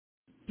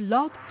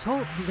Blog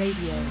Talk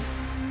Radio.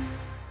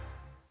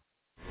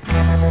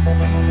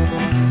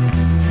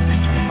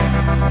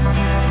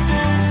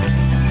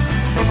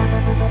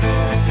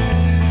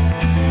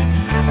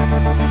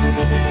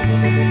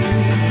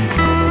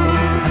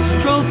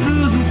 Stroll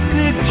through the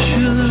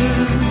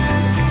pictures,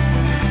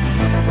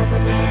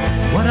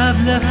 what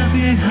I've left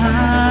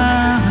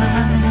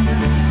behind.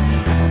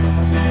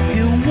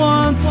 Here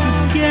once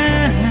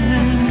again,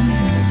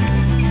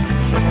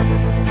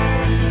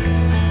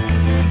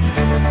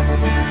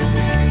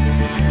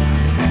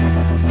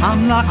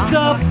 I'm locked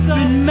up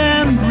in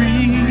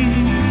memories,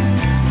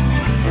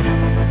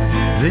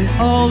 they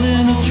all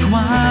intertwine.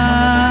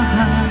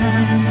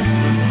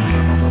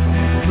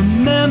 The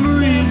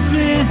memories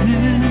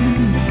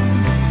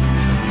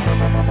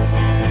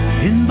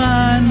in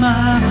my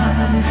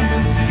mind.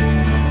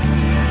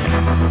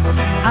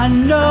 I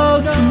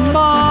know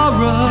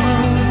tomorrow,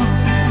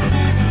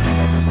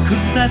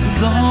 'cause that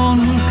dawn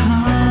will come.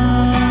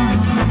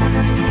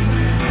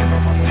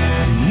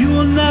 You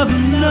will never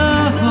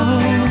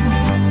know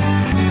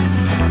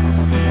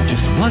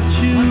just what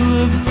you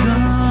have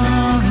done.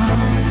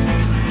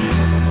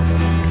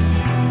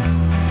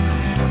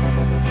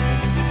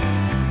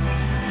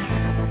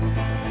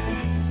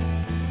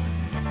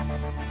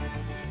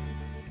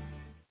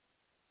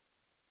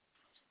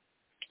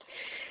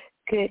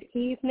 Good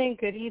evening,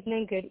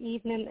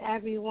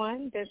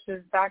 everyone. This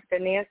is Dr.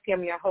 Nancy.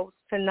 I'm your host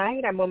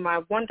tonight. I'm with my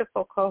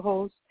wonderful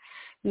co-host,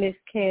 Ms.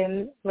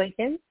 Kim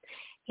Lincoln.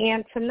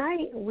 And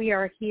tonight we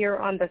are here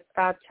on the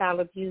Stop Child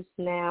Abuse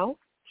Now,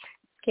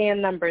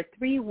 scan number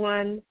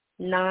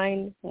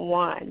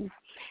 3191.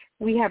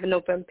 We have an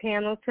open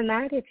panel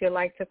tonight. If you'd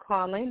like to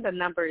call in, the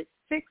number is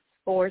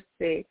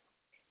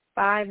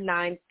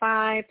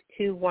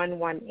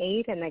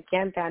 646-595-2118. And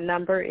again, that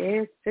number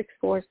is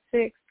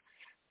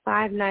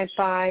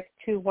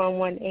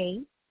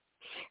 646-595-2118.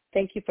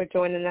 Thank you for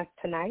joining us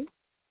tonight.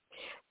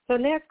 So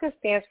NAASCA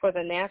stands for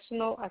the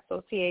National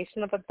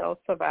Association of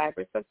Adult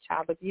Survivors of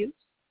Child Abuse.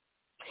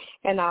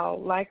 And I'd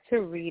like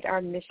to read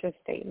our mission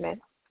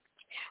statement.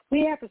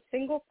 We have a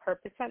single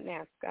purpose at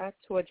NAASCA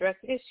to address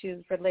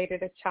issues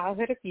related to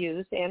childhood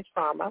abuse and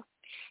trauma,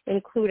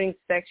 including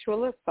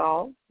sexual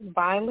assault,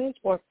 violent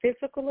or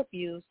physical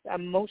abuse,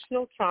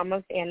 emotional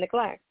traumas, and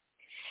neglect.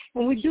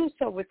 And we do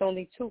so with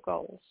only two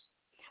goals.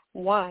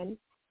 One,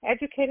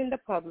 educating the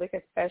public,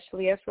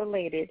 especially as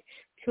related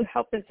to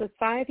helping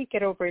society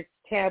get over its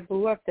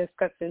taboo of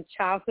discussing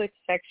childhood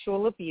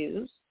sexual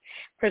abuse,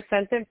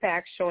 presenting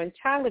facts showing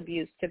child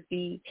abuse to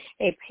be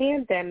a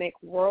pandemic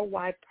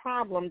worldwide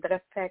problem that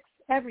affects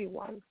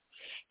everyone.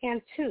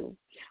 And two,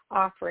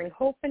 offering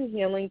hope and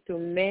healing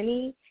through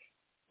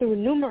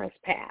numerous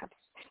paths,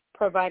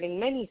 providing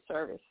many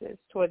services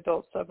to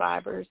adult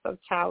survivors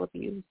of child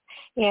abuse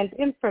and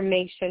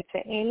information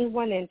to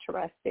anyone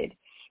interested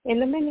in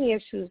the many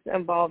issues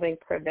involving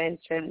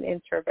prevention,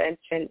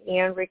 intervention,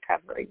 and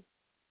recovery.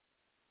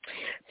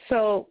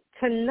 So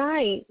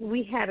tonight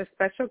we had a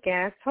special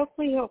guest.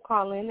 Hopefully he'll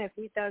call in. If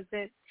he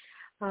doesn't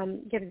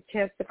get a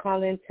chance to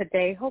call in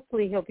today,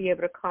 hopefully he'll be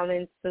able to call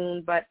in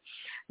soon. But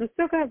I'm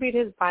still going to read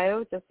his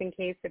bio just in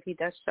case if he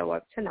does show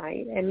up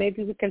tonight, and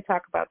maybe we can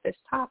talk about this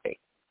topic.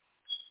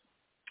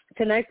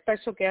 Tonight's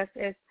special guest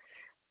is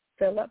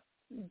Philip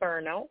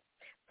Burno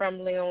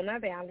from Leona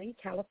Valley,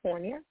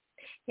 California,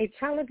 a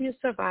child abuse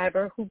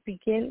survivor who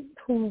beginning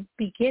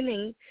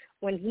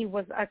when he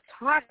was a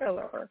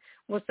toddler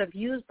was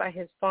abused by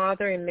his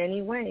father in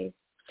many ways.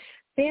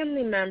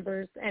 Family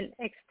members and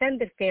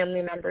extended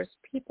family members,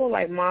 people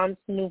like mom's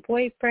new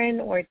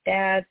boyfriend or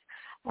dad's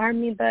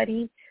army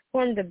buddy,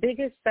 form the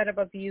biggest set of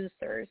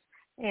abusers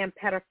and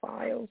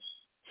pedophiles.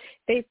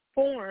 They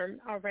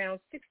form around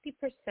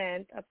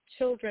 60% of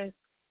children's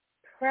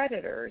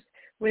predators,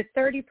 with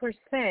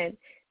 30%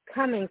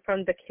 coming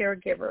from the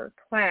caregiver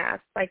class,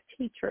 like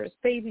teachers,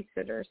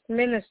 babysitters,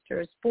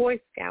 ministers, Boy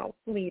Scout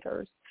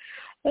leaders.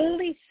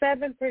 Only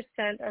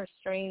 7% are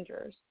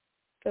strangers.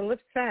 Philip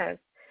says,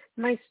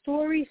 my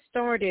story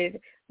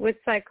started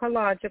with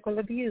psychological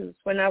abuse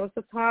when I was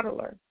a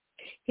toddler.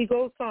 He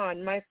goes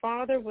on, my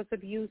father was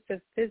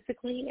abusive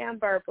physically and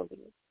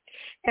verbally.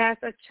 As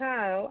a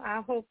child, I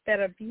hoped that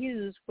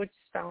abuse would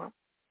stop.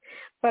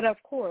 But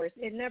of course,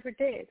 it never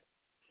did.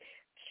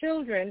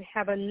 Children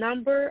have a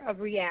number of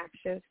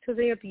reactions to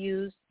the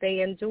abuse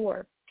they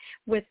endure,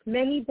 with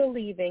many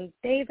believing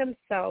they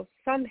themselves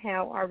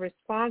somehow are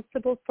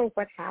responsible for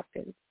what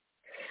happens.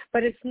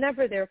 But it's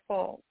never their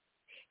fault.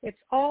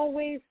 It's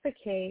always the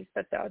case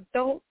that the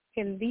adult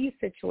in these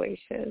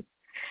situations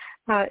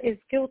is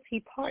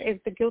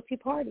the guilty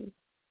party.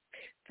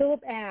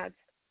 Philip adds,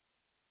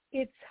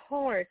 it's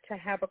hard to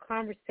have a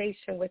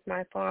conversation with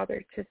my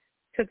father to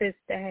this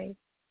day,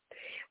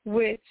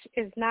 which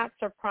is not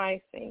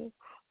surprising.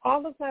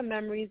 All of my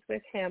memories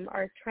with him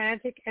are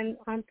tragic and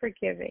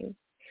unforgiving.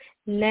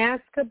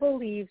 NAASCA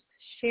believes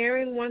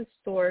sharing one's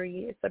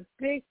story is a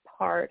big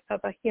part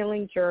of a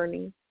healing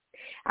journey.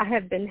 I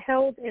have been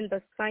held in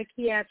the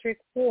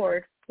psychiatric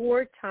ward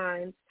 4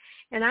 times,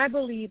 and I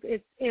believe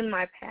it's in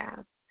my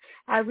path.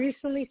 I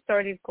recently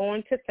started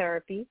going to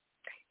therapy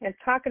and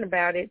talking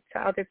about it to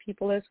other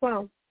people as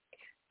well.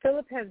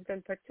 Philip has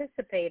been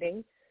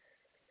participating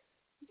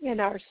in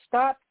our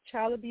Stop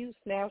Child Abuse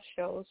Now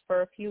shows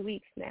for a few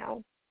weeks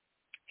now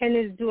and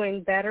is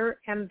doing better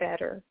and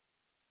better,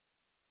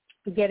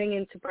 getting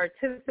into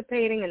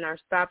participating in our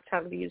Stop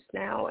Child Abuse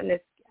Now, and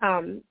it's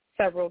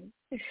several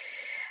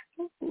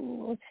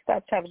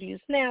Stop Child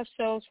Abuse Now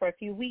shows for a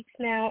few weeks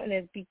now, and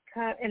is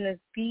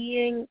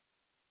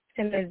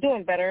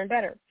doing better and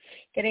better.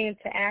 Getting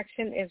into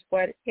action is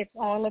what it's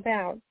all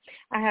about.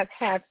 I have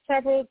had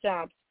several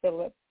jobs,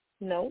 Philip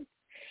notes,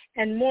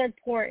 and more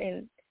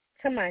important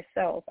to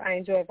myself, I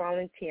enjoy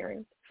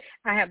volunteering.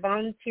 I have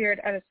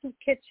volunteered at a soup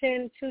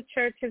kitchen, 2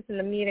 churches, and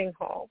a meeting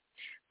hall.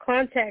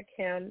 Contact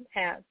him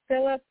at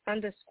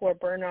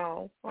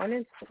Philip_Bernal on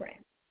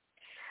Instagram.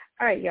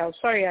 All right, y'all.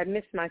 Sorry I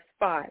missed my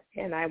spot,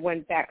 and I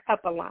went back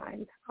up a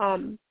line.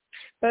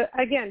 But,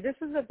 again, this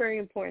is a very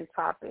important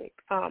topic.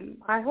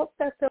 I hope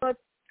that Philip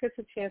gets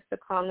a chance to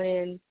call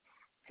in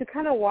to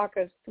kind of walk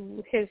us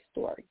through his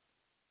story,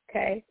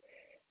 okay?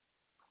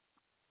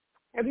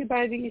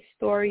 Everybody's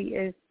story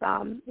is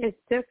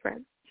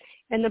different,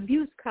 and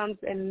abuse comes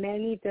in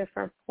many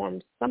different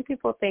forms. Some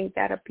people think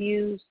that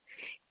abuse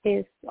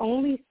is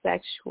only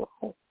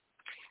sexual.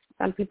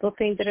 Some people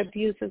think that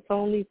abuse is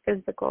only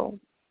physical.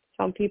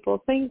 Some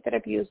people think that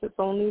abuse is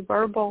only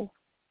verbal.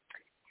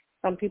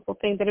 Some people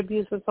think that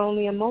abuse is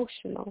only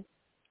emotional,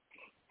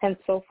 and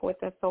so forth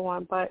and so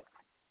on. But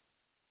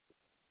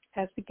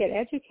as we get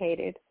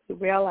educated, we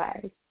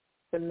realize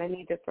the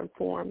many different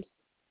forms.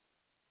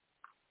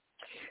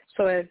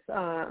 So as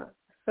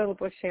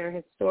Philip was sharing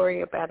his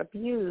story about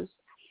abuse,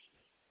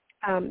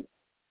 and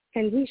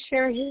he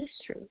shared his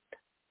truth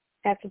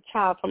as a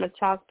child, from a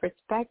child's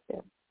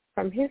perspective,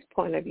 from his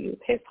point of view,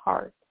 his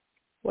heart,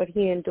 what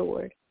he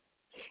endured.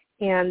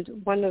 And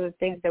one of the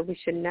things that we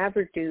should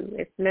never do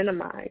is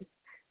minimize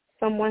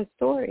someone's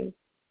story.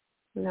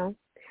 You know,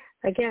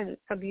 again,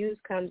 abuse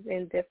comes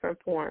in different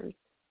forms.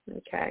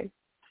 Okay,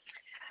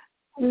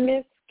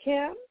 Miss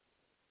Kim,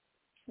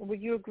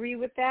 would you agree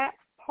with that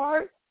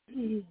part?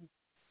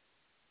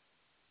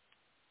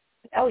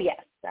 Oh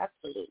yes,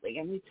 absolutely.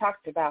 And we've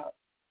talked about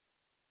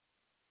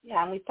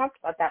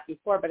that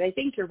before. But I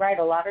think you're right.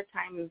 A lot of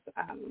times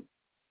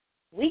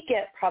we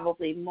get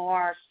probably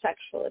more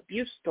sexual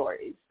abuse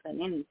stories than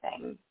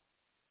anything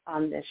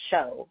on this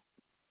show.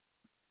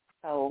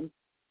 So,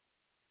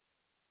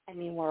 I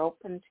mean, we're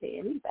open to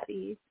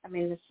anybody. I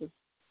mean, this is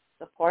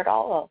support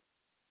all of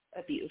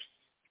abuse.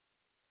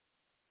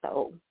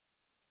 So,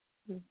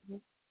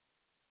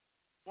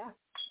 yeah,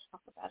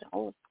 talk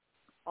about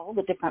all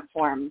the different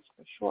forms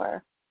for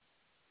sure.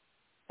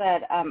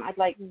 But I'd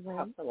like to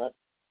have Philip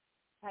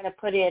kind of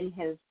put in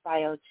his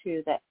bio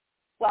too. That,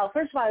 well,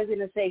 first of all, I was going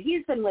to say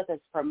he's been with us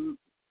for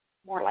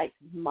more like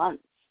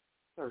months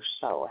or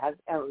so. Has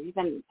it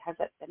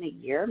been a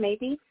year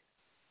maybe?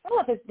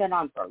 Philip has been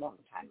on for a long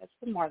time. It's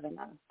been more than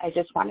I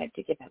just wanted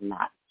to give him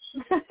that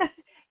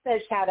the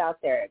shout out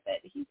there that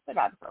he's been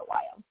on for a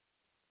while.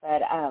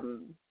 But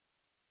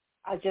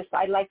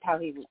I liked how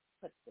he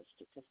puts the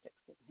statistics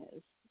in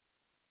his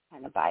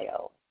kind of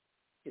bio,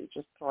 to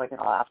just throwing it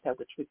all out there,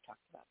 which we've talked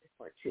about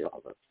before too,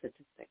 all those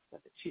statistics,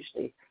 that it's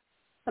usually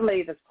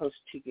somebody that's close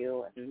to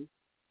you and,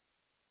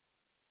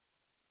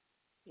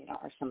 you know,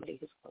 or somebody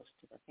who's close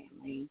to the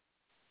family.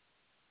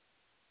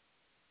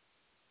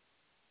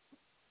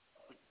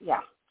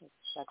 Yeah, that's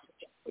what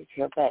we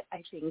feel. But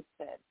I think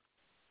that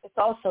it's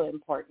also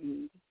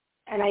important,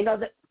 and I know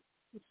that,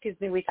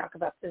 we talk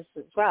about this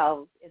as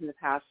well in the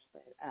past,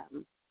 but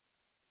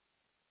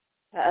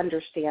to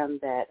understand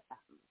that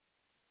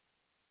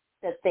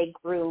that they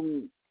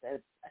groom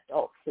the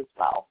adults as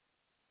well.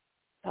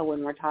 So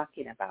when we're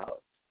talking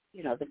about,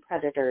 you know, the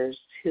predators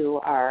who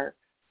are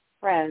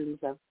friends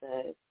of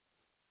the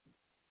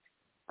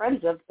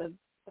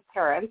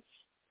parents,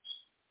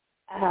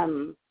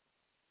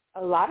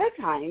 a lot of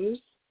times,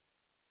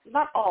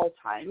 not all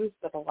times,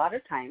 but a lot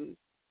of times,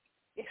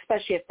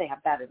 especially if they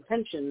have bad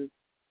intentions,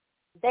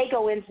 they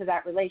go into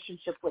that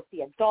relationship with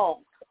the adult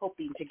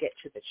hoping to get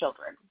to the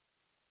children.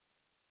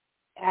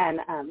 And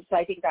so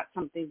I think that's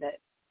something that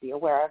to be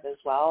aware of as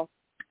well.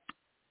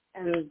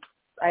 And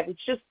I was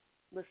just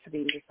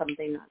listening to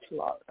something not too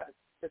long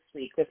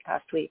this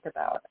past week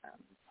about,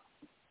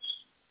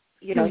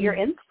 you know, your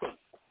instincts.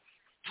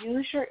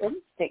 Use your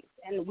instincts.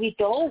 And we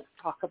don't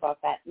talk about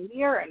that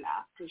near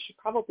enough. We should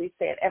probably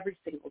say it every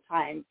single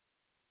time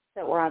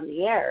that we're on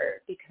the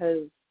air,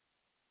 because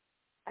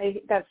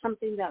that's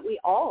something that we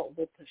all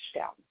will push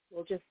down.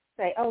 We'll just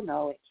say, oh,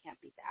 no, it can't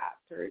be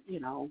that. Or, you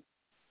know,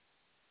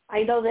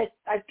 I know that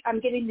I'm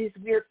getting these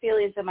weird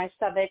feelings in my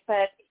stomach,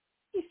 but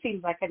he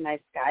seems like a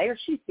nice guy, or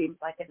she seems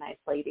like a nice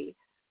lady.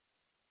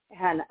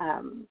 And,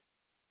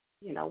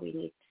 you know, we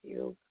need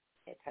to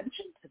pay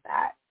attention to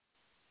that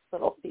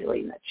little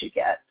feeling that you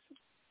get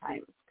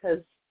sometimes,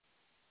 because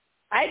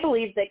I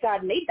believe that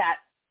God made that,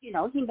 you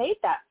know, he made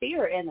that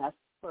fear in us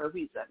for a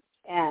reason.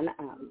 And,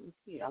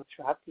 you know,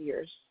 throughout the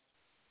years,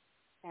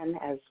 and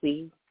as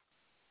we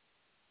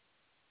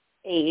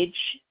age,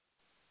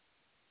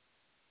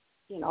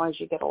 as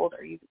you get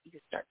older, you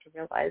start to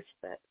realize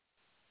that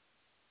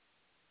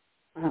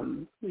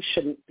we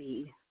shouldn't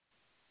be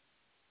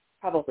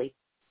probably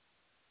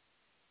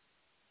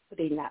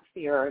putting that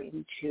fear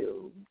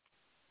into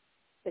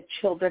the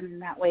children in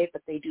that way,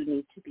 but they do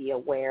need to be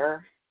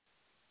aware.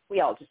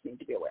 We all just need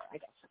to be aware, I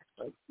guess,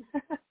 actually.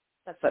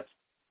 That's what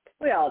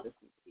we all just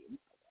need to be aware.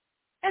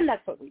 And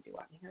that's what we do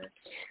on here.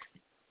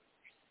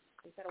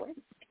 Is that aware?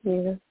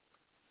 Yeah.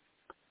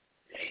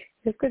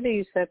 It's good that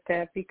you said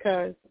that,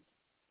 because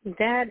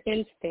that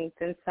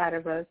instinct inside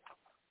of us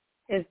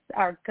is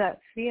our gut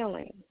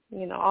feeling,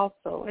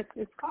 also.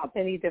 It's called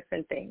many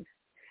different things.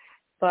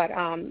 But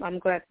I'm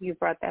glad you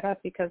brought that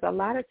up, because a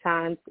lot of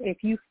times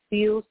if you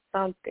feel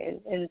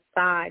something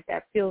inside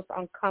that feels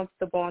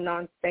uncomfortable and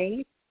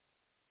unsafe,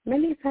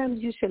 many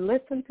times you should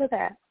listen to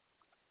that.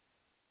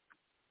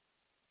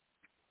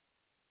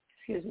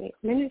 Excuse me.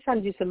 Many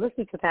times you should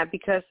listen to that,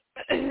 because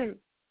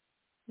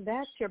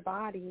that's your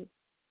body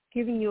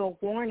giving you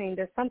a warning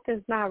that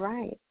something's not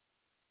right.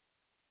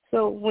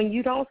 So when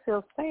you don't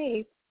feel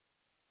safe,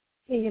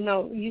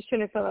 you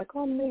shouldn't feel like,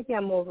 oh, maybe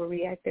I'm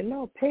overreacting.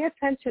 No, pay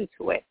attention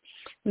to it.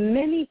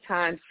 Many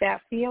times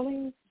that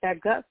feeling, that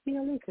gut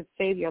feeling, could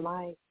save your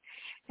life.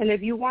 And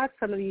if you watch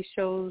some of these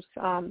shows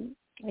and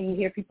you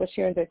hear people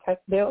sharing their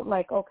tests, they'll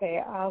like,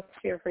 okay, I'll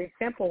share, for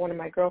example, one of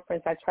my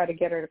girlfriends, I tried to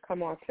get her to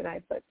come on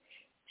tonight, but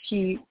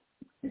she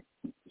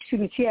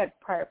had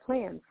prior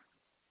plans.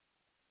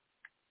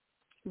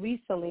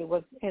 Recently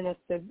was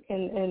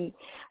in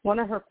one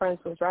of her friends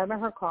was driving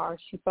her car.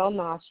 She felt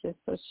nauseous,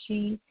 so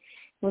she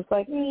was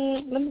like,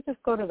 let me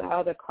just go to the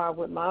other car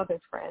with my other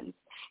friends.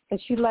 And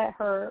she let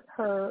her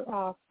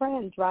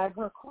friend drive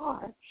her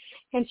car.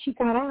 And she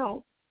got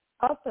out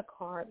of the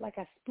car like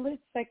a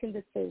split-second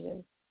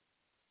decision.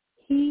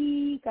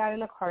 He got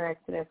in a car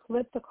accident,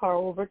 flipped the car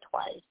over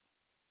twice.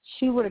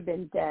 She would have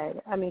been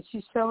dead. I mean,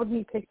 she showed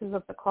me pictures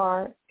of the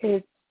car.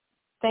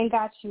 Thank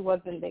God she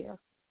wasn't there.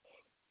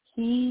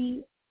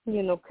 He,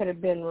 could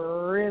have been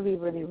really,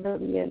 really,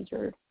 really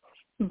injured.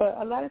 But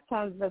a lot of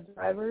times the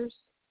drivers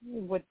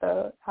with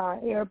the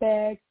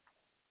airbags,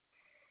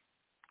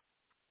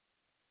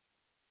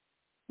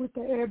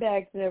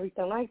 and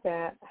everything like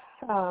that,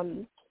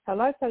 a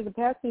lot of times the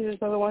passengers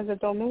are the ones that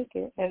don't make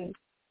it. And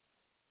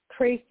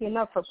crazy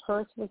enough, her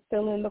purse was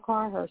still in the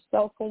car, her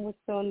cell phone was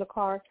still in the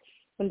car.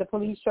 When the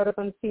police showed up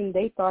on the scene,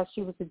 they thought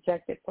she was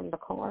ejected from the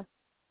car.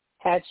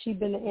 Had she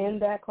been in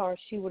that car,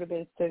 she would have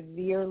been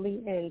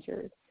severely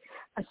injured.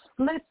 A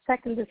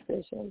split-second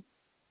decision.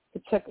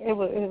 It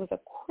was a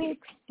quick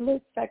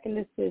split-second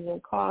decision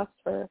caused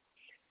her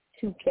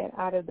to get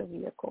out of the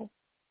vehicle.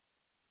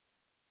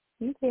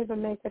 You can't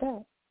even make it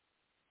up.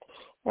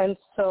 And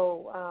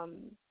so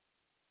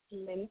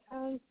many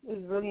times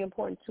it's really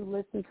important to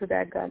listen to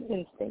that gut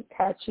instinct.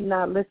 Had she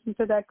not listened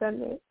to that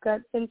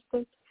gut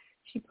instinct,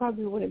 she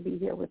probably wouldn't be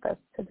here with us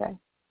today.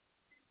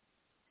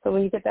 So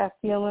when you get that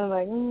feeling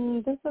like,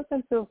 this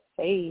doesn't feel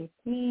safe,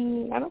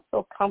 I don't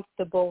feel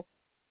comfortable,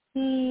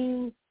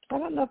 I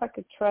don't know if I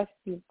could trust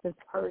this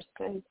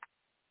person,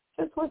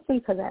 just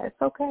listen to that.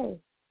 It's okay.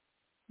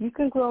 You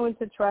can grow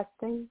into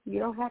trusting. You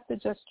don't have to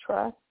just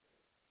trust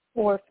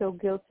or feel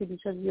guilty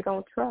because you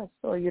don't trust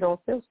or you don't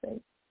feel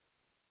safe.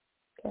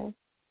 Okay?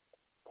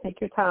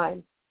 Take your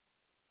time.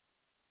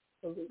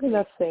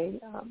 Let's say,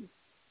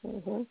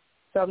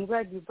 So I'm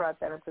glad you brought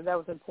that up, because that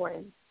was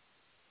important.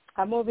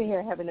 I'm over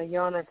here having a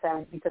yawn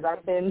attack because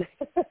I've been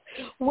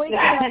waking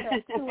up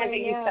at 2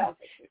 a.m.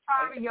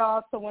 Sorry,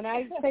 y'all. So when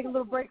I take a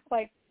little break,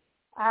 like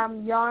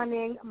I'm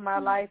yawning my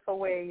life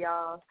away,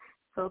 y'all.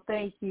 So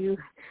thank you.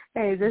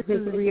 Hey, this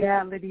is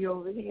reality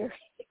over here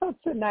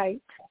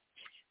tonight.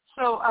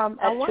 So I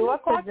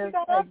wanted to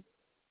just,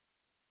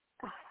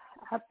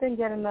 I've been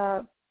getting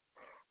up.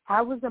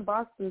 I was in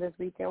Boston this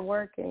weekend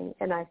working,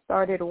 and I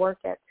started work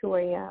at 2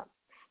 a.m.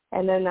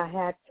 And then I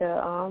had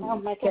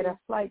to get a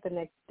flight the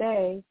next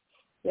day.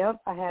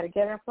 Yep, I had to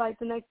get a flight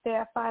the next day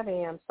at 5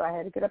 a.m., so I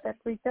had to get up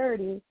at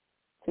 3:30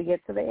 to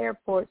get to the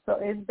airport. So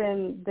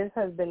this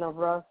has been a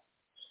rough,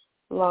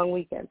 long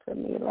weekend for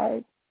me.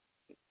 Like,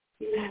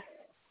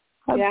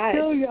 I'm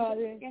still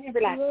yawning.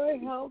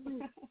 Lord help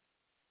me.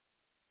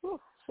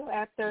 So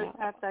after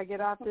I get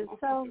off this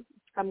cell,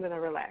 I'm going to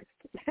relax.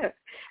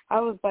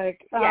 I was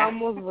like, I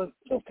almost was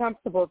too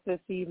comfortable this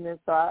evening.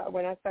 So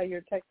when I saw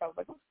your text, I was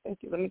like, oh,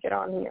 thank you. Let me get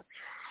on here.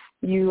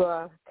 You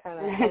kind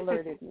of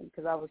alerted me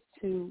because I was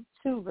too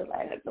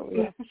relaxed. So,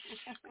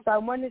 so I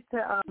wanted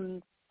to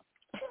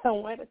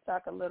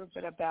talk a little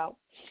bit about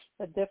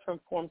the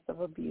different forms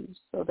of abuse.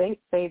 So they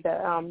say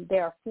that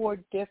there are 4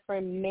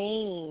 different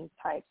main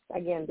types.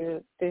 Again,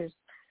 there's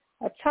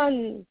a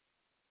ton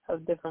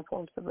of different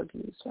forms of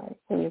abuse, right?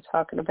 When you're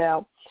talking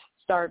about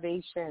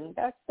starvation,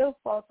 that still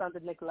falls under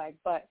neglect,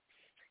 but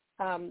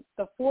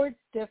the 4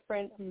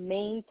 different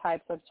main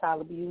types of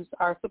child abuse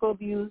are physical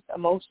abuse,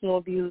 emotional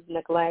abuse,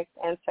 neglect,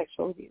 and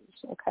sexual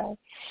abuse, okay?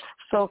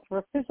 So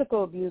for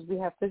physical abuse, we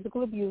have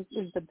physical abuse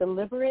is the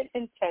deliberate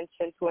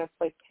intention to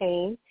inflict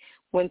pain.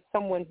 When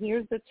someone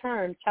hears the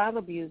term child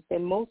abuse, they're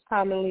most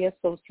commonly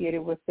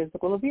associated with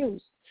physical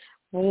abuse.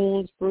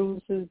 Wounds,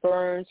 bruises,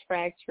 burns,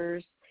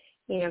 fractures,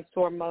 and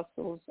sore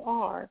muscles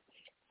are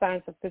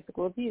signs of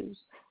physical abuse.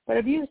 But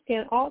abuse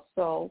can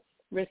also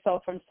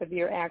result from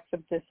severe acts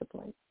of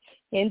discipline.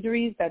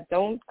 Injuries that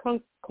don't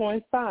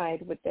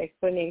coincide with the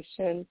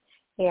explanation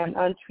and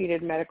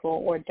untreated medical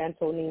or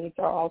dental needs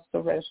are also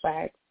red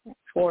flags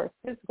for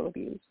physical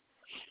abuse.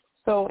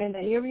 So in the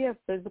area of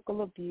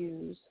physical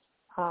abuse,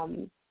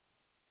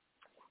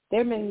 there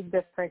are many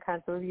different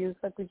kinds of abuse,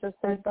 like we just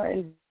said, but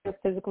in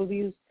physical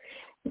abuse,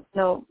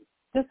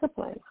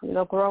 discipline,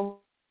 growing.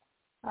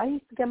 I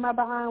used to get my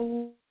behind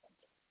whooped.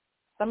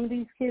 Some of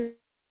these kids,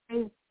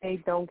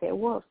 they don't get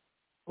whooped.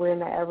 We're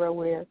in an era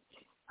where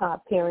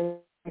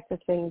parents are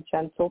practicing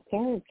gentle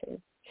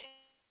parenting.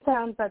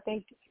 Sometimes I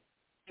think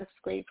it's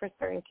great for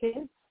certain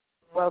kids,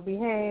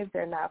 well-behaved,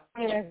 they're not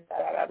playing,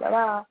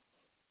 blah,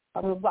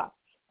 blah, blah.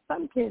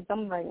 Some kids,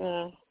 I'm like,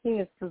 he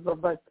is a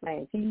butt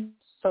man. He's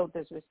so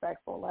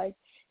disrespectful, like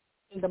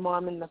the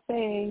mom in the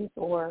face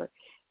or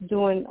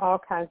doing all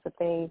kinds of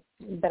things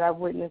that I've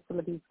witnessed some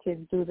of these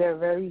kids do. They're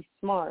very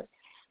smart.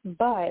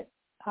 But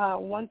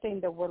one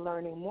thing that we're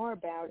learning more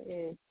about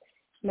is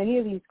many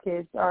of these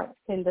kids are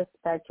in the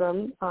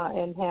spectrum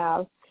and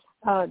have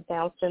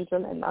Down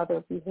syndrome and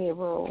other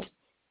behavioral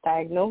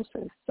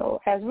diagnoses.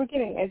 So as we're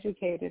getting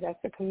educated as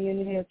a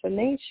community, as a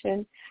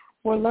nation,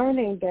 we're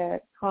learning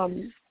that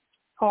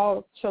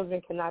all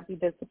children cannot be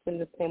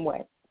disciplined the same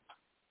way.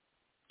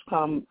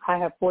 I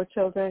have 4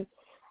 children.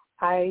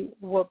 I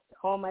whooped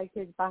all my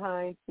kids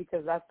behind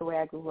because that's the way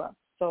I grew up.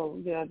 So,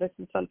 this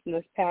is something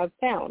that's passed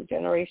down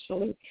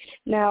generationally.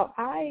 Now,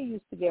 I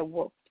used to get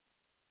whooped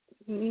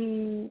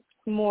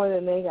more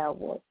than they got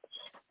whooped,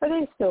 but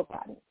they still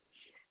got it.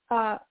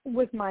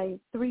 With my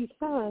 3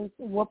 sons,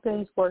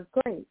 whoopings were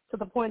great, to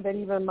the point that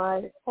even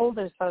my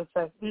older son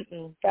says,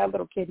 that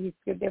little kid used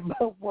to get their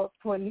butt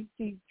whooped when he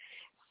sees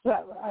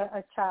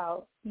a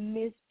child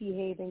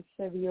misbehaving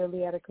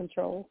severely out of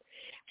control.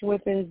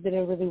 Whippings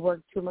didn't really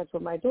work too much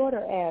with my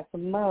daughter as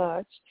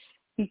much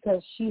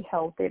because she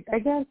held it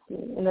against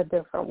me in a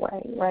different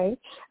way, right?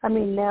 I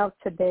mean, now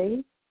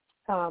today,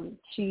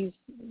 she's,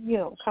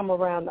 come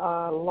around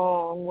a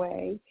long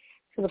way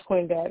to the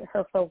point that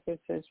her focus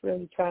is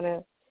really trying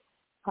to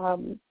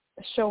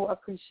show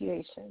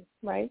appreciation,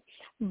 right?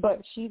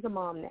 But she's a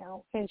mom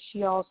now, and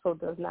she also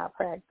does not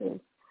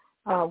practice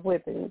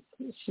whippings.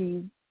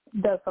 She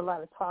does a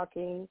lot of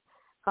talking.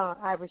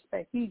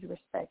 You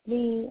respect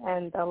me,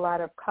 and a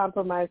lot of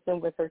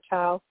compromising with her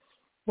child.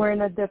 We're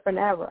in a different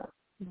era.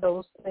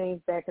 Those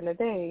things back in the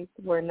days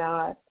were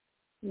not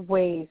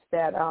ways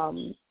that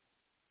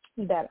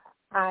that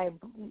I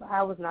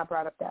was not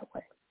brought up that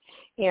way.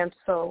 And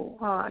so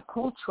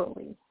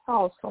culturally,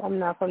 also, I'm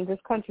not from this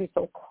country,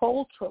 so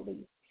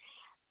culturally,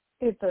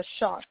 it's a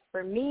shock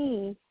for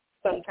me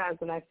sometimes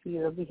when I see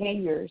the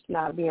behaviors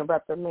not being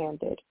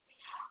reprimanded.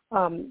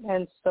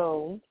 And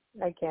so,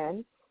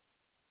 again,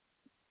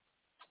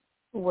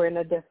 we're in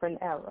a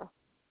different era.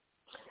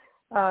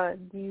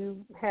 Do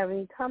you have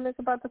any comments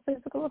about the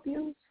physical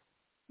abuse?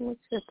 What's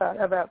your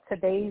thought about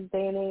today's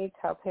day and age,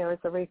 how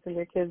parents are raising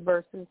their kids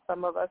versus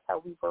some of us, how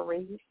we were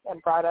raised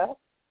and brought up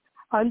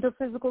under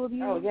physical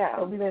abuse? Oh, yeah.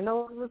 So we didn't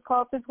know it was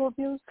called physical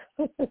abuse?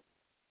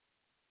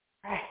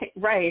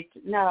 Right.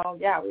 No,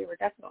 yeah,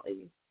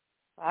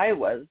 I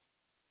was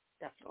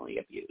definitely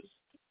abused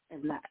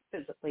in that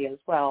physically as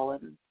well.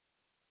 And,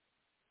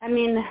 I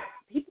mean,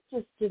 people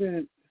just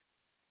didn't,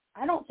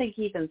 I don't think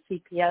even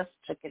CPS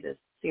took it as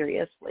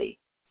seriously.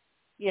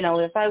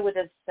 If I would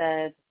have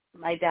said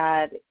my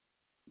dad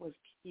was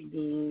kicking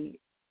me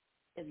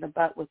in the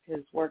butt with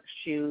his work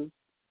shoes,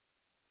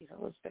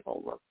 those big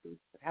old work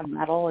boots that have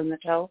metal in the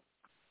toe,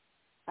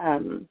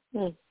 they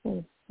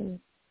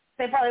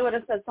probably would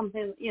have said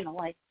something,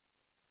 like,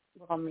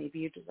 well, maybe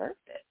you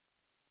deserved it.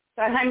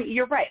 So, I mean,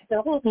 you're right.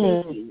 The whole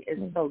thinking is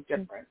so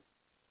different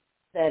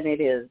than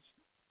it is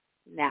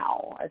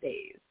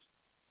nowadays.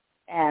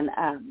 And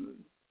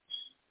I'm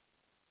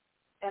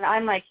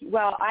like,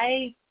 well,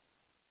 I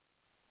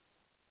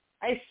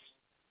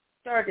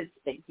started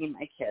spanking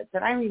my kids,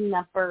 and I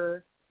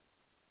remember,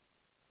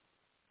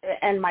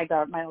 and my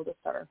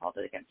oldest daughter held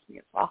it against me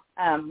as well.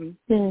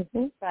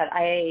 But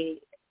I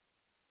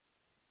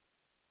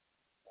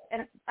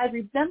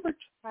remember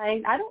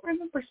trying. I don't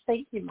remember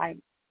spanking my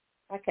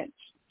second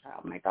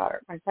child, my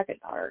second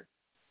daughter,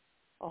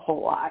 a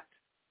whole lot.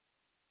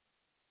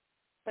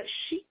 But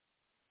she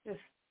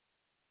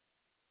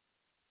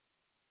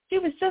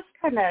was just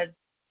kind of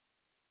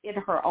in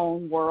her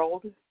own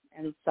world,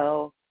 and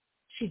so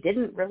she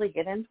didn't really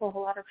get into a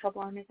whole lot of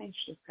trouble or anything.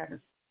 She just kind of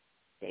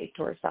stayed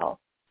to herself.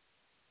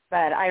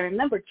 But I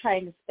remember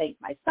trying to spank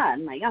my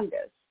son, my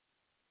youngest,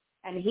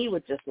 and he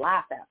would just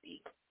laugh at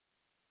me.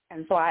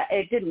 And so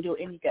it didn't do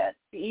any good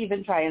to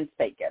even try and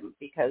spank him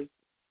because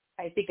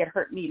I think it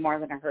hurt me more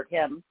than it hurt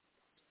him.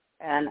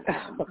 And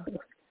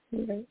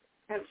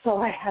and so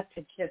I had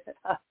to give it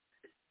up.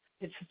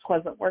 It just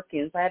wasn't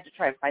working. So I had to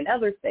try and find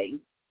other things,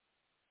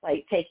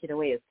 like taking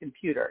away his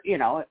computer,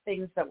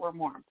 things that were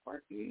more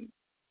important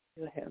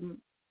to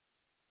him.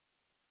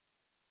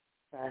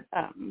 But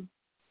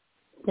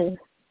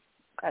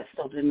that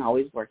still didn't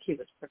always work. He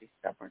was pretty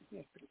stubborn. He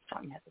was pretty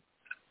strong-headed.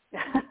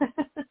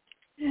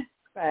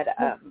 But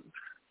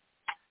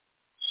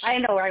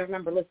I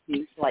remember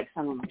listening to like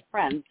some of my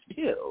friends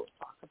too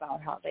talk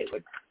about how they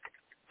would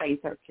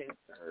spank their kids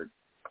or,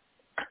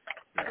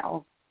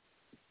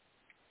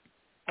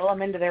 pull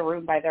them into their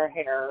room by their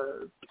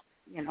hair.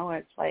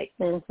 It's like,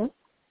 and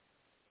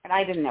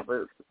I was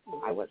never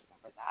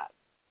that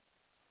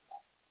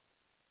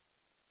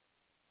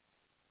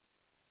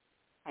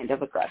kind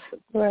of aggressive.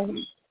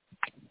 Right.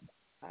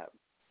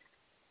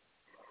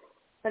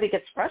 But it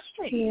gets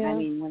frustrating. Yeah. I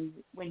mean,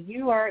 when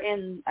you are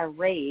in a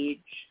rage,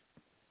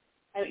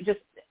 just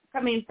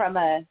coming from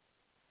a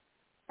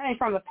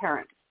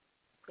parent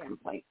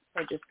standpoint,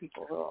 so just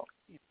people who will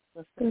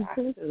listen back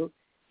to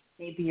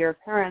maybe your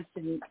parents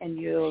and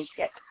you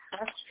get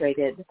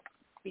frustrated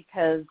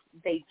because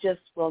they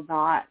just will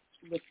not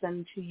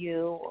listen to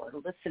you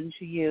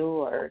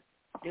or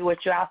do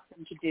what you ask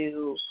them to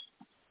do.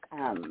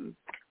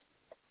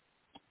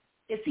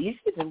 It's easy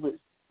to lose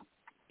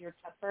your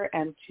temper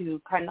and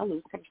to kind of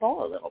lose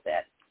control a little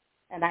bit.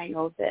 And I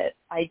know that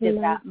I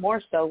did that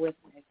more so with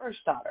my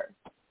first daughter.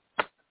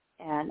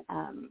 And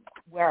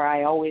where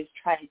I always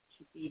tried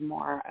to be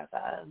more of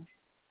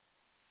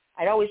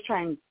I'd always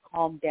try and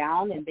calm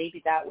down, and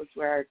maybe that was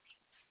where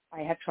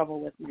I had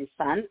trouble with my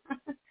son,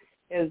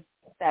 is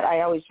that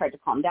I always tried to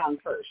calm down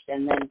first.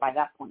 And then by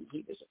that point,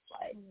 he was just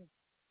like,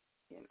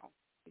 he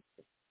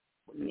just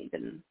wouldn't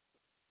even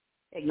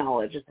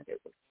acknowledge that it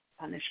was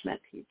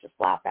punishment. He'd just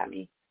laugh at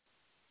me.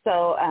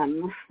 So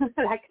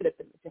that could have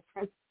been the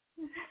difference.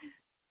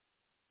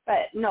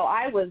 But no,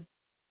 I was,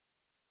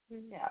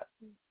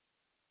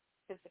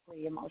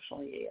 physically,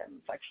 emotionally,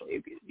 and sexually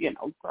abused,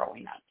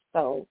 growing up.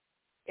 So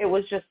it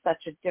was just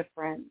such a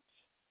different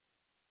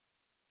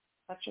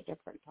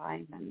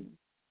time. And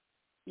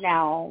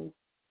now,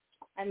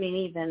 I mean,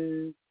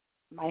 even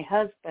my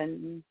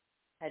husband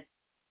had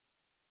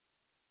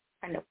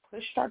kind of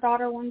pushed our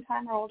daughter one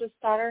time, our oldest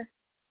daughter,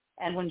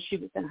 and when she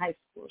was in high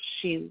school,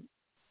 she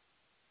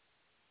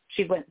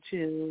went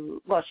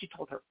to, she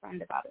told her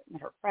friend about it,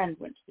 and her friend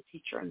went to the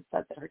teacher and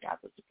said that her dad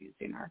was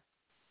abusing her.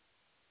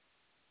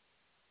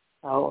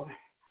 So,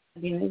 I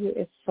mean,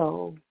 it's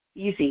so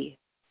easy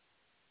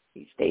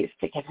these days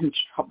to get into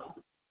trouble,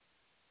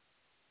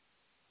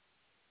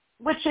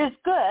 which is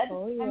good.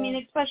 Oh, yeah. I mean,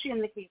 especially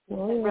in the cases that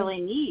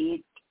really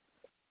need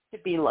to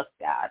be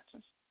looked at,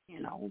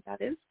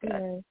 that is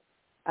good.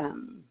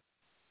 Yeah.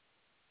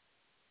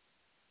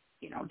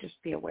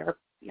 Just be aware of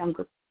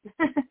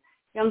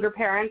younger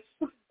parents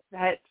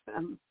that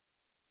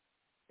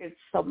it's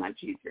so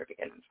much easier to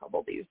get in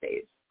trouble these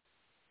days.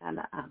 And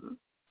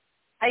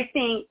I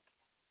think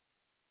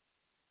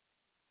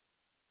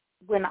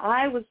when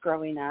I was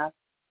growing up,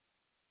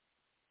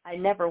 I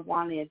never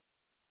wanted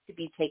to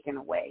be taken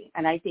away.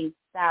 And I think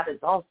that is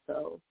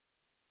also,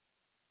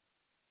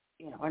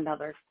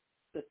 another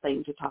good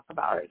thing to talk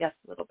about, I guess,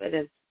 a little bit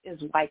is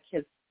why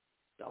kids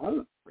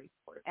don't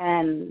report.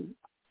 And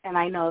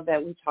I know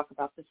that we talk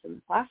about this in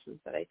the classes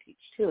that I teach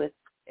too.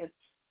 It's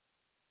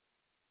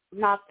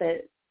not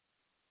that,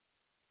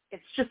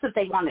 it's just that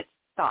they want it to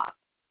stop,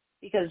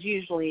 because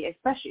usually,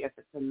 especially if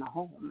it's in the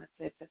home,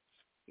 if it's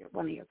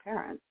one of your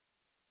parents,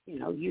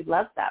 you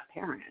love that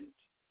parent.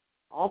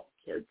 All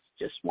kids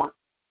just want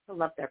to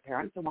love their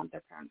parents and want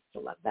their parents to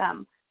love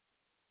them.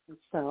 And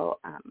so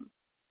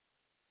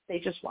they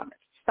just want it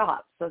to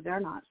stop. So they're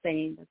not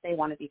saying that they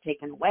want to be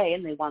taken away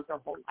and they want their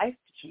whole life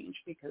to change,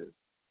 because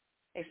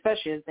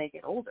especially as they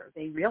get older,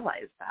 they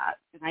realize that.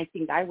 And I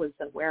think I was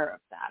aware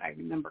of that. I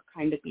remember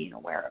kind of being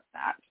aware of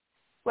that.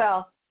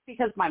 Well,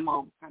 because my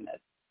mom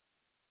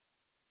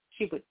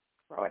she would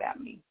throw it at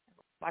me.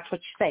 Watch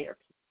what you say, or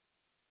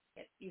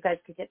you guys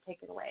could get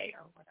taken away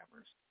or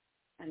whatever.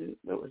 And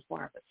it was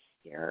more of a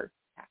scare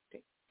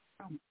tactic.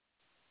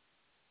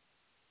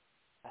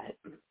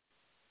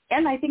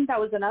 And I think that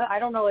was another, I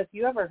don't know if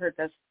you ever heard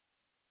this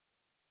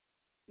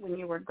when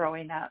you were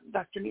growing up,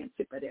 Dr.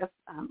 Nancy, but if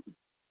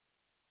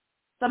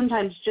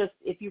sometimes just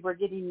if you were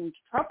getting into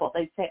trouble,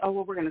 they'd say, oh,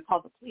 well, we're going to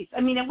call the police.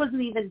 I mean, it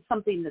wasn't even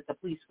something that the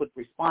police would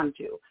respond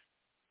to,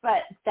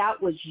 but that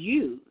was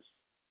used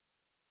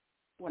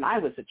when I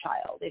was a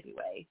child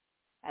anyway,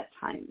 at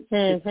times,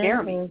 to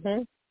scare me.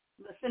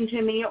 Listen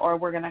to me or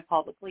we're going to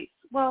call the police.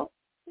 Well,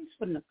 police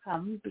wouldn't have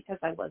come because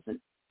I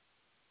wasn't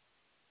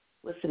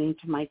listening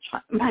to my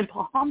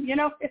mom,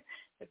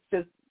 It's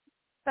just,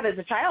 but as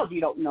a child,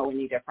 you don't know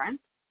any different.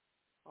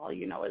 All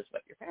you know is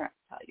what your parents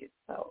tell you.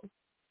 So,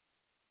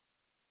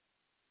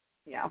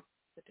 yeah,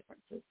 the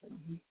differences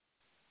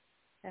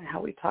and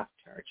how we talk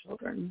to our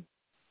children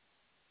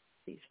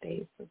these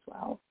days as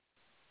well.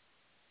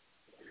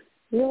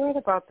 You're right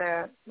about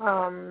that.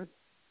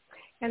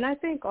 And I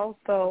think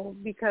also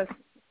because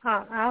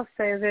I'll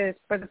say this,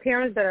 for the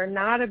parents that are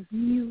not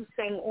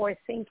abusing or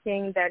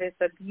thinking that it's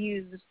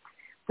abused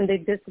when they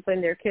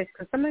discipline their kids,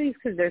 because some of these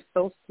kids are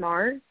so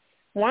smart,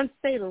 once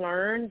they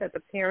learn that the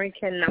parent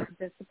cannot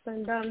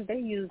discipline them, they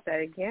use that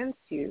against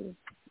you,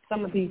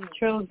 some of these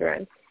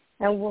children,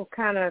 and will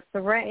kind of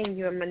threaten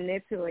you and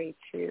manipulate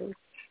you.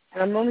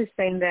 And I'm only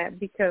saying that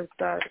because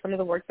some of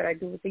the work that I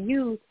do with the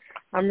youth,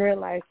 I'm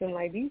realizing,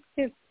 like, these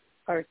kids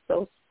are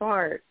so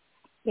smart,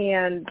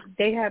 and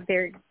they have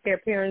their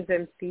parents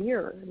in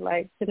fear.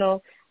 Like, you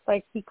know,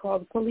 like he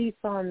called the police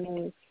on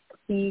me.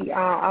 He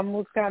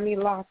almost got me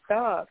locked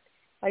up.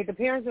 Like, the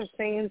parents are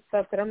saying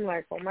stuff that I'm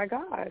like, oh, my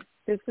God,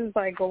 this is,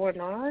 like, going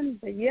on?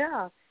 But,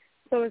 yeah.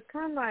 So it's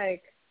kind of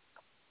like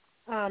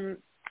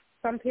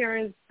some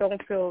parents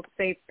don't feel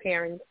safe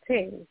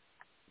parenting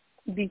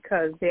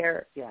because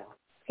they're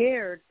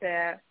scared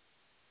that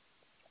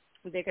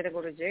they're going to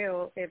go to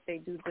jail if they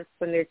do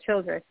discipline their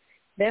children.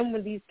 Then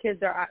when these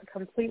kids are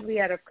completely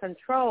out of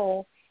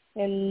control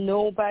and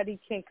nobody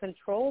can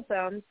control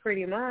them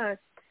pretty much,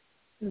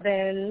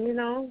 then, you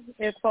know,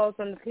 it falls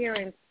on the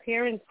parents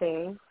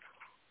parenting.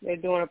 They're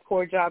doing a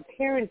poor job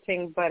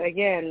parenting, but,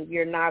 again,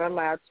 you're not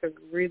allowed to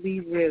really,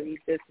 really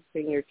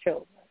discipline your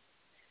children.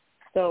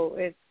 So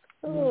it's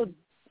a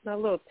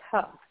little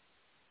tough,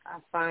 I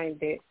find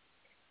it,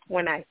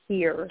 when I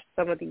hear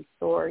some of these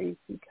stories,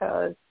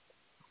 because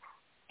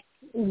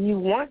you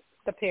want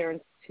the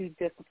parents to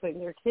discipline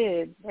their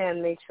kids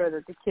and make sure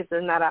that the kids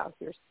are not out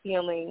here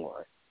stealing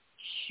or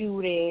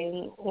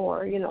shooting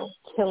or, you know,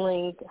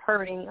 killing,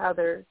 hurting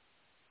other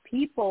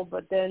people.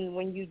 But then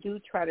when you do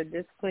try to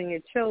discipline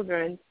your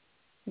children,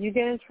 you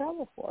get in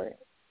trouble for it.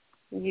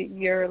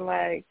 You're,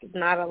 like,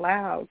 not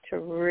allowed to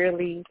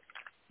really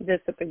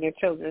discipline your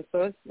children.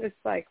 So it's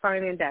like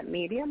finding that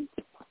medium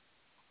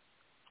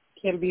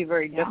can be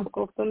very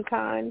difficult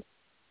sometimes.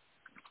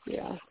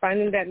 Yeah,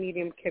 finding that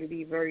medium can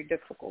be very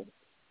difficult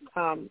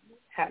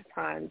at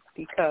times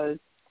because,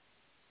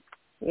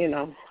 you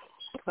know,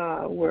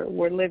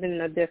 we're living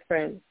in a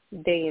different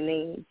day and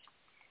age.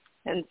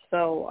 And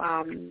so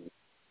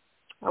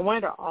I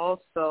wanted to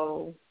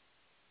also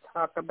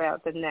talk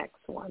about the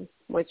next one,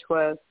 which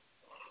was,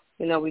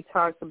 you know, we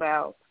talked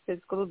about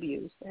physical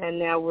abuse, and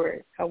now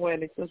I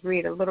wanted to just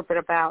read a little bit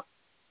about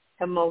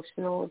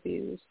emotional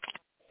abuse.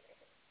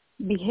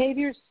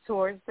 Behaviors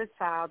towards the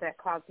child that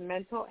cause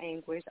mental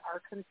anguish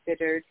are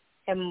considered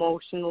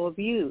emotional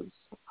abuse,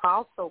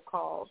 also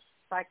called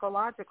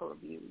psychological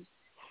abuse.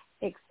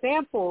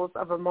 Examples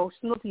of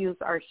emotional abuse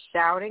are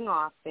shouting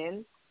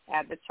often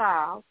at the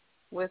child,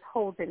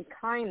 withholding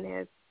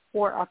kindness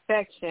or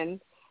affection,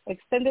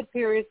 extended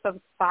periods of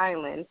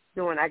silence,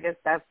 I guess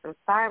that's the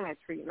silent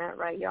treatment,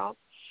 right, y'all?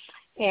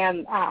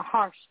 And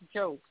harsh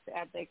jokes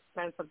at the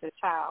expense of the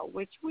child,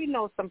 which we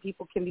know some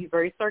people can be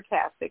very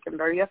sarcastic and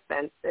very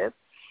offensive.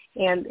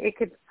 And it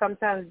could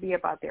sometimes be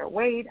about their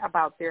weight,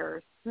 about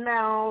their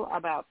smell,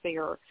 about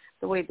the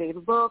way they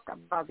look,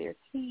 about their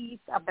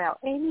teeth, about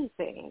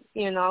anything,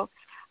 you know.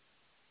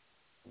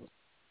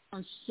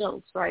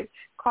 Jokes, right?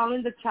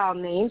 Calling the child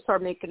names or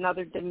making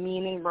other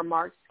demeaning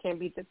remarks can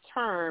be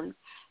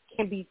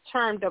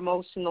termed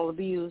emotional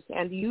abuse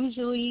and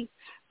usually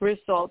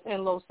result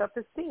in low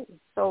self-esteem.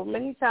 So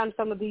many times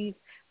some of these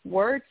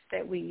words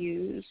that we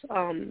use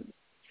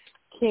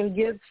can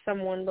give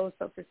someone low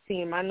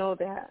self-esteem. I know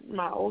that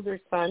my older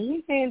son,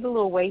 he gained a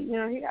little weight. You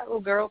know, he got a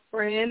little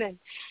girlfriend and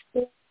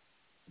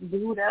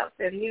dude up,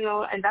 and, you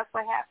know, and that's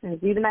what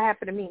happens. Even that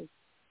happened to me.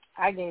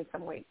 I gained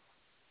some weight.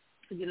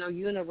 You know,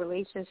 you're in a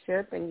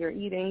relationship and you're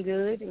eating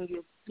good and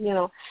you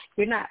know,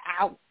 you're not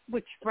out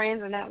with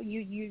friends and out,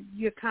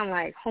 you're kind of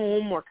like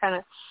home or kind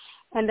of,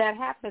 and that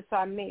happened. So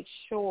I made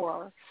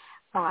sure,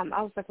 I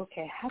was like,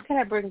 okay, how can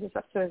I bring this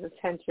up to his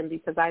attention?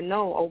 Because I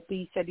know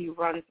obesity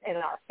runs in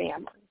our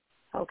family,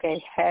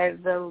 okay,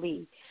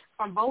 heavily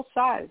from both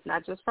sides,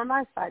 not just from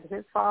my side.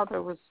 His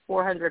father was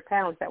 400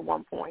 pounds at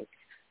one point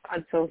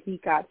until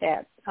he got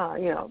that,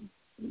 got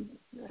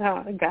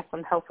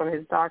some help from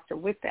his doctor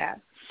with that.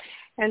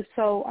 And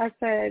so I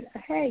said,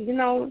 hey, you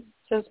know,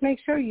 just make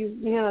sure you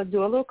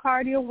do a little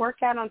cardio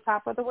workout on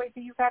top of the weight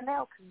that you got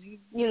now, because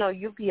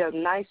you'll be a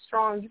nice,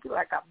 strong, you'll be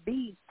like a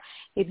beast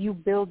if you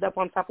build up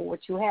on top of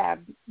what you have.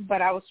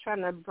 But I was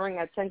trying to bring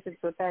attention to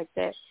the fact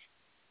that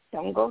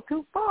don't go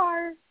too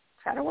far.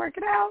 Try to work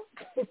it out.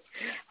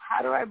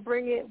 How do I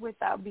bring it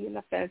without being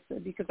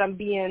offensive? Because I'm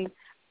being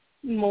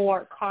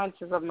more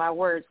conscious of my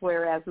words,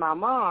 whereas my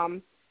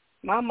mom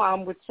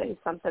would say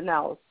something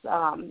else.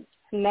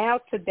 Now,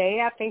 today,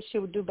 I think she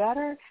would do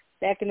better.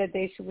 Back in the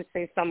day, she would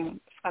say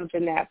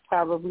something that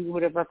probably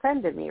would have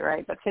offended me,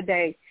 right? But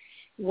today,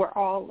 we're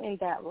all in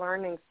that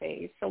learning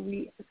phase. So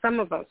some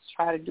of us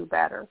try to do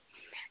better.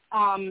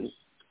 I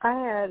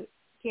had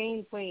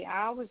gained weight.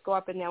 I always go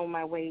up and down with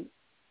my weight.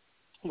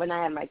 When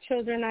I had my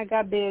children, I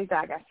got big.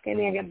 I got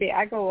skinny. I got big.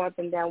 I go up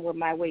and down with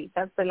my weight.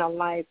 That's been a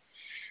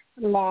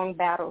lifelong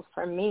battle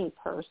for me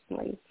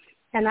personally.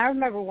 And I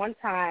remember one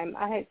time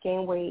I had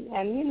gained weight.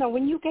 And,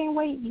 when you gain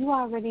weight, you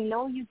already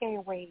know you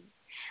gain weight.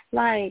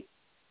 Like,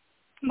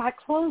 my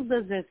clothes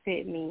doesn't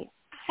fit me.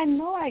 I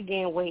know I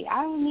gain weight.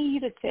 I don't need you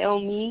to tell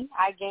me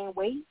I gain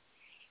weight.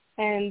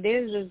 And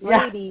there's this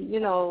lady, you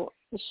know,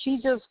 she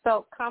just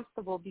felt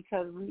comfortable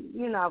because,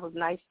 you know, I was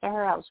nice to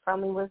her. I was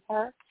friendly with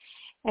her.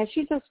 And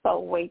she just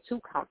felt way too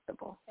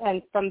comfortable.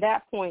 And from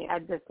that point, I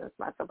distanced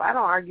myself. I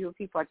don't argue with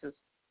people. I just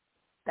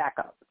back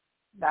up.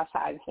 That's how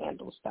I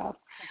handle stuff.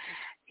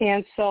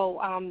 And so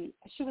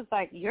she was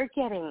like, you're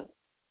getting,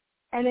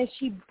 and then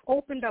she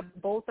opened up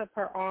both of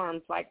her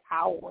arms like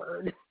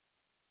outward.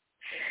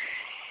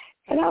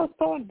 And I was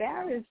so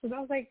embarrassed. And I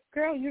was like,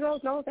 girl, you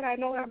don't know that I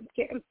know I'm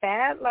getting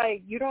fat?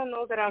 Like, you don't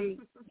know that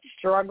I'm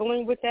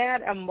struggling with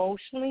that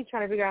emotionally,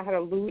 trying to figure out how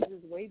to lose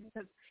this weight?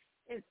 Because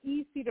it's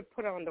easy to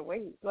put on the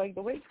weight. Like,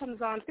 the weight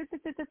comes on, it's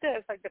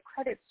like the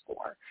credit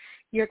score.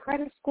 Your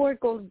credit score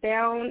goes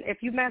down.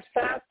 If you mess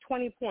up,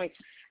 20 points.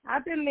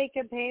 I've been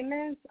making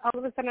payments. All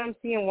of a sudden, I'm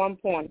seeing 1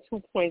 point,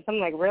 2 points. I'm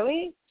like,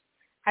 really?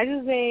 I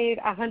just made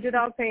a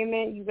 $100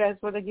 payment. You guys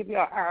were to give you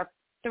a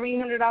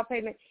 $300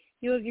 payment.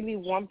 You will give me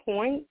 1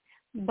 point.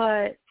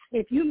 But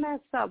if you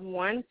mess up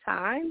one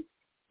time,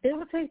 they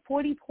will take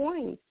 40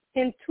 points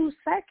in 2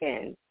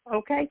 seconds,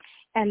 okay?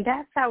 And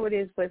that's how it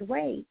is with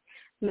weight.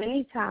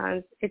 Many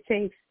times it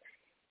takes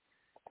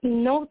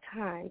no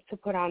time to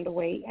put on the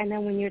weight. And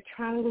then when you're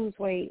trying to lose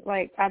weight,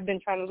 like I've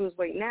been trying to lose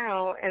weight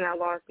now, and I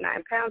lost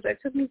 9 pounds. It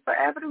took me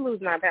forever to lose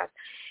 9 pounds.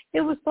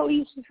 It was so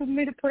easy for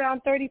me to put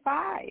on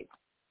 35.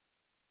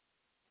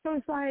 So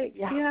it's like,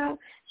 you know,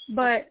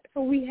 but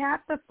we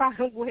have to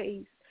find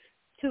ways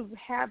to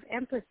have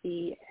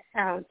empathy,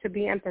 to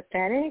be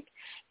empathetic,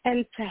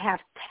 and to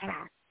have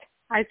tact.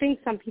 I think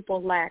some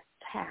people lack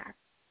tact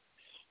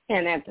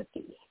and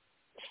empathy.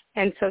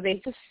 And so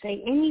they just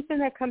say anything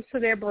that comes to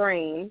their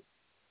brain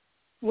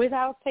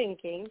without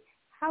thinking,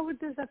 how would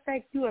this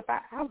affect you? If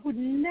I would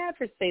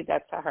never say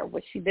that to her.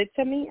 What she did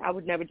to me, I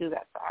would never do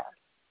that to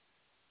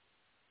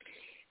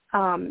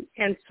her.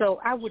 And so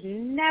I would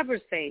never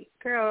say,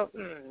 girl,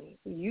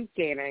 you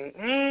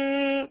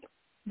getting,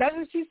 that's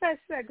what she said.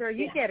 She said, girl,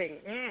 you're getting,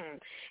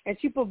 and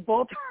she put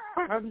both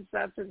arms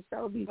up and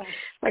showed me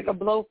like a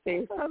blow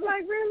face. I was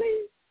like,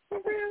 really? For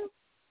real?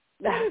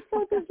 That is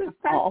so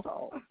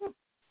disrespectful.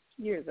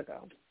 Years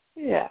ago.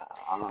 Yeah.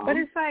 But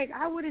it's like,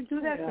 I wouldn't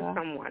do that to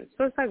someone.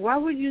 So it's like, why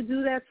would you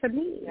do that to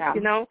me? Yeah.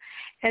 You know?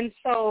 And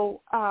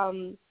so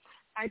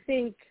I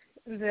think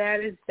that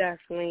is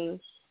definitely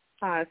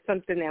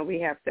something that we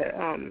have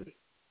to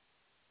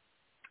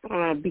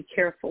be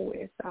careful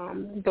with,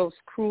 those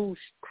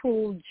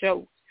cruel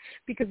jokes,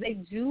 because they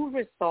do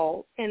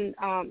result in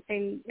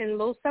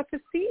low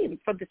self-esteem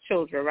for the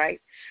children,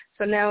 right?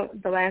 So now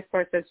the last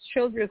part says,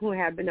 children who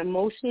have been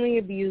emotionally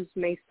abused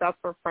may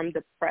suffer from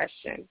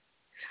depression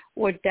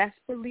or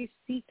desperately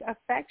seek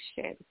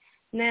affection.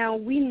 Now,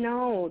 we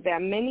know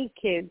that many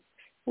kids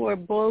who are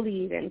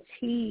bullied and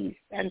teased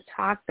and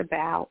talked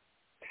about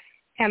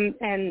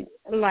and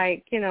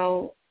like, you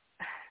know,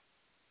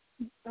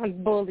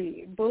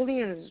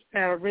 bullying is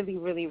a really,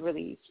 really,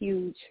 really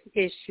huge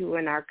issue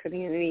in our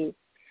community.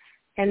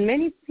 And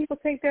many people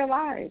take their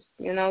lives.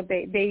 You know,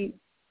 they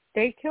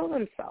kill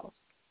themselves.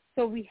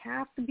 So we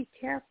have to be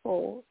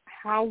careful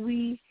how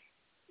we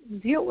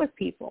deal with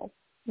people,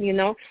 you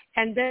know.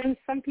 And then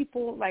some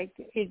people, like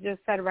it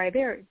just said right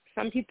there,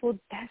 some people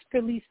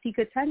desperately seek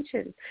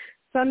attention.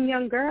 Some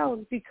young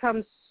girls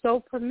become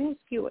so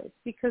promiscuous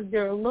because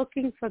they're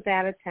looking for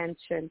that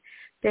attention.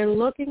 They're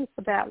looking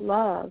for that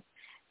love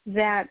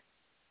that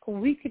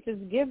we could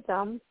just give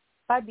them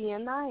by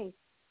being nice.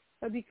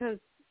 But because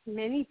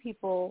many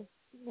people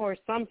or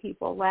some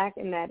people lack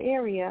in that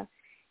area,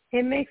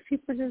 it makes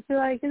people just be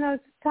like, you know,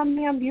 just tell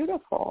me I'm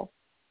beautiful.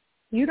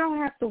 You don't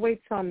have to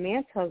wait till a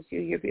man tells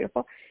you you're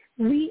beautiful.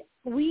 We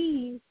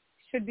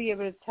should be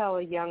able to tell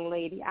a young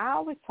lady. I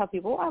always tell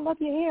people, oh, I love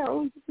your hair.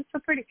 Oh, this is so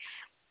pretty.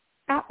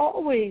 I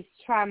always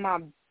try my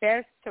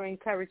best to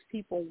encourage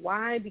people.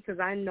 Why? Because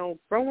I know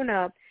growing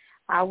up,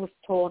 I was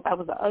told I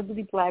was an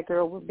ugly black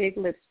girl with big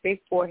lips, big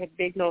forehead,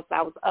 big nose.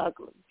 I was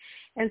ugly.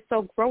 And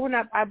so growing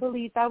up, I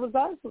believed I was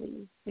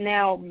ugly.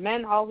 Now,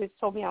 men always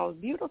told me I was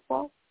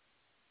beautiful.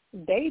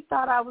 They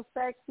thought I was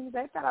sexy.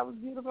 They thought I was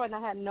beautiful, and I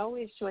had no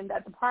issue in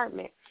that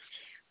department.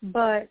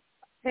 But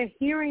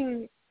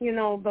hearing, you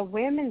know, the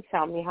women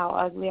tell me how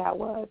ugly I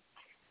was,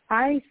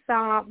 I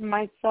saw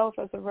myself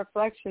as a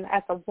reflection.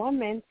 As a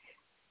woman,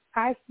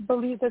 I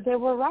believed that they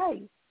were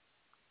right,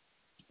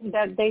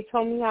 that they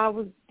told me I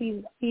was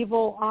these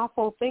evil,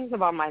 awful things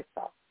about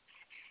myself.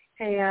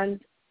 And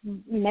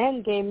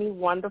men gave me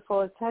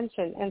wonderful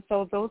attention. And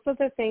so those are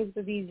the things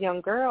that these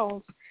young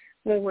girls,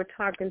 when we're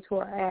talking to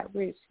our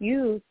at-risk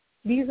youth,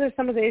 these are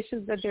some of the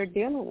issues that they're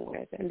dealing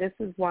with. And this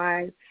is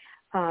why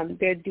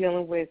they're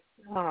dealing with,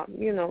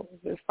 you know,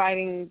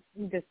 fighting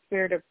the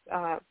spirit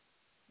of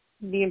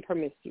being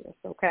promiscuous,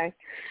 okay?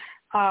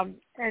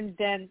 And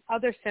then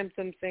other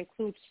symptoms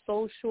include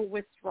social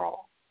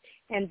withdrawal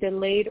and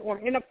delayed or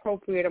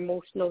inappropriate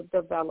emotional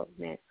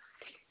development.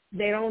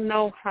 They don't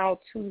know how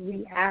to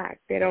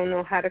react. They don't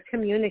know how to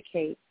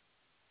communicate.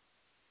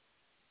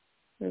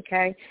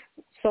 Okay?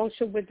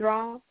 social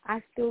withdrawal,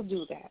 I still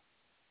do that.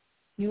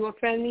 You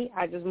offend me,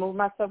 I just move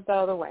myself the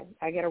other way.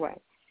 I get away.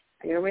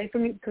 I get away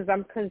from you because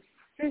I'm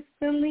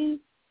consistently,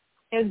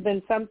 it's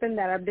been something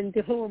that I've been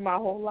dealing with my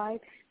whole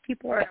life.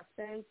 People are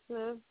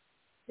offensive,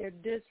 they're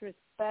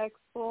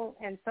disrespectful,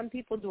 and some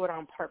people do it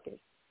on purpose.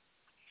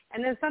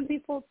 And then some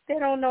people, they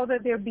don't know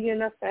that they're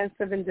being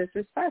offensive and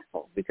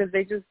disrespectful because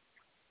they just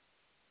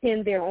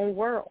in their own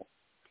world.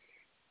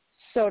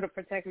 So to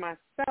protect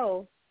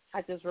myself,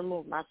 I just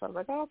remove myself.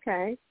 Like,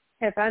 okay,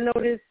 if I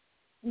notice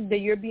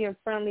that you're being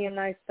friendly and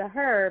nice to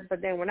her,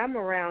 but then when I'm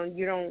around,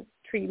 you don't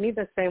treat me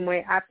the same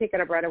way, I pick it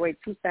up right away,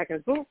 2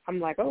 seconds, boom, I'm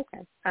like, okay,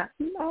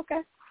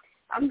 okay,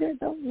 I'm good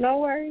though, no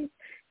worries.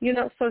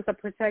 So it's a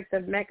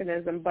protective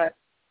mechanism, but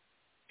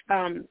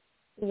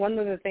one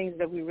of the things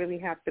that we really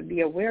have to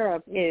be aware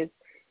of is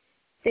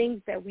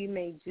things that we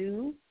may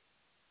do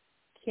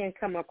can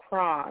come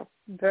across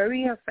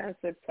very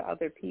offensive to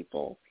other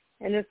people,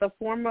 and it's a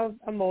form of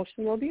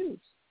emotional abuse,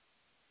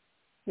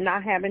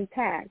 not having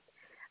tact.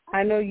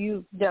 I know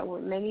you've dealt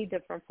with many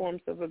different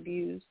forms of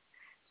abuse,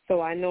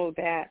 so I know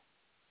that,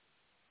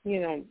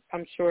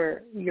 I'm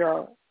sure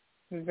you're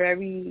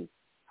very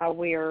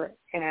aware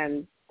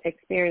and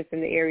experienced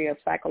in the area of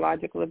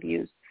psychological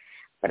abuse.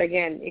 But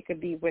again, it could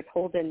be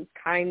withholding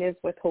kindness,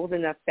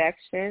 withholding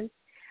affection,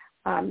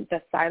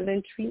 the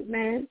silent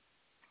treatment,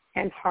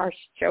 and harsh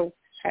jokes.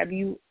 Have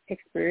you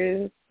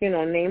experienced,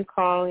 name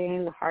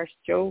calling, harsh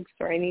jokes,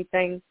 or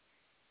anything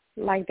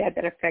like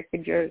that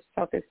affected your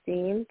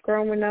self-esteem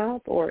growing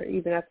up or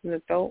even as an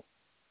adult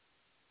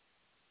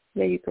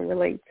that you can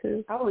relate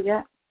to? Oh,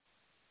 yeah.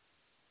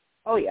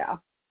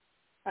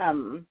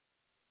 And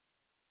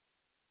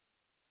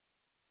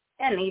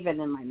even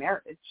in my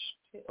marriage,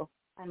 too.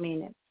 I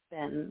mean, it's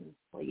been,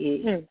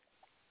 I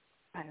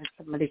had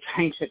somebody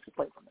trying to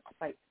explain it.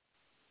 Like,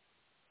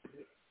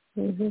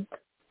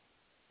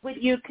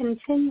 would you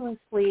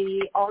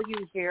continuously, all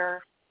you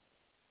hear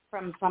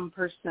from some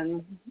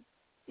person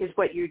is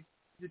what you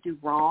do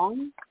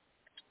wrong,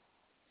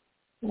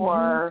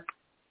 or,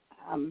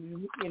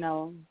 and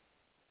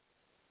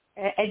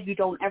you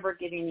don't ever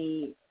get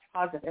any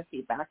positive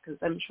feedback, because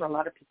I'm sure a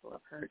lot of people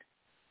have heard,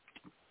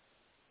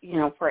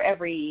 for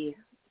every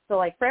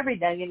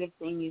negative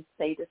thing you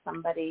say to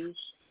somebody,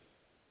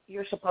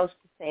 you're supposed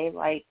to say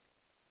like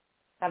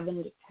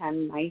 7 to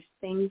 10 nice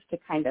things to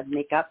kind of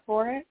make up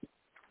for it.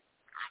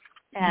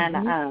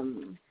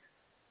 And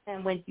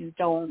when you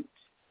don't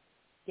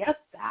get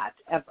that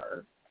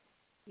ever,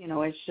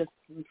 it's just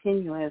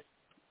continuous,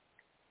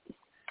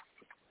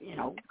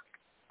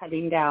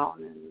 cutting down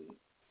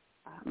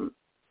and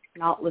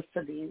not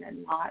listening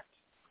and not,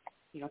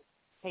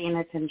 paying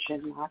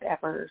attention, not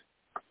ever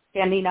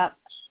standing up,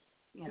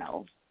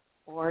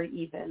 or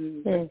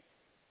even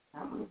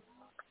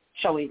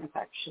showing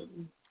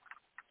affection,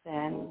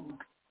 then,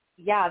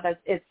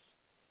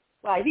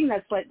 I think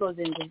that's what goes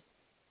into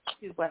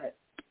what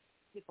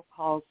people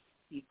call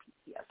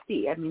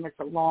CPTSD. I mean, it's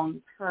a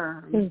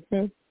long-term,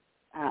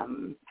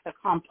 a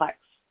complex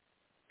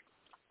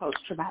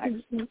post-traumatic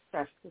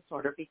stress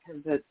disorder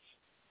because it's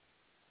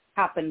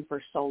happened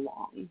for so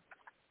long.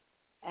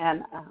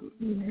 And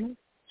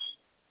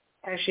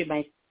actually,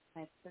 my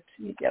sister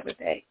to me the other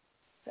day,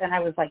 and I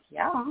was like,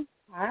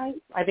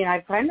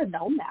 I've kind of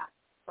known that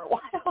for a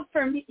while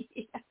for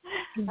me.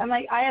 I'm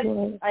like, I've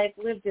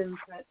lived in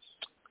such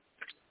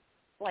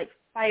like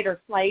fight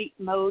or flight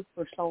mode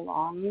for so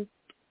long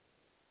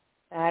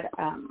that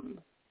I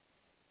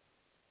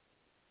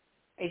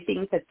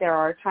think that there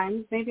are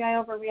times maybe I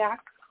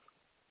overreact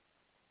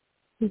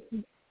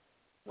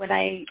when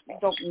I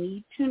don't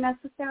need to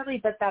necessarily,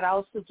 but that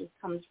also just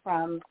comes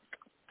from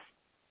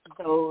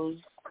those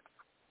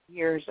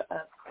years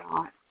of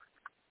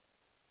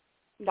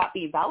not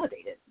being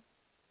validated,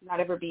 not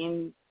ever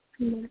being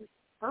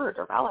heard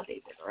or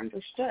validated or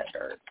understood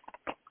or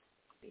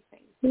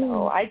anything.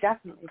 So I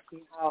definitely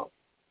see how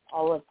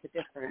all of the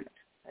different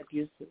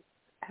abuses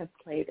have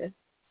played a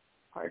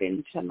part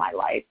into my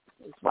life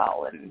as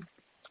well. And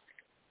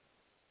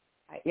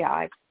I think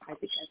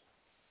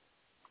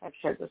I've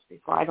shared this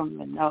before. I don't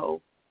even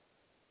know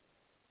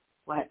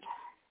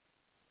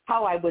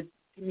how I would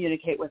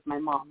communicate with my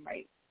mom,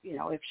 right?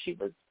 If she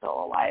was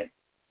still alive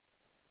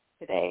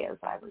today as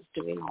I was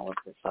doing all of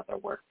this other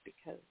work,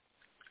 because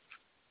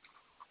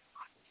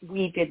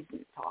we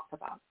didn't talk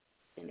about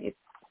any of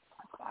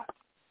that.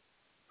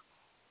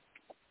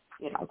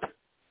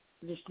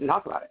 We just didn't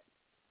talk about it.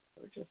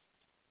 We're just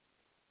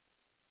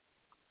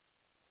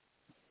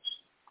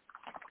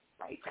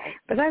right.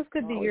 But that's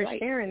good that you're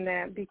sharing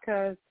that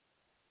because.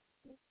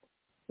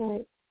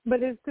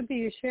 But it's good that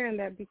you're sharing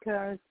that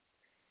because,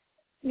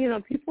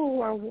 people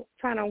who are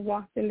trying to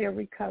walk in their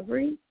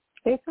recovery,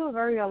 they feel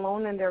very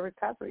alone in their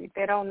recovery.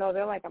 They don't know.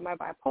 They're like, am I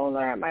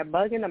bipolar? Am I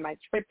bugging? Am I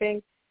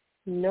tripping?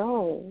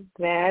 No,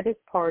 that is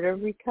part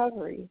of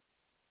recovery.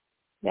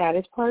 That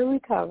is part of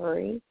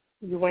recovery.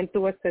 You went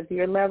through a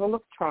severe level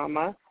of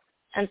trauma,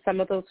 and some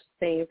of those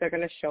things are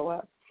going to show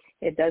up.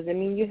 It doesn't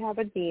mean you have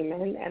a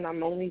demon, and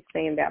I'm only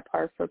saying that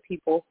part for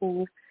people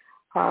who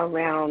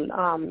around,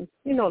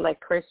 like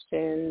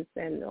Christians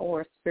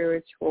or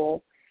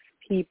spiritual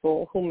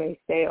people who may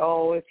say,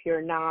 oh, if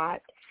you're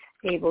not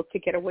able to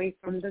get away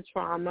from the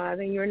trauma,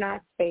 then you're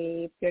not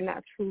saved. You're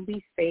not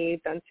truly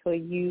saved until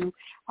you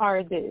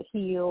are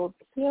healed.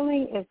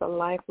 Healing is a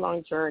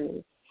lifelong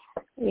journey.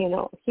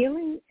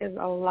 Healing is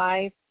a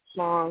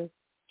lifelong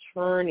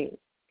journey.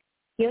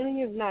 Healing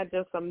is not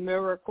just a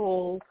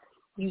miracle.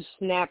 You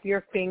snap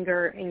your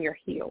finger and you're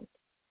healed.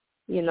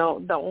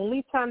 The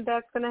only time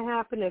that's going to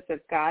happen is if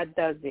God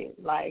does it.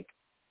 Like,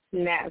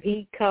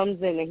 he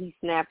comes in and he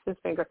snaps his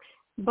finger.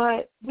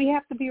 But we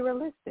have to be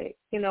realistic.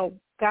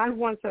 God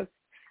wants us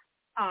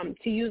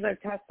to use our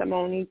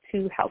testimony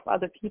to help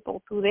other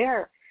people through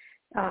their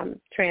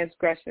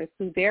transgressions,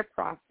 through their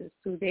process,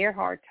 through their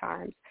hard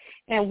times.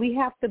 And we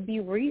have to be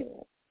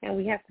real. And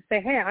we have to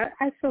say, hey,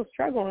 I still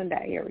struggle in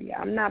that area.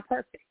 I'm not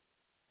perfect.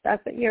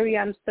 That's the area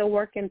I'm still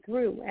working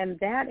through. And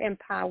that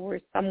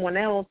empowers someone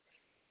else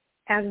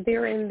as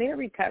they're in their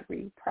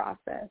recovery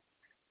process,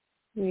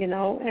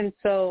 And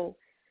so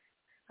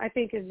I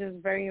think it's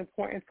just very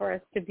important for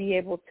us to be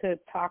able to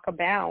talk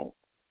about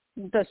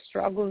the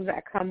struggles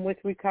that come with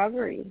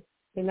recovery,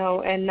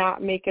 and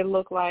not make it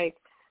look like,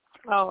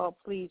 oh,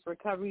 please,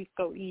 recovery is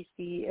so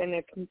easy, and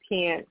if you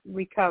can't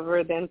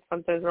recover, then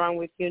something's wrong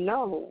with you.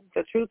 No,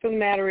 the truth of the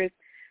matter is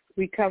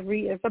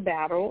recovery is a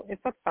battle.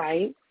 It's a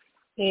fight,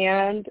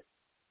 and,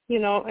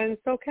 and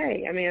it's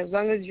okay. I mean, as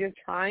long as you're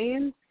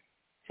trying,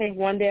 take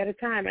one day at a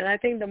time. And I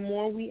think the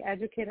more we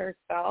educate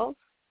ourselves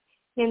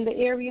in the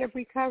area of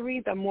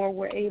recovery, the more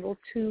we're able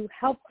to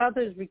help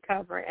others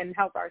recover and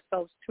help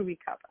ourselves to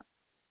recover.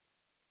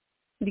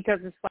 Because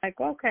it's like,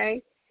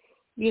 okay,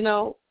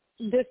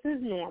 this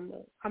is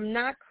normal. I'm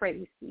not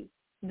crazy.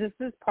 This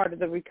is part of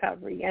the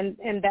recovery. And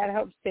that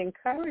helps to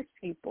encourage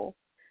people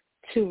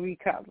to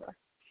recover.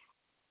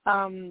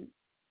 I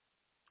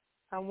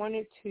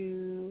wanted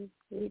to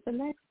read the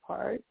next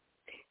part,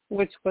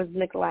 which was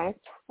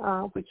neglect,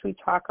 which we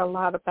talk a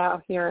lot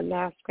about here in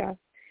NAASCA.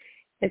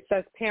 It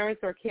says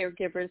parents or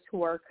caregivers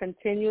who are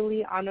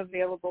continually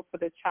unavailable for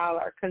the child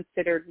are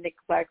considered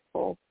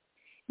neglectful.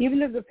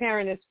 Even if the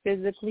parent is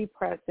physically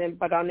present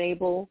but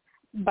unavailable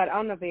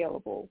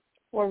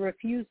or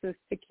refuses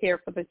to care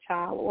for the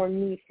child or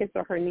meet his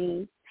or her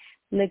needs,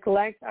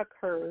 neglect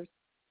occurs.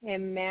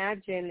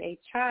 Imagine a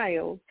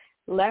child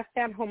left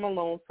at home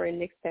alone for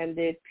an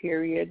extended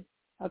period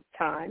of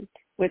time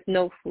with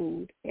no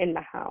food in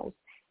the house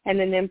and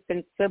an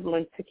infant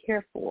sibling to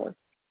care for.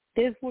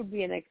 This would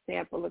be an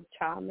example of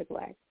child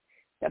neglect.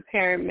 The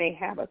parent may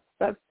have a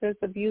substance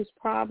abuse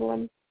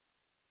problem,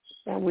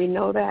 and we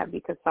know that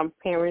because some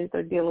parents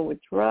are dealing with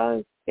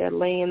drugs. They're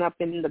laying up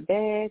in the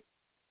bed.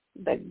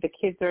 The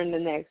kids are in the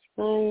next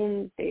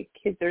room. The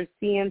kids are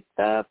seeing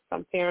stuff.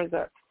 Some parents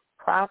are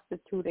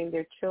prostituting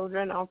their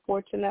children,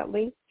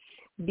 unfortunately,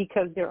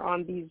 because they're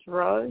on these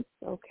drugs,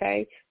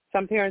 okay?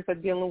 Some parents are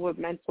dealing with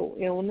mental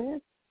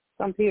illness.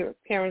 Some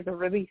parents are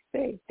really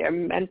sick. They're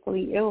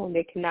mentally ill and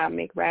they cannot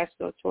make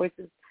rational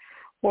choices,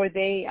 or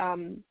they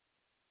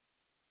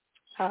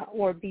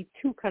or be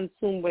too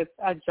consumed with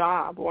a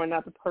job or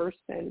another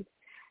person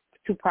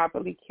to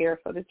properly care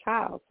for the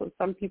child. So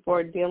some people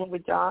are dealing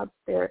with jobs.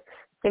 They're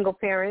single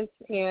parents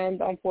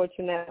and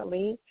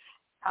unfortunately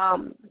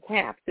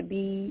have to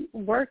be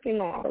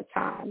working all the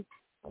time,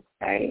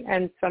 okay?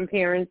 And some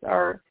parents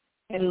are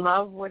in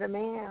love with a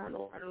man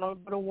or in love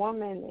with a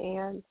woman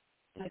and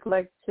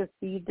neglect to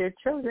feed their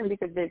children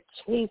because they're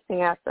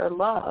chasing after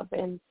love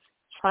and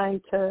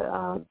trying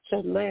to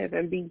live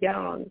and be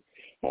young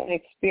and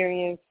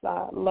experience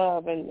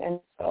love.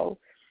 And so,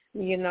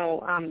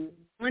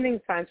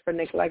 warning signs for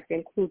neglect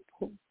include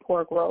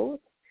poor growth,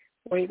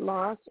 weight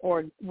loss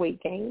or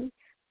weight gain,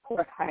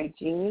 poor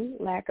hygiene,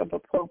 lack of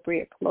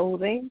appropriate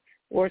clothing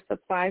or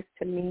supplies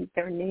to meet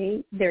their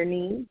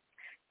needs,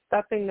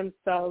 stuffing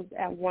themselves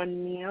at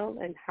one meal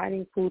and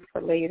hiding food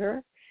for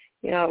later.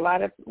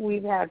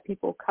 We've had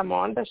people come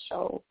on the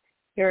show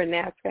here in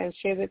NAASCA and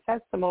share their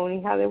testimony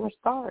how they were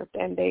starved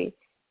and they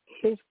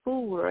hid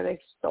food or they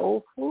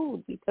stole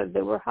food because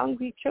they were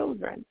hungry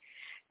children.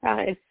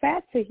 It's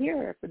sad to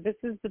hear, but this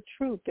is the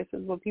truth. This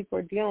is what people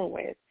are dealing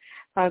with.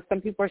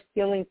 Some people are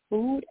stealing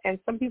food and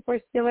some people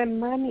are stealing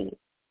money,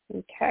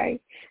 okay?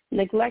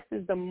 Neglect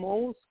is the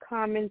most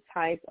common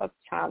type of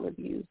child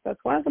abuse.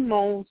 That's one of the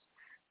most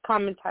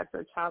common types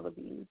of child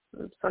abuse.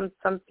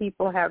 Some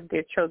people have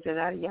their children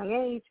at a young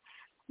age,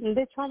 and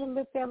they're trying to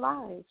live their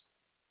lives.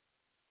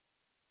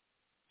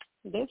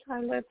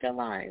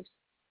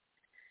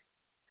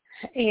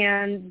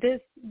 And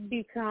this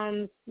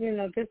becomes,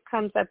 this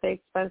comes at the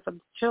expense of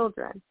the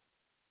children.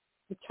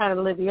 You're trying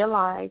to live your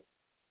life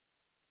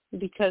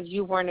because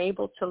you weren't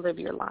able to live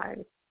your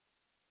life.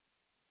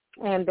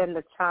 And then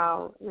the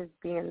child is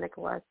being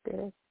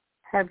neglected.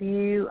 I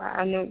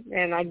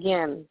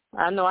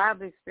know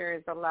I've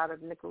experienced a lot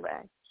of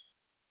neglect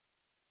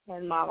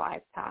in my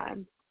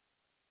lifetime.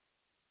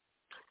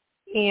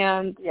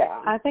 And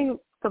I think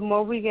the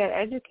more we get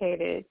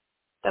educated,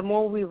 the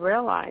more we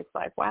realize,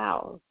 like,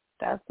 wow,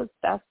 that's in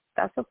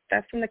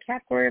the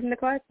category of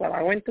neglect. Well,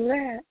 I went through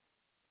that.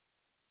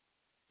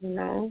 you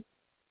know?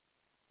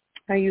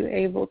 Are you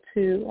able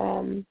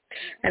to,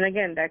 and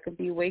again, that could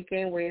be weight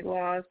gain, weight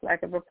loss,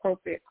 lack of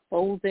appropriate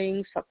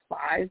clothing,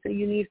 supplies that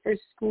you need for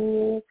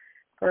school,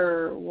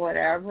 for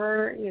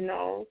whatever, you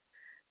know,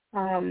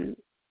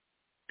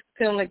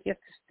 feeling like you have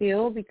to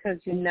steal because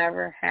you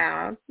never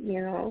have,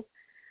 you know,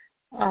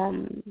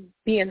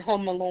 being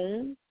home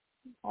alone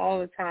all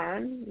the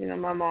time. You know,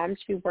 my mom,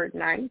 she worked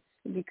nights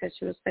because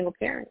she was a single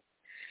parent.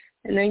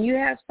 And then you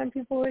have some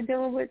people who are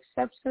dealing with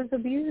substance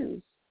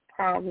abuse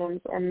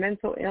problems or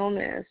mental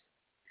illness,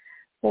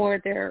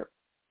 or they're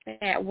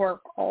at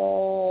work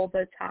all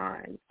the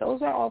time.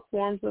 Those are all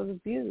forms of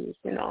abuse,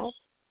 you know.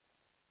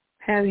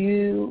 Are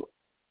you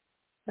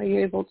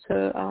able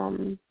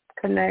to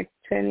connect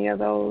to any of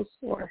those,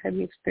 or have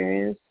you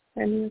experienced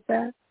any of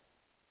that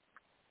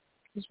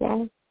as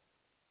well?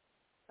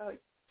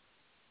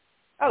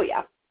 Oh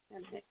yeah.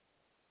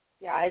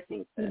 Yeah, I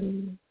think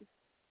that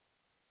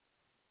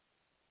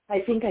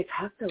I think I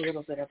talked a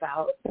little bit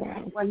about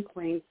at one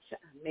point,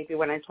 maybe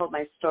when I told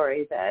my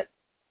story, that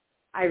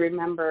I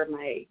remember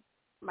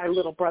my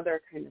little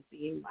brother kind of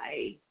being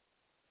my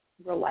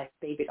real life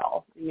baby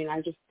doll. I mean,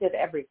 I just did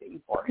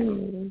everything for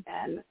him,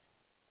 and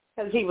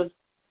because he was,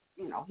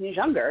 you know, he's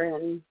younger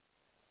and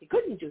he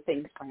couldn't do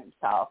things for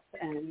himself,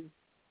 and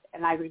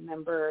I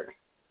remember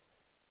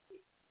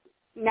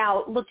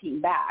now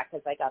looking back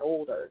as I got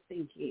older,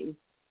 thinking,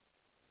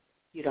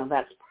 you know,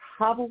 that's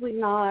probably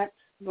not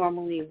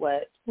normally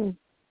what a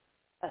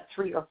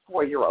 3 or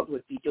 4 year old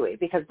would be doing,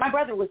 because my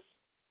brother was,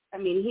 I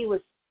mean, he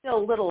was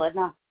still little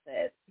enough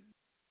that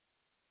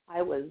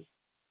I was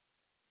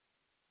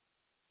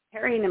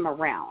carrying him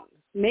around.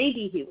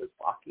 Maybe he was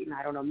walking,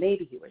 I don't know,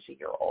 maybe he was a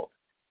year old,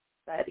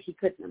 but he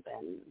couldn't have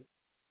been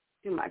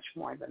too much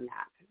more than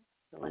that,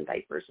 still in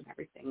diapers and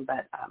everything,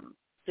 but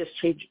just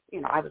change,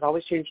 you know, I was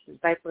always changing his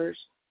diapers.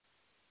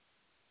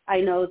 I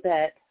know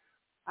that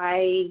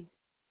I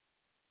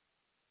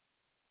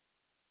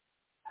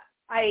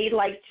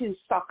like to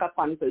stock up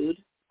on food.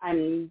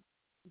 I'm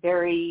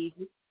very,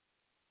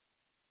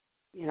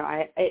 you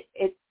know,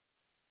 it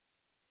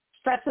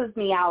stresses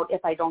me out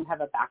if I don't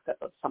have a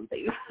backup of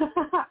something.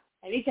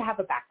 I need to have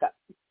a backup.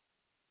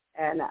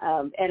 And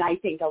I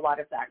think a lot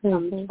of that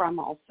comes from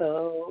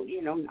also,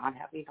 you know, not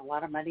having a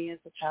lot of money as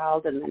a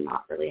child, and then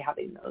not really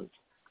having those,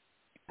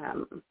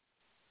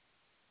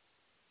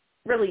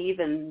 really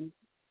even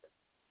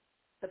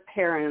the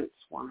parents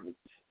weren't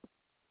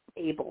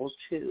able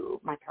to,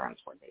 my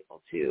parents weren't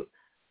able to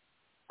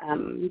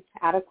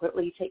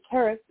adequately take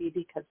care of me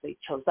because they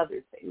chose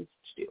other things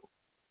to do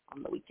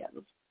on the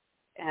weekends.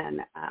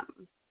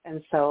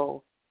 And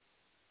so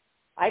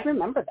I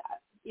remember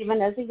that,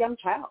 even as a young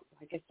child,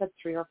 like I said,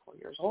 3 or 4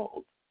 years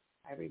old,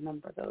 I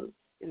remember those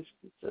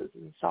instances.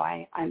 And so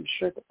I'm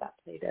sure that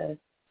played a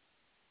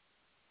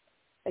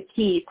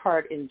key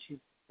part into,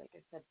 like I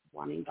said,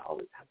 wanting to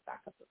always have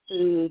backup of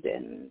food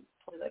and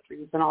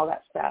toiletries and all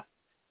that stuff.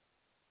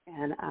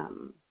 And,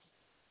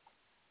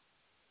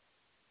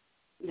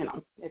 you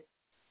know,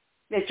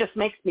 it just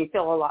makes me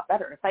feel a lot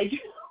better if I do.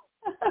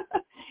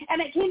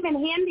 And it came in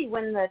handy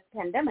when the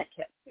pandemic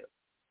hit,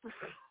 too.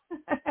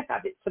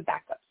 Having some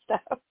backup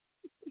stuff.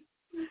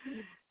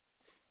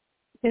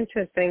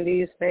 Interesting that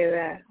you say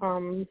that.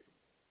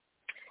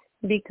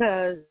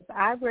 Because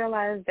I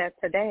realized that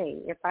today,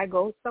 if I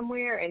go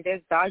somewhere and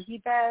there's doggy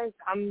bags,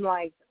 I'm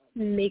like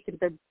making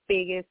the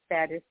biggest,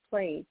 saddest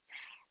plate.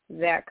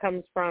 That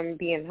comes from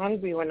being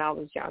hungry when I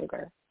was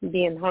younger.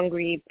 Being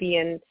hungry,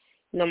 you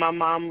know, my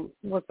mom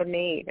was a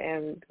maid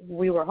and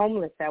we were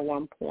homeless at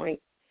one point.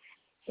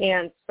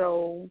 And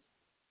so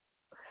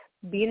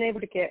being able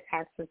to get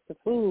access to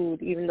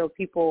food, even though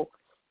people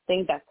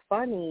think that's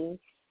funny,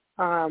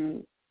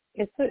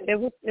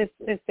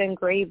 it's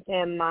engraved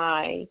in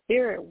my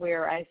spirit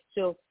where I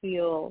still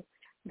feel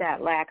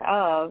that lack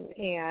of,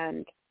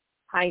 and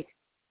I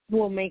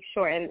will make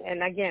sure,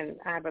 and again,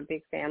 I have a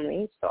big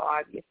family, so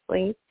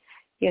obviously,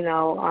 you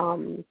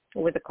know,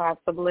 with the cost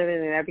of living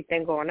and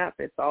everything going up,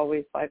 it's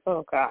always like,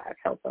 oh, God,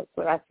 help us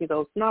when I see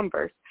those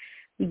numbers.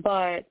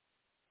 But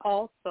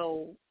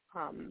also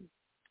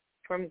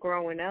from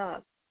growing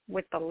up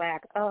with the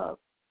lack of,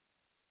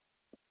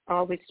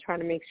 always trying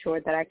to make sure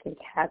that I can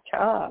catch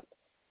up,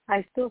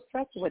 I still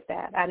struggle with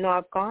that. I know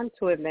I've gone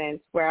to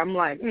events where I'm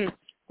like,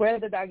 where are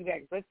the doggy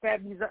bags? Let's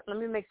grab these up. Let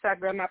me make sure I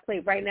grab my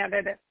plate right now.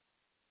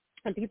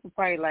 And people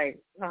probably like,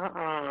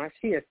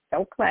 she is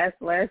so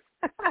classless.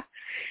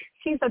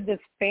 She's at this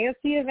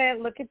fancy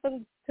event looking for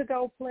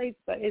to-go plates,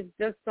 but it's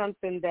just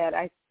something that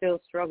I still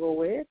struggle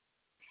with.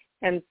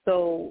 And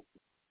so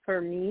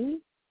for me,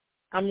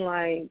 I'm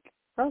like,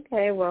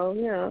 okay, well,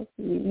 you know,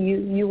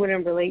 you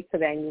wouldn't relate to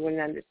that and you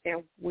wouldn't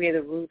understand where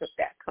the root of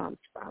that comes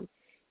from.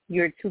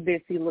 You're too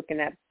busy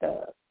looking at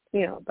the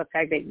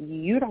fact that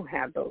you don't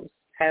have those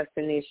as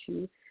an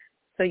issue,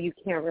 so you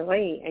can't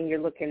relate, and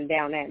you're looking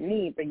down at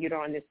me, but you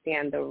don't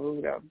understand the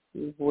root of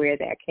where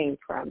that came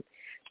from.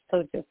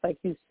 So just like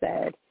you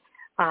said,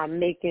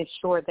 making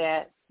sure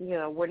that, you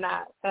know, we're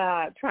not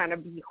trying to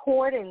be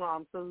hoarding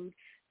on food,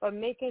 but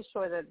making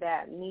sure that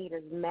that need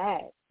is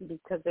met,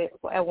 because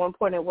at one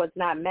point it was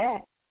not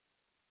met.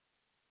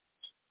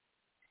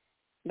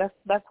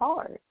 That's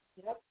hard.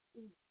 Yep.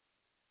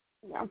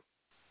 Yeah.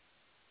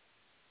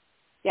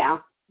 Yeah.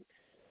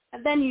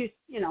 And then you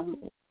know,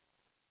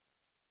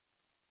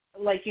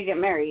 like you get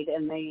married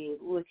and they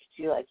look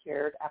at you like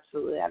you're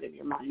absolutely out of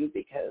your mind,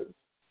 because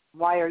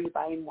why are you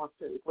buying more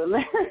food when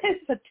there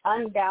is a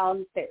ton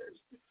downstairs?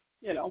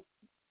 You know,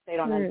 they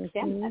don't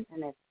understand that.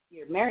 And if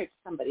you're married to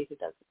somebody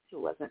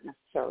who wasn't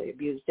necessarily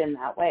abused in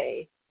that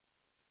way,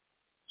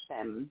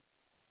 then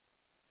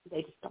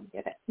they just don't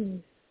get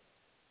it.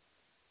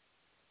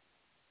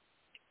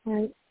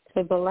 Right.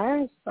 So the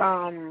last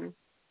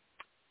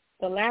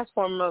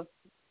form of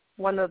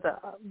one of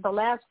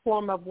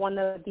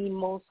the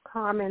most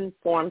common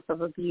forms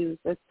of abuse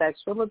is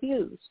sexual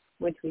abuse,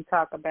 which we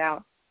talk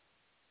about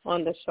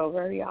on the show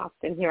very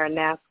often here at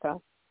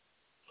NAASCA.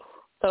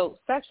 So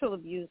sexual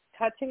abuse,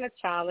 touching a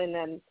child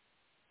in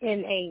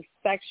a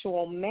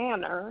sexual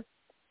manner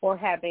or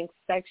having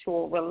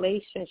sexual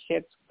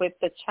relationships with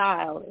the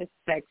child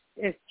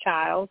is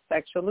child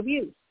sexual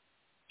abuse.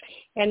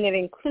 And it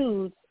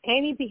includes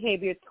any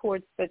behavior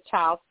towards the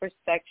child for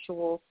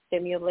sexual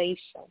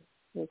stimulation,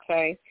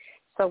 okay?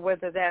 So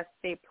whether that's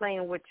they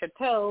playing with your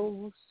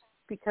toes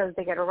because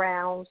they get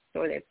aroused,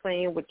 or they're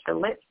playing with your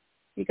lips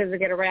because they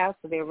get aroused,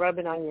 so they're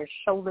rubbing on your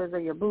shoulders or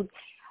your boots,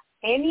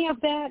 any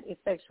of that is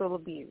sexual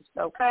abuse,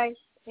 okay,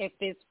 if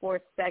it's for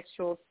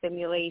sexual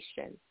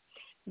stimulation.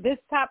 This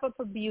type of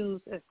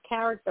abuse is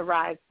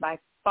characterized by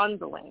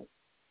fondling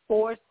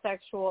for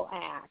sexual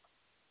acts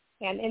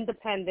and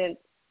indecent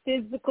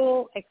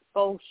physical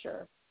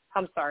exposure.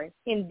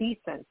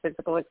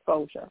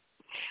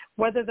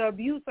 Whether the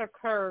abuse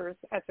occurs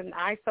as an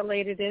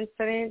isolated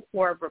incident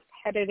or a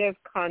repetitive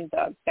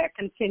conduct that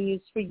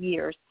continues for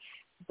years,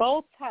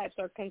 both types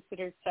are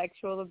considered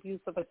sexual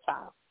abuse of a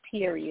child,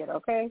 period,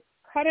 okay?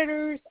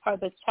 Predators are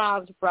the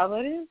child's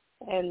relatives,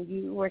 and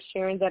you were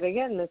sharing that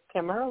again, Ms.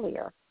 Kim,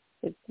 earlier.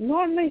 It's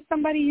normally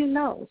somebody you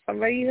know,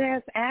 somebody who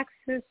has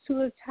access to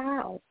the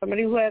child,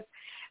 somebody who has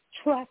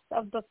trust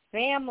of the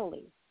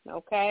family,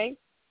 okay?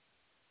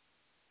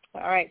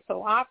 All right,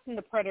 so often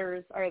the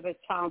predators are the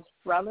child's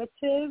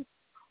relatives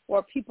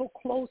or people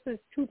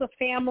closest to the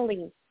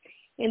family,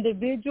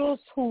 individuals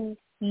who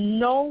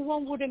no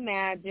one would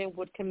imagine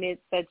would commit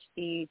such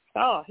deeds.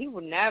 Oh, he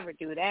would never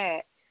do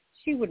that.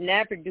 She would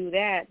never do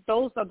that.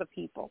 Those are the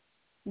people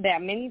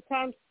that many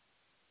times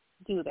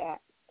do that.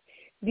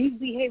 These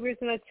behaviors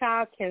in a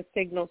child can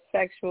signal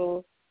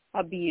sexual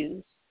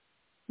abuse.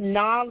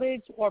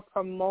 Knowledge or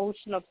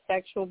promotion of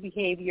sexual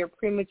behavior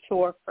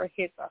premature for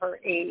his or her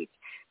age.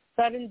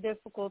 Sudden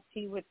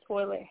difficulty with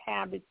toilet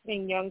habits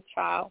in young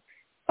child.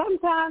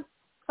 Sometimes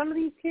some of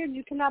these kids,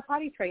 you cannot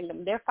potty train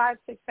them. They're 5,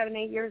 6, 7,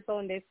 8 years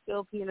old, and they're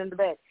still peeing in the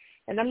bed.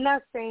 And I'm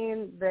not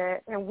saying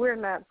that, and we're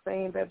not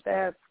saying that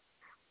that's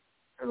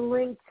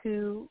linked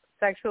to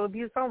sexual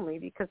abuse only,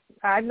 because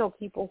I know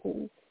people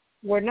who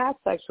were not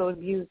sexual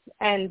abused,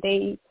 and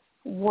they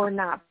were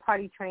not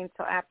potty trained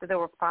until after they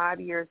were 5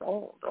 years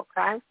old,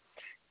 okay?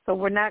 So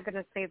we're not going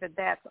to say that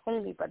that's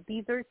only, but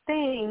these are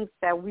things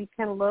that we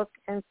can look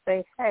and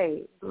say,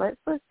 hey, let's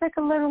take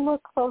a little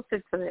look closer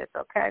to this,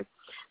 okay?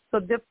 So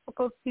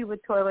difficulty with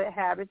toilet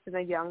habits in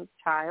a young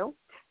child,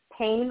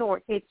 pain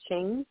or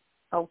itching,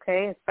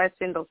 okay,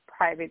 especially in those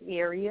private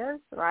areas,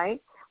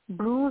 right?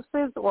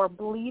 Bruises or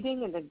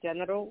bleeding in the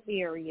genital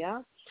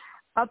area.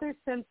 Other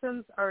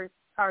symptoms are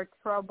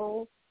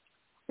trouble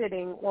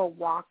sitting or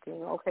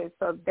walking, okay?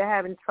 So if they're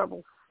having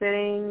trouble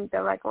sitting,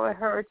 they're like, oh, it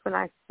hurts when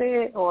I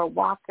sit, or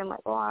walking, like,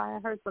 oh,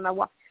 it hurts when I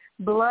walk.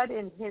 Blood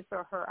in his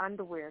or her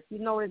underwear. If you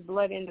notice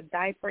blood in the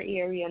diaper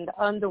area and the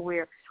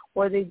underwear,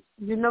 or you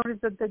notice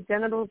that the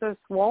genitals are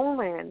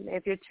swollen,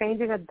 if you're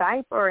changing a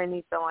diaper or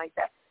anything like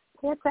that,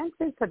 pay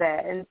attention to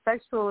that. And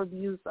sexual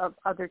abuse of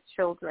other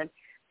children.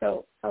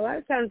 So a lot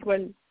of times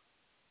when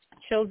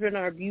children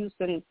are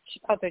abusing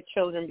other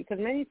children, because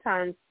many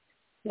times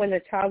when a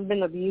child's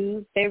been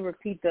abused, they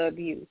repeat the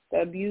abuse.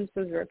 The abuse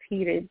is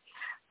repeated,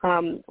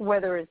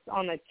 whether it's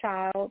on a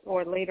child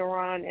or later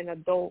on an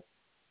adult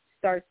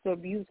starts to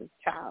abuse his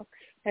child.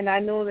 And I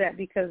know that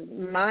because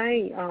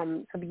my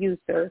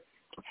abuser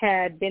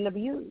had been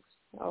abused,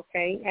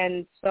 okay?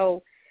 And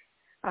so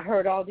I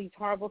heard all these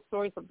horrible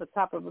stories of the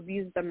type of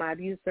abuse that my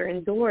abuser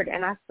endured,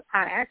 and I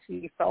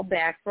actually felt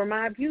bad for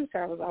my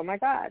abuser. I was, oh, my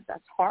God,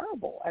 that's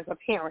horrible as a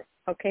parent,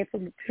 okay?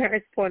 From the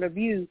parent's point of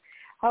view,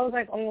 I was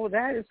like, oh,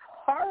 that is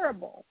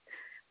horrible.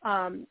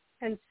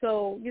 And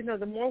so,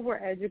 the more we're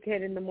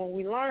educated and the more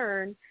we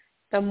learn,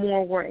 the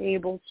more we're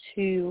able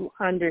to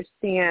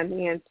understand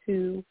and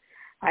to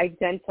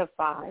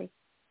identify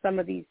some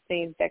of these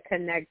things that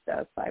connect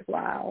us, like,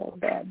 wow,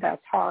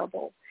 that's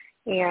horrible.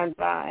 And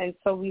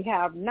so we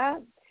have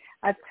not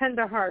a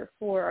tender heart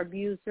for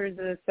abusers in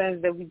the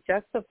sense that we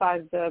justify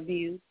the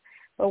abuse,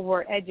 but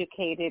we're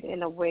educated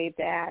in a way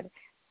that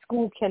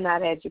school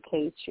cannot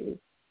educate you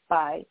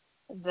by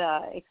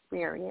the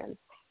experience.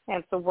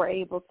 And so we're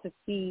able to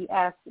see,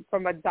 as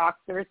from a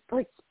doctor's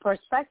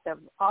perspective,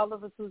 all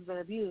of us who's been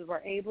abused, we're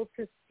able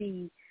to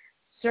see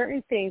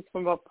certain things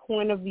from a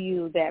point of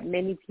view that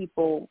many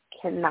people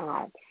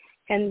cannot.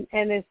 And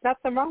there's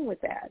nothing wrong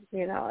with that.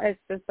 It's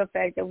just the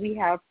fact that we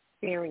have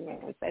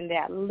experience, and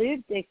that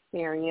lived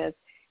experience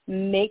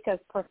make us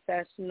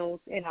professionals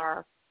in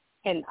our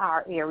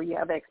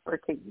area of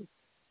expertise.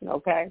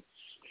 Okay?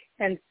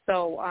 And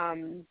so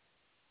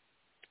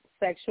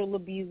sexual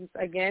abuse,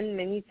 again,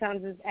 many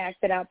times is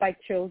acted out by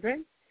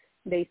children.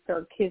 They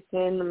start kissing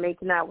and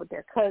making out with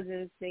their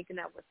cousins, making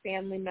out with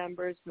family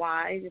members.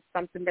 Why? It's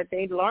something that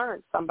they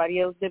learned. Somebody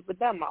else did with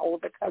them. My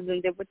older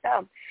cousin did with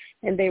them.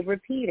 And they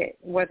repeat it,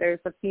 whether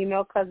it's a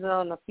female cousin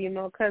on a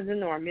female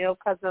cousin, or a male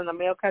cousin on a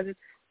male cousin,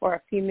 or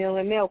a female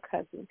and male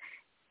cousin.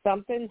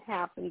 Something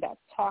happened that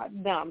taught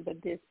them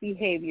that this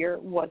behavior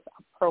was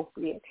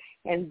appropriate,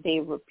 and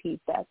they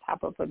repeat that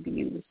type of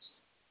abuse.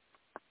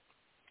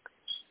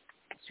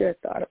 Sure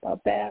thought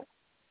about that.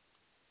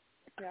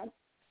 Yeah,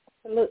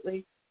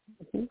 absolutely.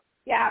 Mm-hmm.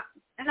 Yeah,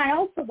 and I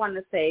also want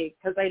to say,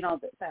 because I know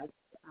that's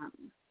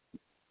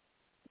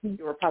you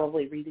were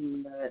probably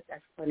reading the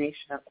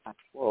explanation of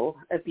sexual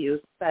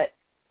abuse, but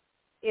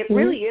it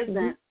really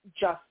isn't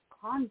just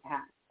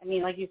contact. I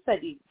mean, like you said,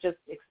 you just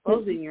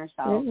exposing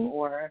yourself,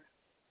 or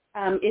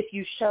if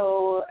you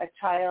show a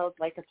child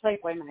like a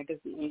Playboy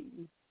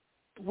magazine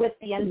with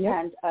the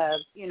intent of,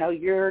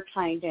 you're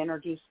trying to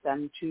introduce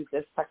them to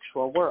this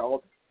sexual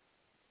world,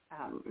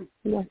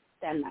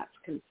 then that's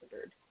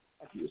considered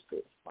abuse as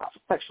well,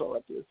 sexual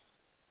abuse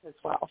as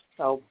well.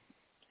 So,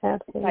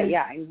 absolutely. But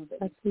yeah, I know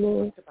that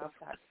you talked about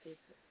that too.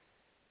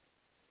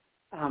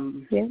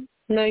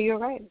 No, you're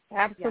right.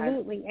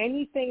 Absolutely. Yeah.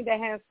 Anything that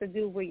has to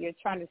do with you're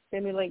trying to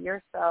stimulate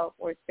yourself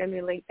or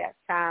stimulate that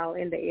child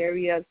in the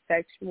area of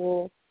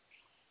sexual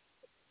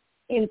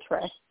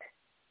interest,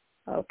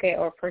 okay,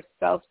 or for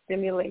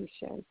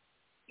self-stimulation,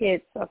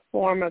 it's a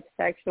form of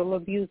sexual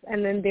abuse.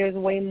 And then there's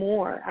way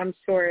more. I'm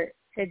sure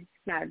it's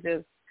not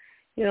just,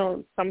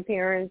 some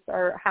parents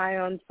are high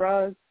on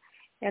drugs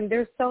and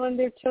they're selling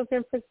their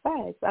children for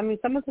sex. I mean,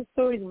 some of the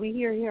stories we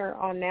hear here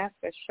on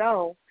NAASCA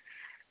show,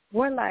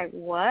 we're like,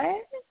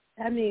 what?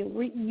 I mean,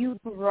 you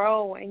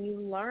grow and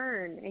you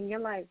learn, and you're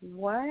like,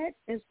 what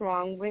is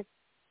wrong with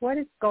what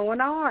is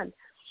going on?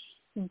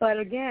 But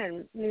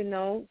again,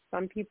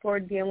 some people are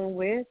dealing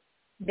with,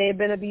 they've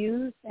been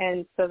abused,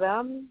 and to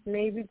them,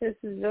 maybe this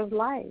is just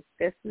life.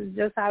 This is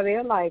just how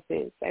their life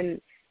is, and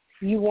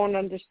you won't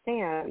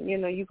understand.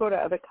 You go to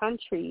other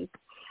countries,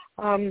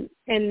 and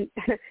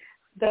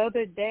the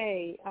other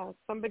day,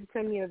 somebody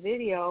sent me a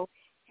video,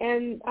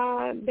 and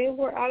they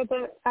were out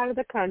of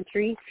the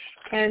country,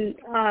 and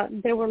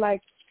they were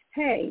like,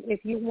 hey,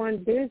 if you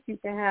want this, you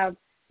can have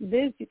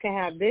this, you can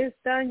have this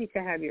done, you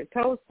can have your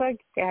toes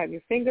sucked, you can have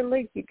your finger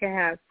licked, you can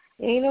have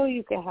anal,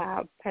 you can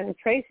have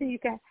penetration, you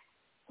can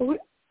have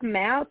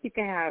mouth, you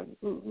can have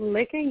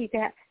licking, you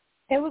can have,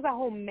 it was a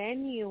whole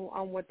menu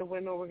on what the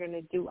women were going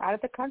to do out of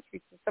the country.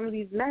 So some of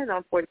these men,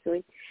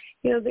 unfortunately,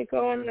 they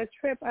go on a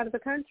trip out of the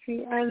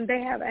country, and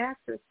they have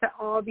access to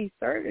all these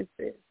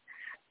services.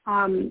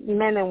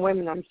 Men and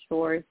women, I'm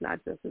sure, it's not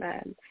just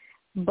men.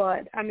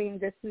 But, I mean,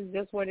 this is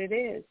just what it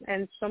is.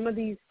 And some of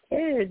these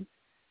kids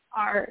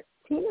are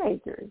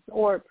teenagers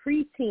or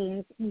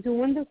preteens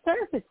doing the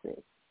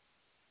services.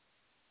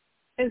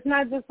 It's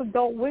not just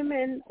adult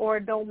women or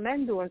adult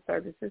men doing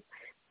services.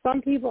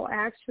 Some people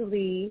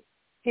actually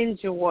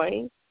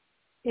enjoy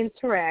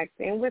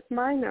interacting with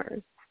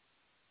minors.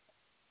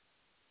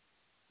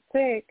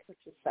 Sick. Which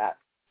is sad.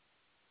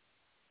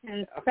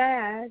 And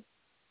sad.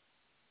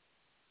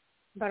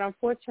 But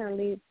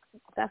unfortunately,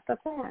 that's a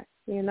fact,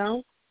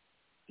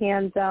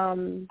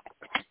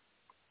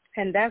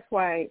 And that's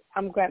why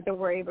I'm glad that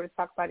we're able to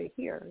talk about it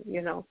here.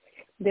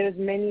 There's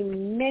many,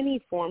 many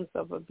forms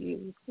of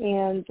abuse,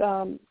 and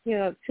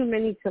too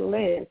many to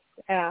list.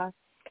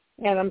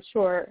 And I'm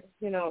sure,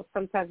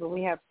 sometimes when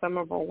we have some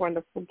of our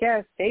wonderful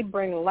guests, they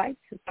bring light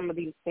to some of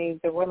these things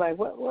that we're like,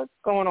 what's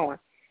going on?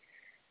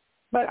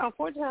 But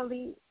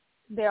unfortunately,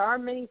 there are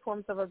many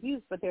forms of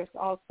abuse, but there's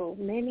also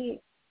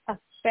many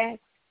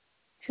effects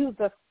to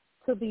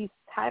these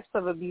types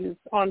of abuse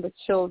on the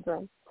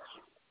children.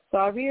 So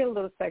I'll read a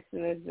little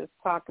section that's just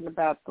talking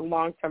about the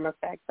long-term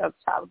effects of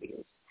child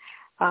abuse,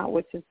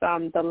 which is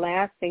the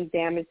lasting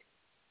damage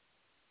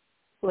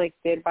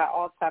inflicted by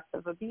all types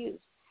of abuse.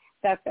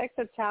 The effects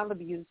of child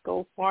abuse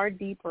go far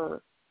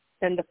deeper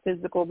than the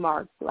physical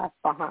marks left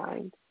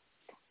behind.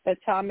 The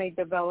child may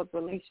develop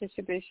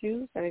relationship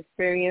issues and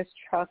experience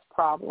trust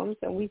problems,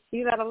 and we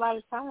see that a lot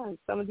of times.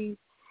 Some of these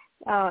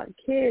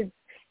kids,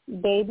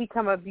 they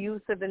become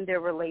abusive in their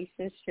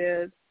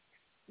relationships.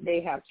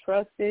 They have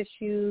trust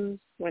issues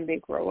when they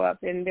grow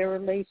up in their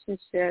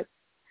relationships.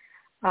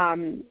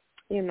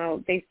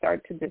 They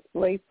start to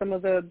display some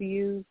of the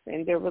abuse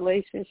in their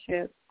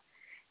relationships.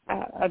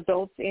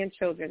 Adults and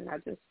children,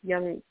 not just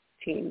young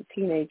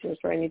teenagers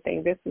or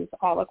anything. This is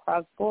all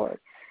across the board.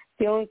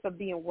 Feelings of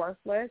being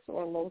worthless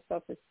or low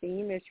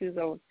self-esteem issues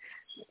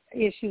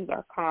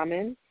are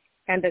common.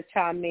 and the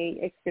child may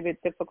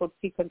exhibit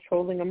difficulty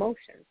controlling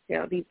emotions,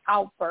 these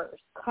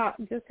outbursts,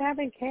 just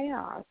having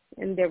chaos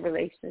in their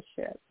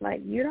relationship.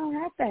 Like, you don't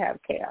have to have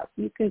chaos.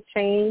 You can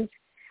change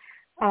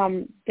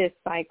this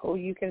cycle.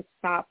 You can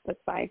stop the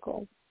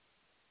cycle.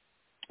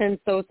 And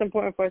so it's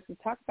important for us to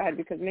talk about it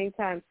because many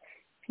times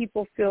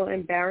people feel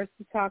embarrassed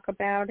to talk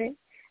about it.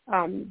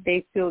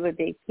 They feel that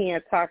they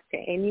can't talk to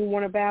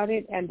anyone about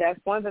it, and that's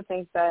one of the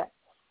things that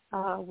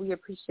we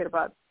appreciate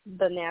about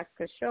the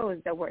NAASCA show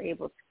is that we're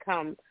able to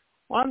come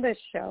on this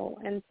show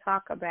and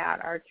talk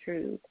about our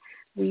truth.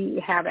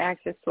 We have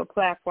access to a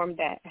platform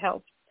that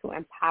helps to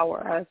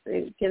empower us.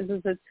 It gives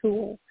us a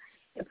tool.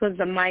 It puts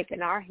the mic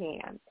in our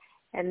hand,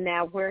 and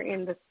now we're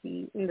in the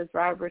seat, in the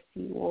driver's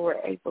seat, where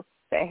we're able to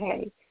say,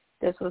 hey,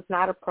 this was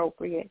not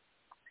appropriate.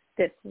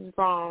 This is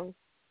wrong.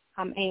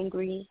 I'm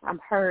angry. I'm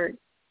hurt.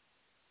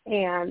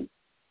 And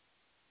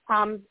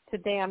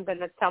today I'm going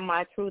to tell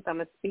my truth. I'm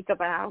going to speak up,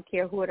 and I don't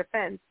care who it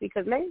offends.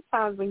 Because many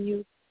times when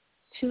you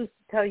choose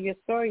to tell your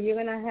story,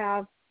 you're going to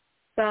have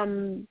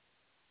some,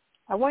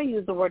 I want to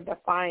use the word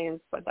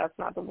defiance, but that's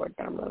not the word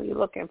that I'm really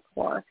looking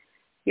for.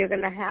 You're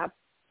going to have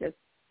just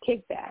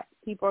kickback.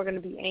 People are going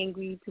to be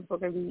angry. People are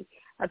going to be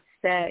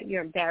upset.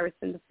 You're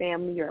embarrassing the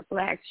family. You're a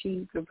black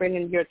sheep. You're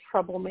bringing your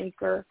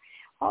troublemaker.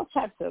 All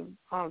types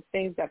of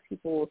things that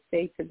people will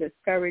say to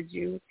discourage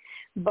you.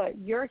 But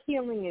your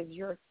healing is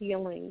your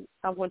healing.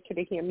 I want you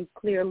to hear me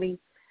clearly.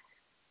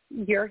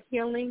 Your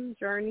healing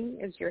journey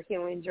is your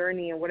healing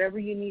journey, and whatever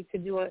you need to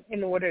do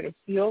in order to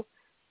heal,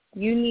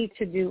 you need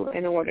to do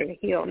in order to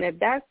heal. And if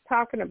that's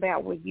talking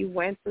about what you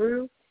went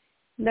through,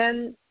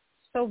 then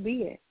so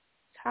be it.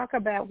 Talk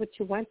about what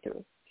you went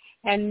through.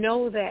 And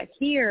know that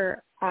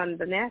here on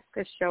the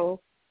NAASCA show,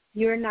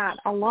 you're not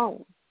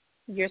alone.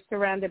 You're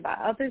surrounded by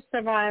other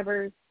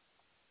survivors,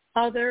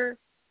 other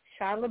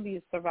child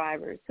abuse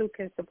survivors who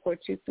can support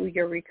you through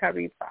your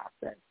recovery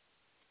process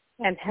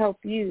and help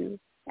you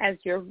as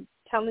you're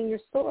telling your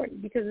story,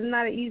 because it's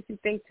not an easy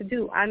thing to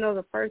do. I know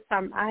the first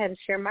time I had to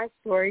share my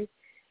story,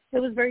 it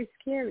was very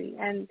scary.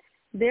 And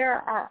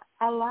there are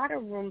a lot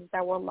of rooms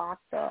that were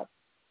locked up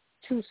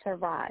to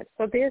survive.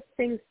 So there's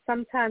things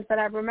sometimes that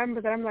I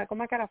remember that I'm like, oh,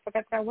 my God, I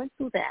forgot that I went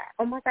through that.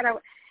 Oh, my God,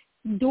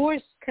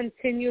 doors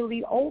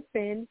continually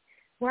open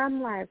where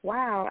I'm like,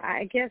 wow,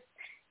 I guess,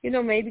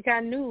 maybe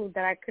God knew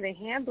that I couldn't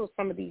handle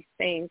some of these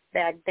things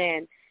back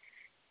then.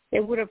 It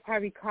would have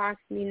probably cost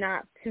me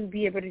not to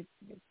be able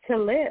to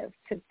live,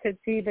 to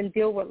even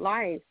deal with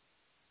life,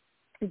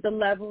 the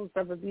levels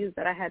of abuse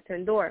that I had to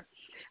endure.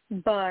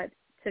 But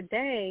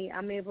today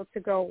I'm able to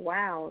go,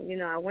 wow,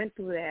 I went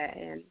through that.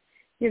 And,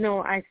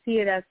 I see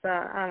it as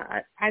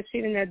I see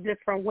it in a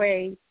different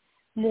way,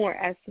 more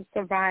as a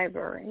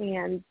survivor,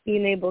 and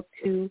being able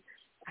to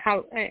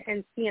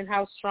seeing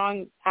how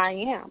strong I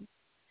am.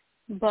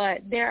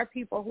 But there are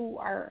people who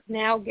are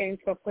now getting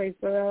to a place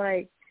where they're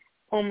like,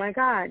 oh, my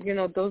God,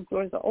 those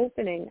doors are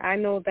opening. I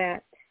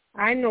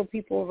know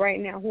people right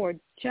now who are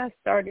just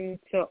starting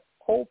to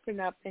open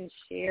up and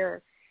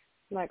share,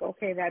 like,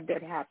 okay, that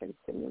did happen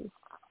to me.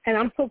 And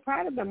I'm so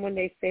proud of them when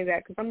they say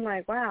that, because I'm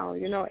like, wow,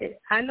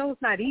 I know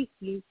it's not easy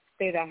to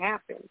say that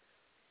happened.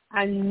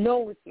 I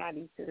know it's not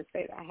easy to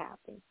say that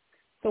happened.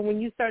 So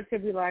when you start to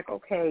be like,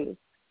 okay,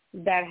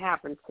 that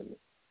happened to me,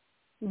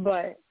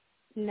 but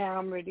now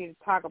I'm ready to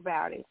talk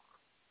about it.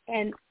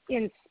 And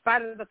in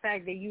spite of the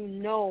fact that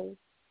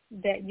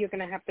that you're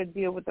going to have to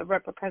deal with the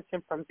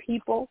repercussion from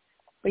people,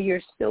 but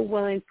you're still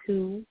willing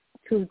to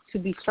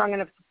be strong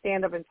enough to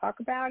stand up and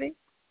talk about it,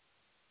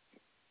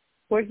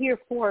 we're here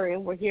for it,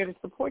 and we're here to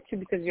support you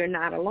because you're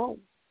not alone.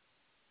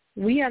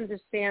 We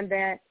understand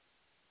that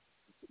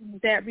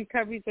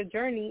recovery is a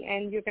journey,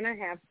 and you're going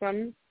to have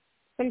some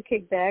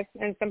kickbacks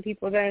and some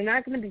people that are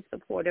not going to be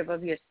supportive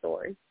of your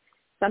story.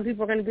 Some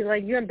people are going to be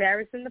like, you're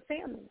embarrassing the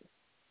family.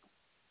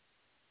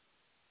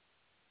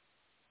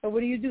 So what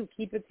do?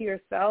 Keep it to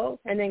yourself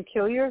and then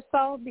kill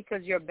yourself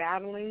because you're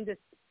battling this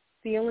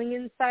feeling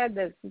inside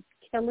that's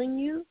killing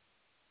you?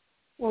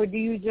 Or do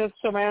you just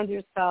surround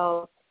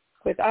yourself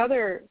with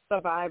other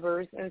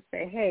survivors and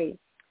say, hey,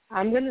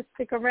 I'm going to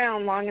stick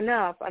around long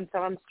enough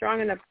until I'm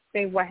strong enough to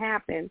say what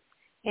happened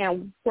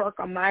and work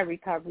on my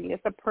recovery?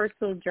 It's a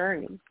personal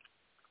journey.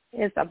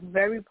 It's a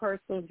very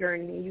personal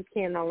journey. You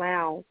can't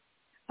allow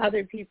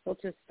other people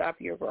to stop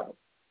your growth.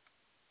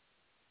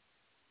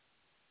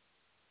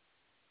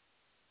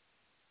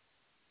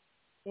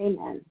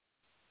 Amen.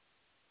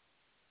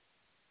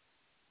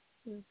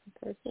 It's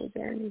a personal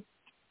journey.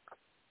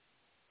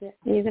 Yeah.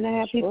 You're going to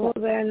have people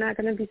that are not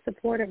going to be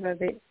supportive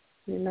of it,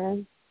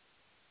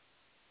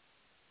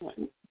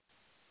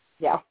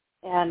 Yeah,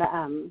 and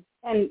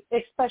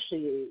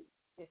especially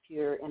if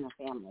you're in a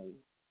family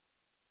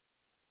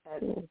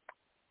that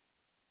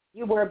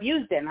you were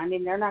abused in. I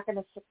mean, they're not going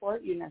to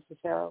support you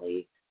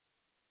necessarily.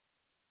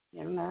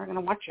 They're not going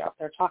to want you out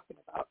there talking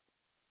about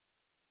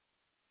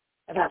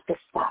this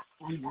stuff.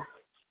 And,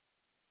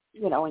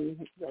 and a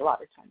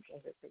lot of times I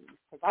hear things,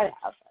 because I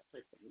have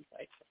heard things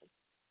like,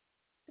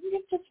 couldn't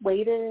you just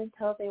waited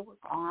until they were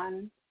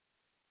gone?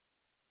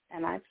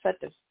 And I've said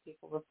this to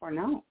people before,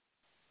 no.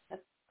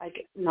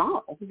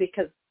 no,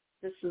 because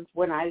this is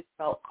when I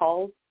felt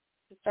called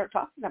to start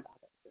talking about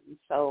it. And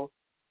so,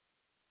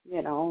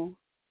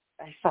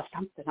 I saw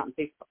something on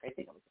Facebook. I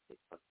think it was a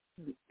Facebook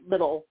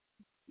little,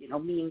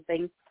 meme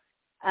thing.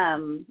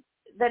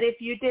 That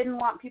if you didn't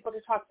want people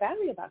to talk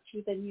badly about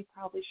you, then you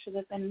probably should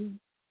have been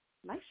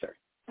nicer,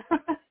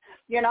 and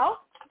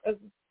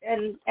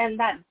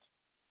that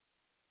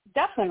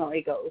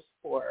definitely goes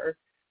for,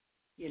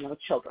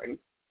 children.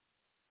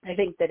 I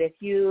think that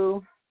if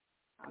you,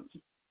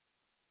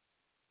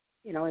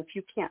 if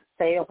you can't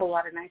say a whole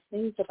lot of nice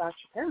things about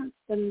your parents,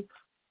 then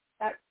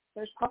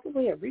there's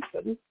probably a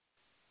reason.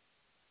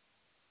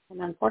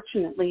 And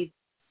unfortunately,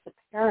 the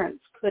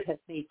parents could have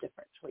made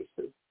different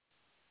choices,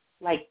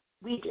 like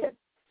we did,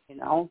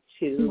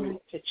 to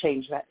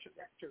change that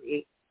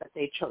trajectory, but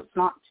they chose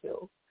not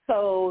to.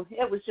 So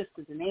it was just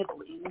as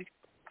enabling and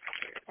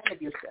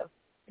abusive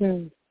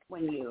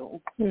when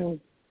you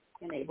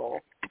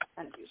enable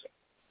an abuser.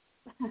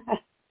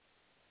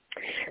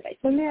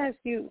 Let me ask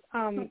you,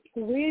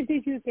 where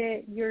did you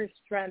get your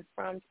strength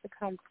from to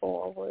come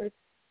forward?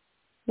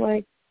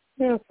 Like,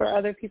 for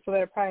other people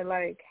that are probably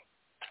like,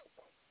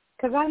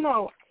 because I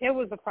know it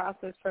was a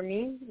process for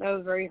me. It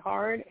was very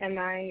hard, and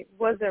I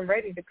wasn't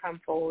ready to come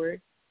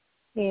forward.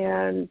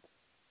 And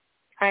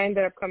I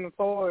ended up coming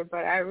forward,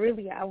 but I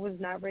was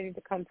not ready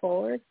to come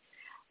forward.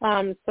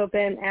 So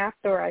then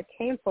after I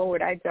came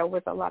forward, I dealt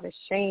with a lot of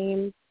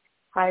shame.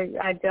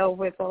 I dealt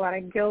with a lot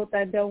of guilt.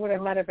 I dealt with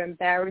a lot of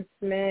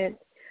embarrassment.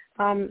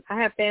 I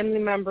have family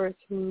members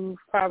who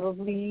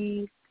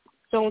probably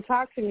don't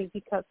talk to me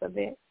because of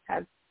it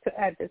at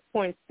this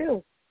point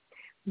too.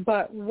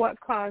 But what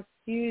caused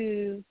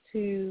you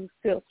to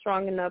feel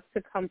strong enough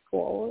to come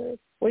forward?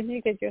 Where did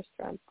you get your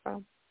strength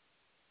from?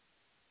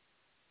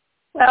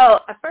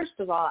 Well, first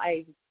of all,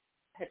 I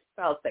had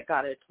felt that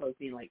God had told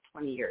me like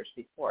 20 years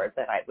before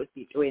that I would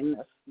be doing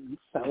this. And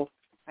so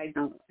I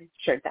know I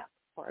shared that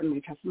before in my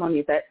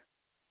testimony, that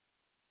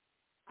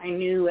I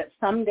knew at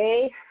some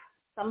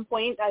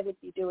point I would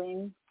be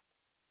doing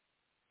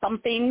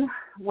something,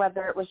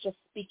 whether it was just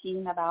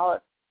speaking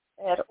about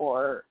it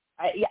or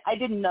I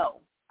didn't know.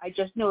 I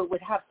just knew it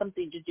would have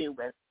something to do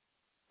with,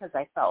 because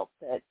I felt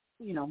that,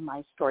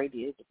 my story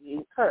needed to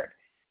be heard.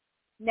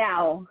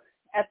 Now,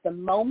 at the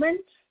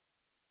moment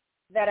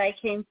that I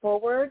came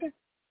forward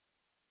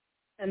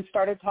and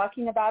started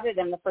talking about it,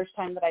 and the first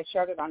time that I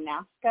shared it on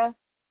NAASCA,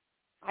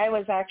 I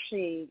was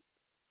actually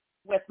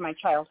with my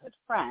childhood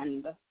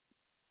friend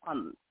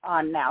on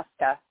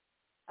NAASCA,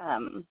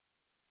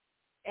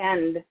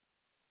 and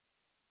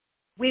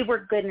we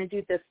were going to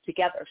do this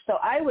together. So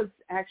I was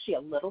actually a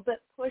little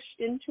bit pushed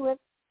into it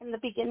in the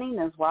beginning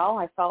as well.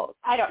 I felt,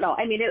 I don't know.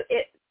 I mean,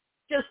 it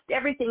just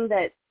everything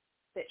that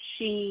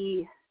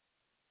she,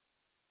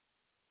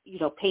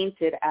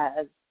 painted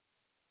as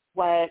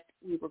what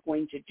we were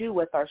going to do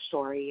with our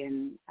story,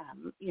 and,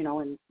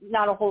 and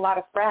not a whole lot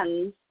of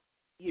friends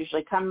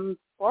usually come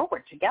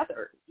forward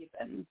together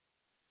even.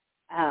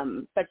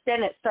 But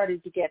then it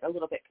started to get a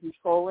little bit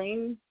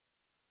controlling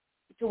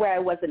to where I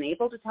wasn't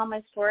able to tell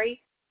my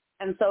story.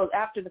 And so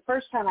after the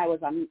first time I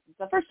was on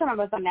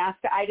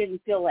NAASCA, I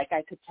didn't feel like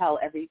I could tell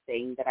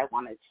everything that I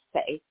wanted to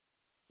say,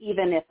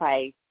 even if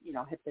I,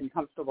 had been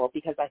comfortable,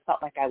 because I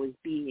felt like I was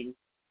being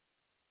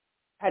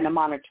kind of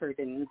monitored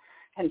and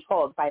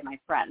controlled by my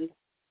friend,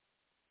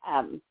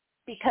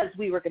 because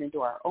we were going to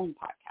do our own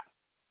podcast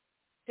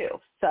too.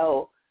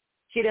 So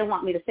she didn't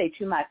want me to say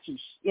too much, and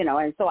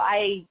and so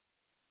I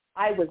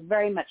was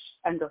very much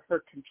under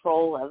her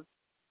control of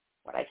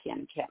what I can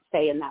and can't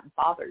say, and that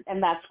bothered.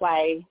 And that's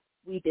why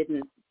we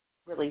didn't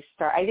really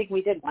start. I think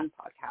we did one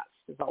podcast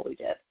is all we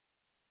did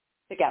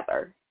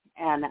together,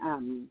 and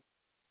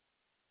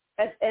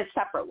a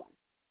separate one.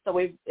 So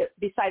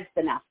besides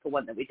the NAASCA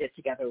one that we did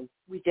together,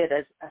 we did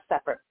a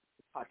separate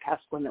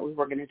podcast one that we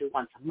were going to do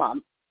once a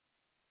month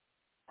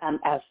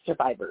as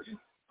survivors,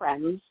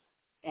 friends,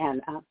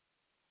 and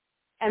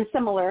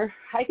similar.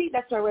 I think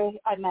that's where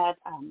I met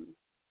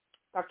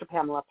Dr.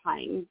 Pamela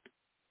Pine,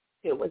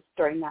 who was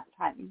during that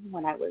time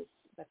when I was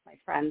with my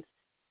friends.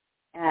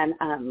 And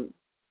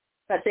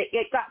but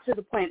it got to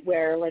the point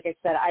where, like I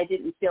said, I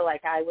didn't feel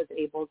like I was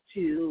able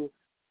to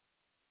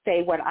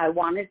say what I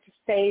wanted to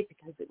say,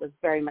 because it was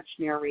very much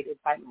narrated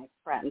by my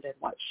friend and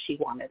what she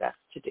wanted us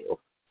to do.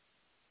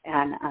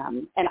 And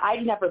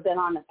I'd never been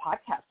on a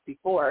podcast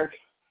before,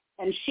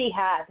 and she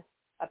had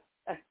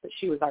that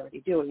she was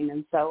already doing,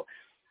 and so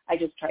I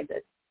just tried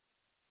to,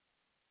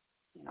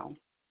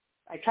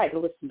 I tried to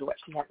listen to what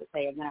she had to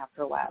say, and then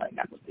after a while,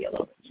 that would be a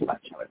little bit too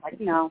much. I was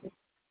like, no,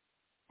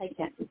 I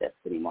can't do this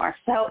anymore.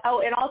 So,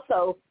 and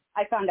also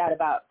I found out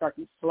about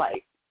Darkness to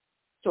Light,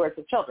 Stories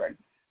of Children.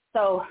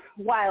 So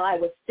while I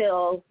was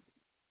still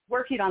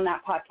working on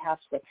that podcast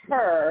with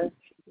her,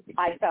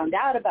 I found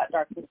out about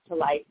Darkness to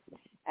Light,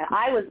 and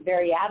I was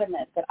very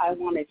adamant that I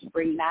wanted to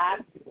bring that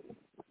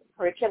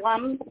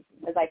curriculum,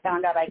 as I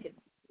found out I could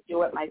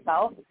do it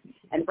myself,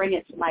 and bring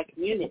it to my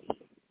community.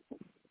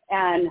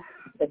 And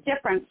the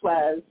difference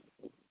was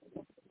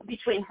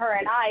between her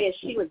and I is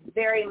she was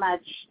very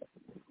much,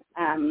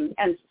 and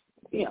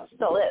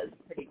still is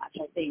pretty much.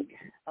 I think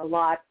a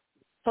lot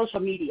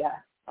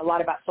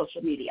about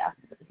social media.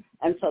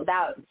 And so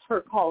that's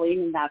her calling,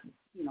 and that's,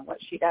 what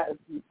she does.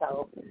 And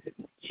so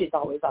she's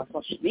always on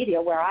social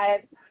media, where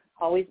I've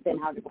always been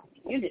out in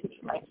the community,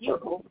 like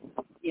you,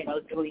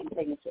 doing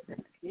things within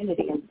the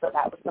community. And so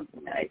that was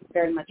something that I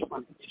very much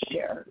wanted to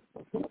share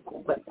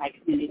with my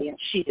community, and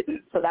she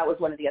didn't. So that was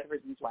one of the other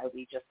reasons why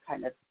we just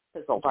kind of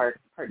fizzled our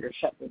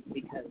partnership, was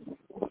because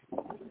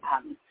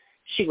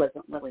she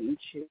wasn't willing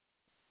to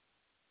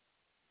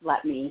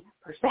let me,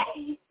 per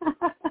se,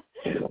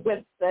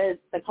 with the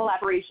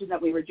collaboration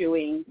that we were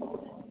doing,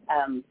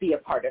 be a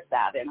part of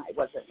that, and I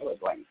wasn't really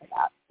going for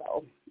that.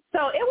 So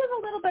it was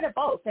a little bit of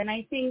both, and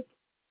I think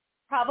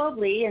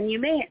probably, and you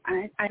may,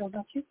 I don't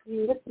know if you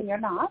agree with me or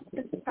not,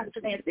 this is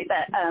Dr. Nancy,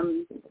 but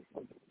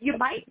you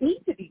might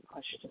need to be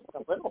pushed just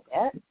a little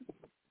bit.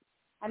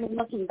 I mean,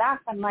 looking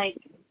back, I'm like,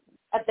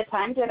 at the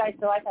time, did I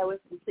feel like I was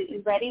completely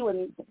ready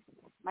when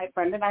my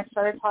friend and I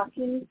started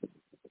talking?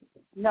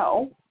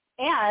 No.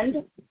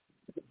 And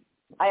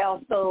I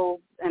also,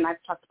 and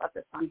I've talked about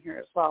this on here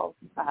as well,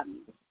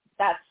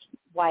 that's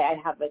why I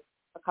have a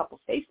couple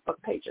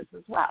Facebook pages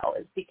as well,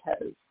 is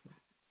because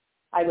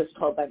I was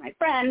told by my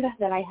friend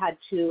that I had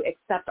to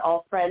accept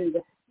all friend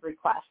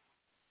requests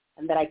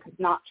and that I could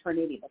not turn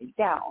anybody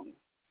down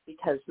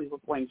because we were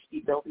going to be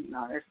building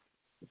our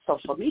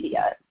social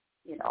media,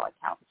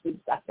 accounts and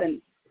stuff.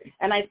 And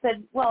I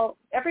said, well,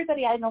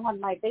 everybody I know on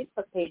my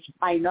Facebook page,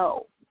 I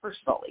know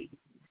personally.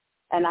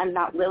 And I'm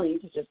not willing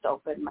to just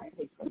open my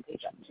Facebook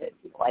page up to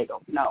people I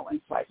don't know.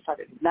 And so I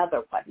started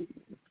another one.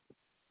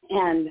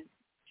 And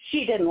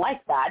she didn't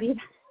like that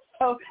either.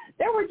 So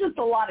there were just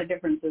a lot of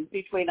differences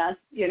between us,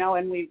 and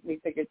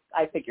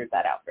I figured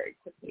that out very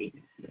quickly.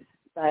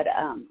 But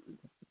I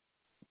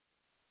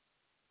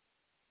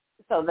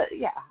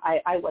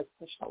was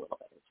pushed a little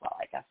bit as well,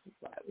 I guess is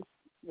what I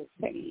was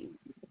saying.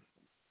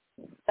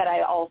 But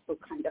I also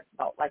kind of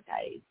felt like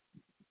I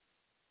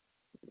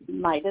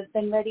might have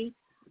been ready.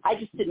 I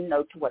just didn't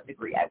know to what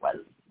degree I was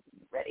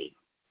ready,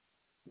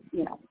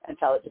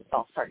 until it just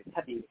all started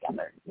coming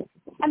together.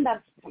 And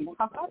that's kind of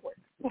how God works.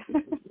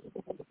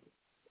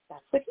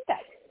 That's what he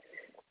does.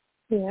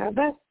 Yeah,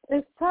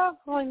 it's tough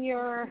when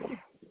you're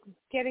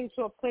getting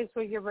to a place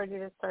where you're ready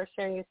to start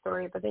sharing your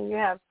story, but then you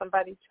have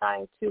somebody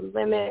trying to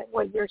limit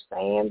what you're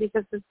saying,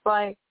 because it's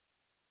like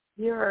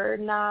you're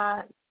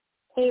not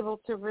able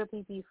to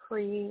really be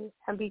free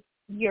and be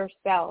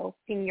yourself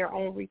in your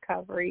own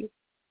recovery.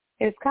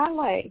 It's kind of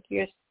like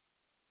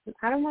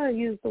I don't want to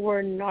use the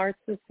word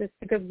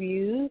narcissistic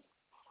abuse,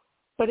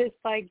 but it's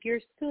like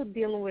you're still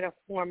dealing with a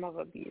form of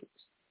abuse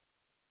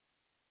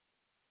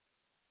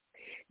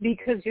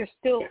because you're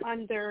still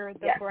under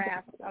the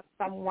grasp of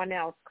someone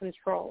else's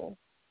control,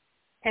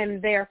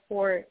 and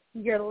therefore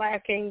you're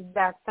lacking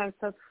that sense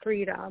of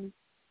freedom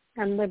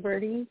and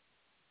liberty,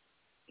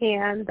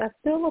 and that's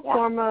still a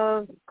form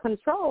of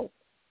control.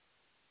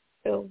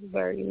 Still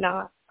very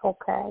not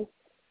okay.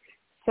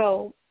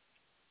 So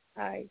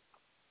I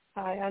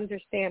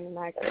understand and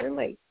I can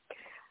relate.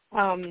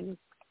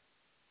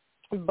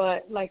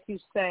 But like you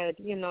said,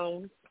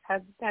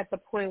 at the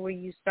point where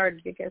you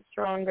started to get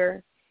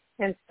stronger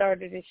and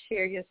started to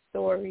share your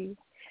story,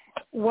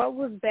 what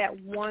was that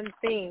one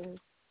thing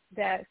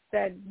that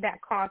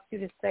caused you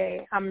to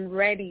say, I'm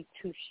ready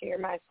to share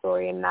my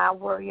story and not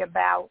worry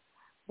about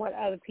what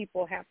other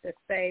people have to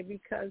say?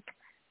 Because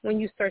when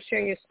you start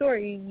sharing your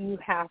story, you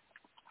have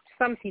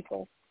some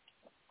people,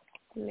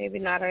 maybe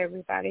not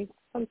everybody,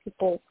 some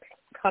people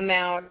come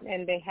out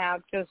and they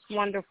have just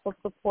wonderful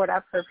support.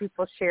 I've heard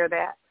people share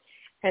that.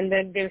 And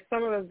then there's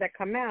some of us that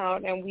come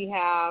out and we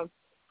have,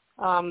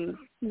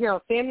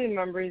 family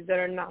members that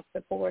are not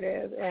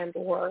supportive and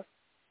or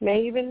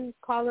may even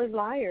call us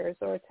liars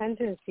or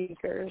attention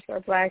seekers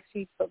or black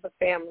sheep of the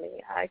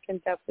family. I can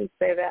definitely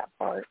say that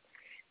part,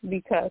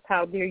 because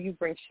how dare you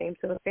bring shame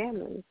to the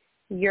family?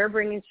 You're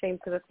bringing shame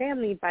to the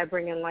family by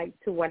bringing light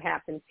to what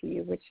happened to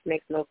you, which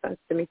makes no sense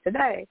to me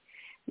today.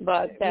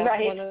 But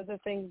that's one of the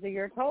things that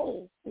you're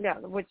told,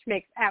 which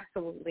makes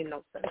absolutely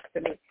no sense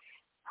to me.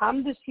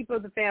 I'm the sheep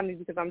of the family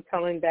because I'm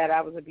telling that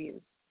I was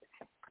abused.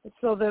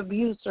 So the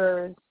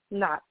abuser is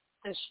not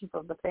the sheep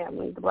of the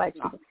family, the black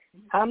sheep.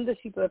 I'm the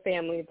sheep of the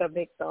family, the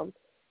victim,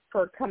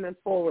 for coming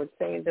forward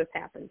saying this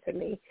happened to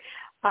me.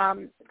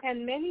 And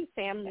many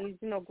families,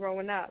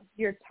 growing up,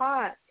 you're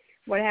taught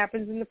what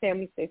happens in the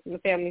family stays in the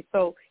family.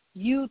 So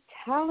you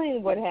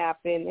telling what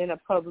happened in a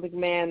public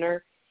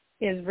manner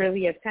is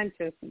really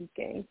attention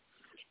seeking,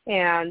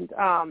 and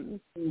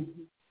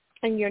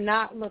you're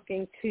not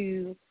looking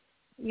to,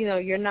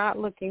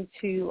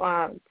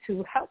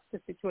 to help the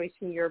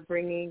situation. You're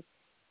bringing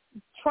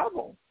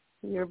trouble.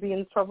 You're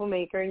being a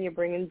troublemaker, and you're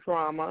bringing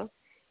drama,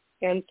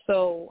 and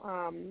so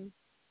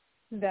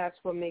that's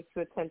what makes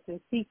you attention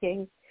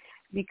seeking,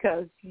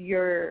 because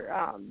you're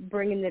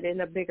bringing it in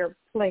a bigger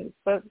place.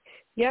 But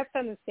you have to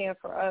understand,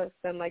 for us,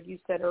 and like you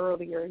said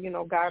earlier,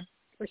 God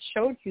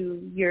showed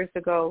you years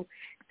ago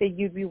that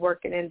you'd be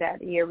working in that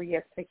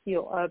area to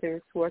heal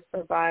others who are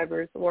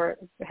survivors or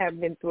have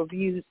been through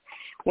abuse.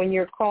 When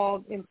you're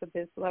called into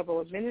this level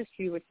of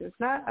ministry, which is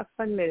not a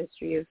fun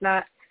ministry, it's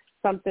not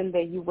something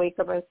that you wake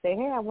up and say,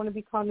 hey, I want to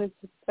be called into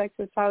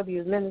sexual child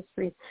abuse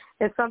ministry.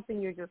 It's something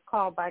you're just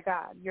called by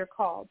God. You're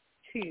called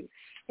to.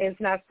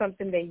 It's not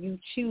something that you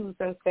choose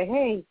and say,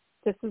 hey,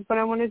 this is what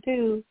I want to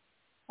do.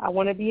 I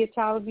want to be a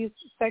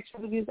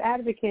sexual abuse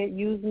advocate.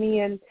 Use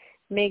me and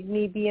make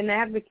me be an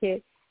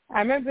advocate. I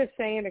remember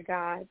saying to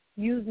God,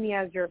 use me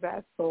as your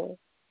vessel.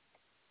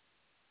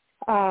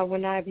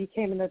 When I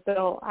became an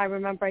adult, I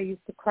remember I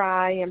used to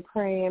cry and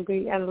pray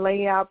and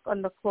lay out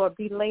on the floor,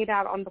 be laid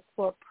out on the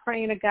floor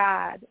praying to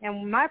God.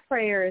 And my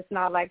prayer is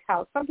not like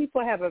how some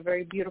people have a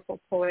very beautiful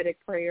poetic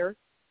prayer,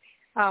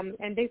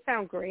 and they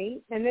sound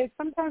great. And then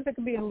sometimes it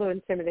can be a little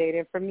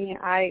intimidating. For me,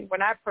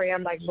 when I pray,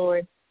 I'm like,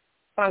 Lord,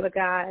 Father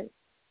God,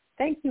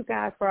 thank you,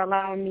 God, for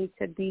allowing me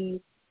to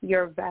be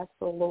your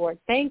vessel, Lord.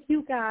 Thank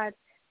you, God,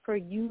 for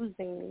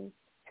using me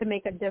to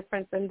make a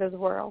difference in this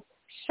world.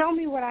 Show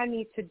me what I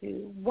need to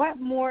do. What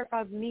more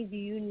of me do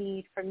you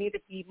need for me to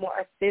be more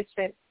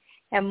efficient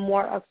and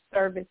more of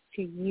service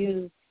to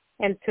you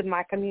and to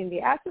my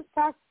community? I just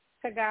talk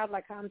to God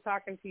like I'm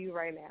talking to you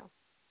right now.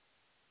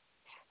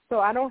 So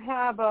I don't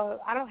have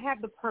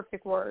the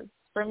perfect words.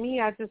 For me,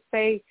 I just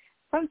say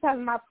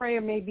sometimes my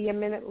prayer may be a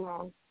minute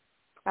long.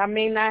 I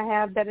may not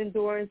have that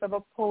endurance of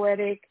a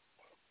poetic,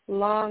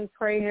 long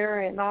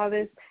prayer and all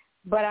this,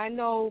 but I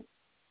know,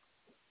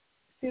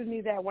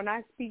 that when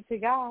I speak to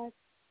God,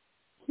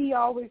 he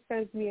always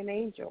sends me an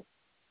angel.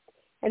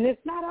 And it's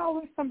not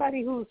always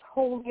somebody who's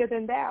holier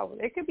than thou.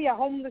 It could be a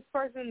homeless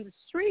person in the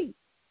street,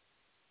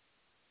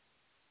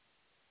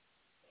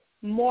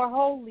 more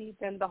holy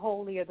than the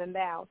holier than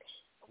thou,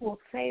 who will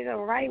say the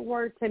right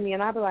word to me.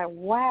 And I'll be like,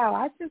 wow,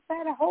 I just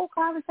had a whole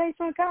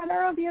conversation with God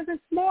earlier this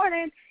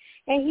morning.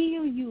 And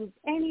he'll use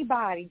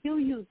anybody. He'll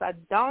use a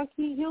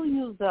donkey. He'll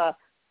use a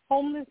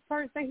homeless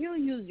person. He'll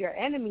use your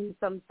enemy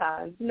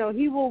sometimes.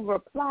 He will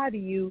reply to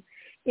you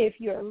if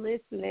you're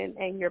listening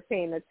and you're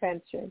paying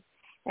attention.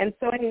 And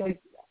so anyways,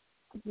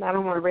 I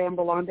don't want to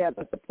ramble on that,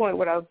 but the point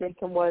what I was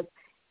making was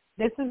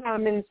this is not a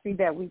ministry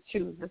that we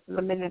choose. This is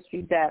a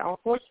ministry that,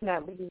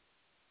 unfortunately,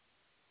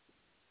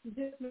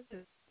 this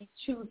ministry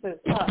chooses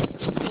us.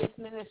 This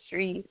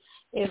ministry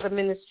is a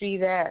ministry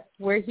that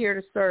we're here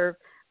to serve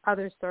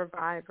other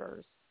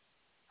survivors,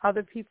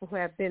 other people who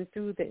have been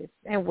through this,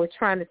 and we're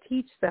trying to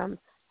teach them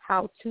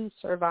how to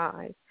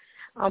survive.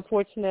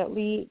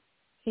 Unfortunately,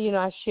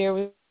 I share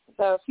with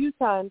a few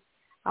times,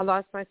 I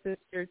lost my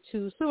sister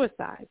to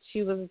suicide.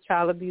 She was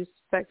a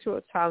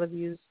sexual child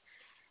abuse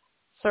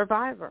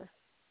survivor,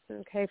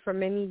 for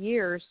many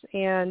years.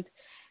 And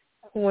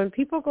when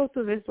people go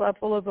through this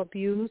level of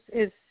abuse,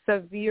 it's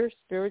severe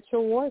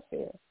spiritual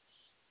warfare.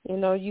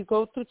 You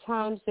go through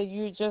times that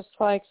you're just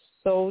like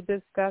so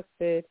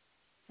disgusted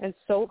and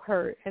so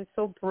hurt and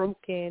so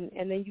broken,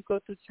 and then you go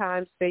through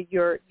times that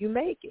you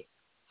make it.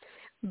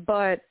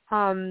 But,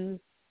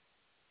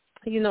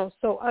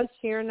 so us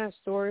sharing our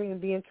story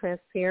and being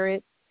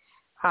transparent,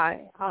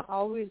 I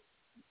always,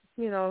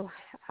 I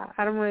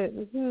don't want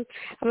to, I'm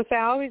going to say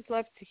I always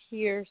love to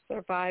hear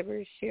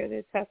survivors share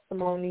their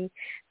testimony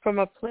from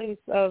a place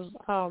of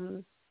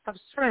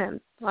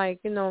strength. Like,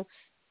 no,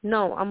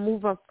 I'm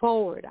moving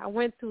forward. I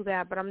went through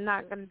that, but I'm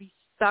not going to be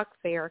stuck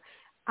there.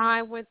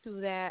 I went through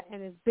that,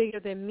 and it's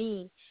bigger than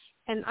me.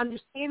 And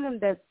understanding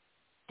that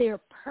their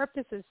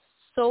purpose is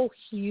so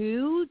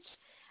huge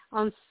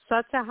on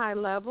such a high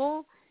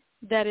level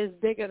that is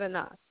bigger than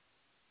us.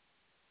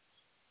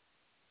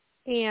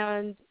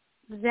 And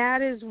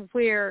that is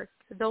where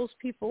those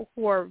people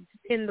who are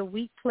in the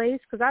weak place,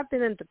 because I've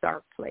been in the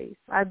dark place.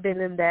 I've been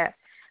in that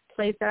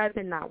place that I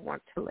did not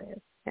want to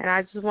live, and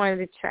I just wanted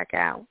to check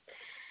out.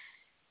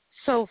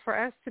 So for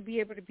us to be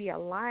able to be a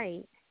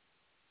light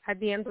at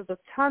the end of the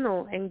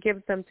tunnel and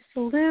give them just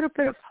a little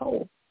bit of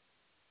hope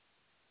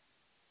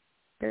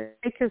that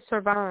they can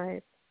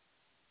survive,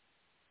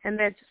 and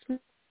that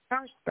just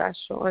are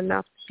special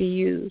enough to be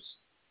used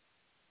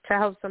to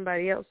help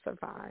somebody else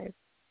survive,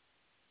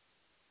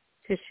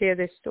 to share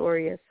their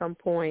story at some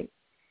point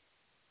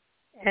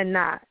and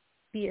not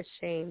be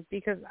ashamed,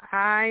 because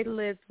I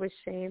lived with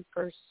shame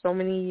for so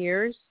many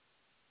years.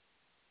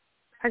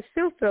 I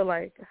still feel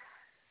like it's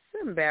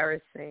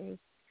embarrassing.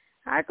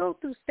 I go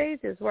through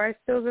stages where I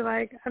still be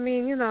like, I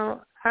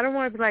don't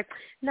want to be like,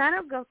 no, I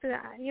don't go through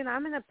that.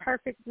 I'm in a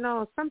perfect,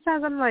 no.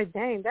 Sometimes I'm like,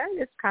 dang, that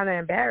is kind of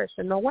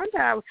embarrassing. No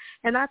wonder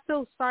and I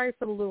feel sorry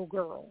for the little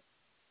girl.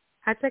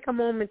 I take a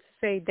moment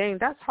to say, dang,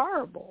 that's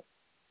horrible.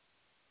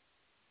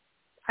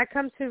 I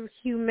come to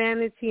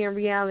humanity and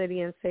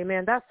reality and say,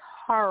 man, that's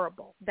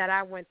horrible that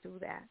I went through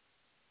that.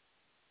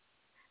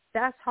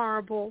 That's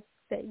horrible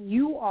that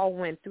you all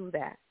went through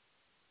that.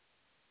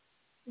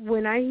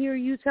 When I hear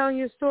you telling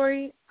your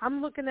story,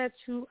 I'm looking at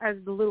you as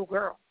the little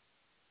girl.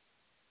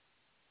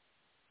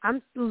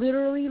 I'm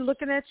literally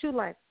looking at you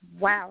like,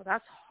 wow,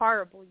 that's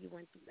horrible you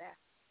went through that.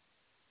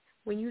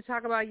 when you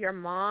talk about your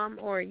mom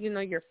or,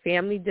 your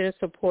family didn't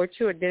support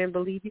you or didn't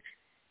believe you,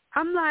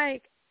 I'm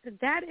like,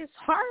 that is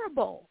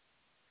horrible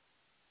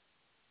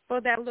for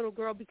that little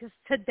girl, because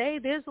today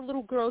there's a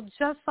little girl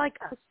just like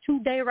us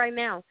today right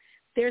now.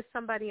 There's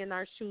somebody in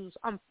our shoes,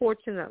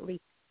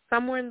 unfortunately,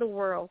 somewhere in the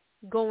world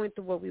going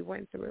through what we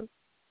went through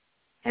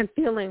and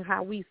feeling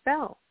how we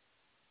felt.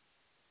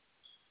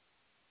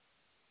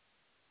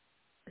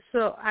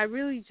 So I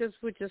really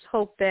would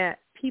hope that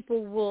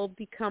people will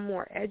become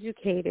more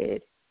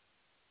educated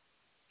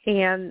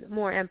and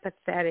more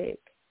empathetic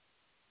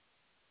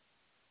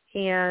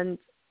and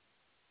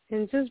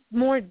just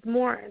more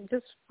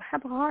just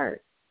have a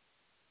heart,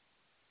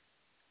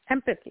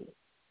 empathy.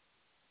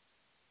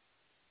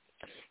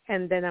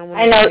 And then I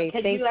want to say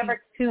thank you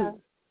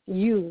to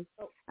you.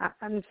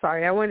 I'm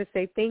sorry. I want to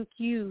say thank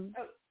you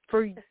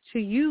to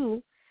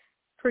you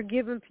for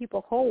giving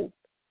people hope.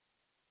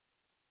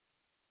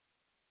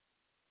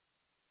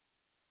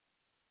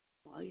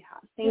 Well, yeah.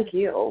 Thank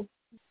you.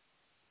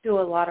 Do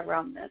a lot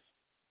around this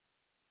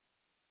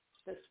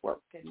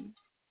work, and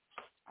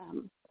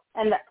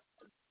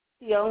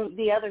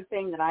the other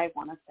thing that I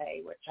want to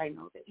say, which I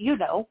know that you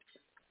know,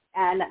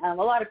 and a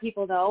lot of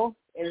people know,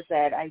 is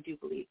that I do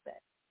believe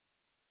that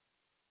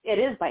it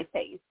is by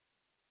faith.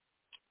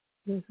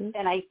 Mm-hmm.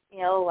 And I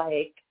feel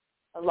like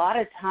a lot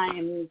of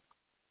times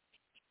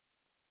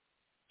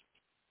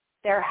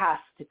there has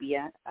to be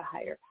a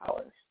higher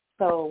power.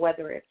 So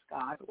whether it's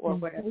God or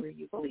mm-hmm. whatever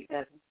you believe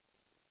in,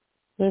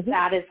 mm-hmm.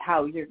 that is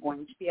how you're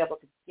going to be able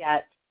to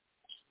get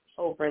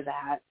over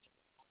that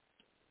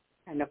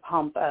kind of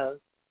hump of,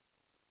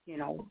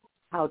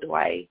 how do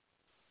I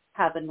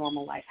have a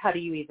normal life? How do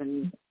you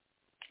even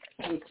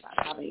think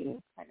about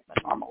having kind of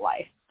a normal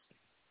life?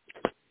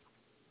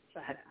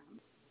 But,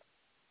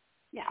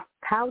 yeah.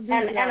 How do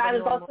and I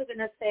was also going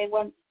to say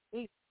one.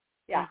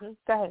 Yeah. Mm-hmm.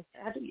 Go ahead.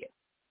 How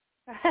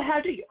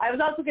do you? I was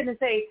also going to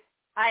say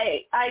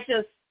I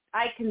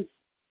can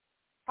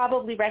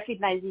probably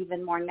recognize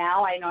even more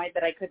now. I know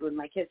that I could when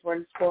my kids were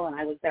in school and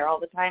I was there all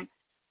the time.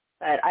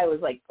 But I was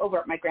over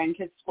at my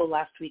grandkids' school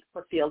last week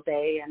for field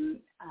day and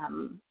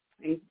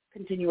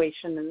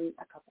continuation and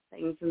a couple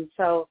things. And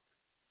so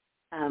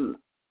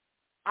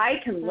I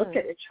can look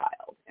at a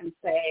child and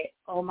say,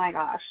 oh my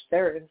gosh,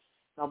 there is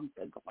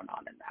something going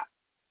on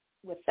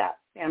with that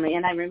family.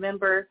 And I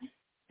remember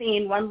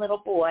seeing one little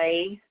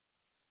boy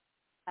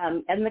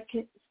and the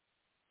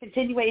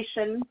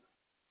continuation,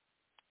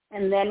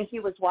 and then he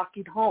was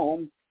walking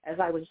home as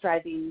I was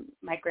driving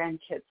my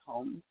grandkids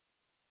home.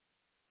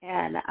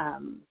 And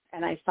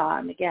I saw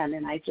him again,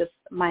 and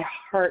my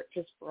heart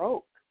just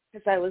broke,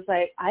 because I was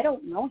like, I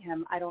don't know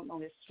him. I don't know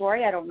his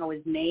story. I don't know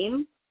his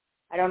name.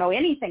 I don't know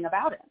anything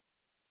about him.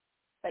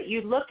 But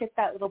you look at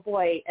that little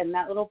boy, and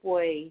that little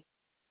boy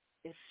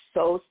is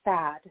so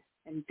sad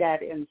and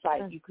dead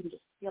inside. Mm-hmm. You can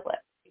just feel it.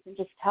 You can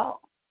just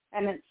tell.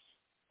 And it's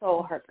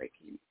so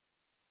heartbreaking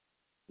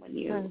when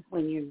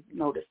you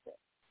notice it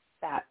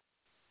that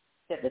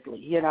vividly,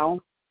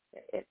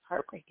 It's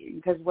heartbreaking,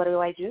 because what do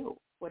I do?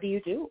 What do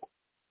you do?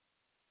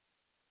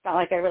 It's not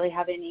like I really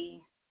have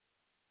any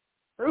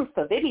proof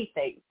of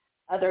anything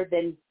other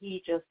than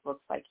he just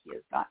looks like he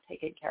is not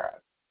taken care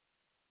of,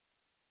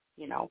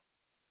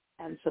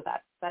 and so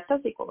that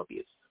does equal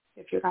abuse.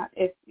 If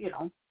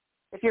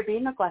you're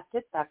being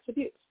neglected, that's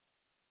abuse.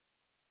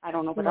 I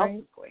don't know what else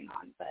is going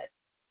on, but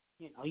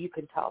you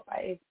can tell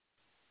by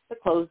the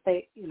clothes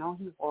he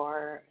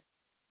wore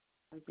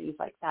and things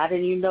like that,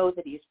 and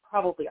that he's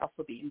probably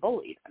also being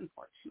bullied,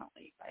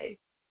 unfortunately, by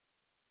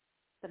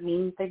the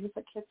mean things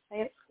that kids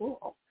say at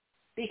school,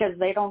 because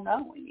they don't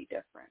know any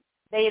different.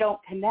 They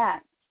don't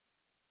connect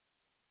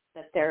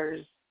that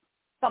there's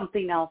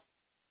something else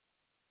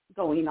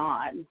going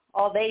on.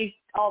 All they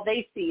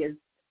see is,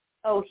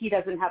 oh, he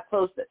doesn't have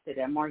clothes that fit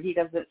him, or he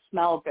doesn't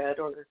smell good,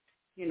 or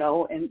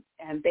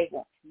and they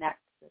won't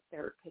connect that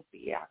there could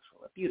be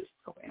actual abuse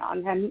going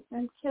on,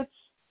 and kids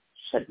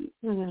shouldn't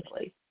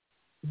really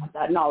have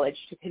that knowledge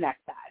to connect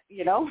that,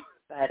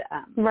 but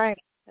right,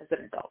 as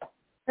an adult,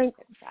 it's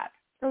sad.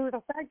 So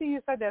the fact that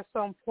you said that's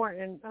so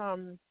important,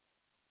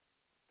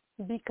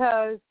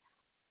 because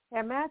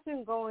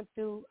imagine going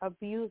through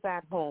abuse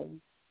at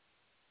home,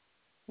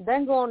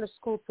 then going to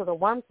school to the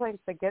one place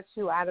that gets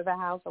you out of the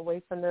house,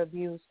 away from the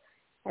abuse,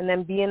 and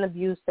then being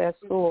abused at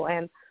school.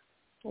 And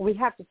we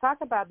have to talk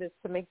about this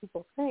to make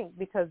people think,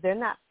 because they're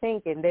not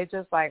thinking. They're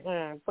just like,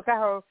 look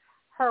at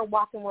her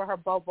walking with her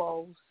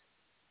bobos.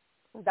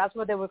 That's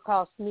what they would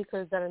call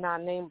sneakers that are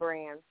not name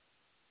brands.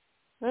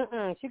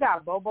 She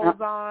got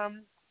bobos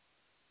on.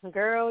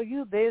 Girl,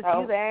 you this,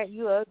 you that,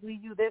 you ugly,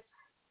 you this.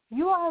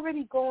 You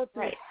already going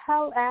through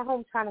hell at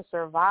home trying to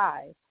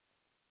survive.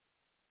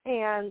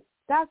 And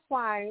that's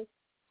why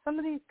some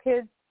of these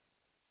kids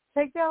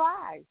take their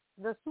lives.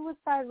 The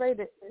suicide rate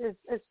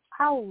is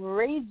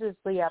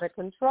outrageously out of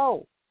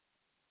control.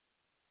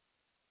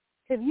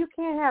 If you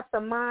can't have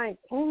the mind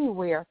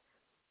anywhere,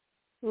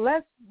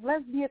 let's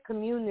be a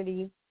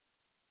community.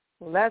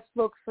 Let's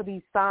look for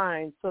these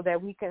signs so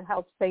that we can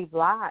help save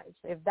lives.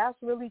 If that's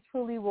really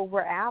truly what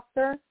we're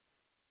after,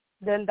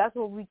 then that's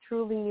what we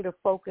truly need to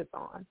focus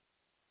on,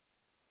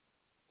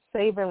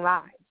 saving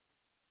lives.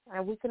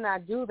 And we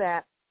cannot do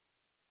that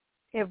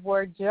if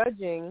we're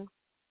judging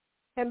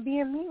and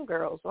being mean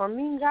girls or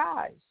mean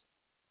guys.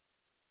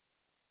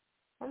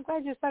 I'm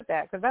glad you said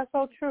that, because that's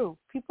so true.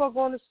 People are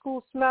going to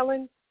school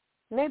smelling.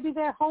 Maybe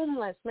they're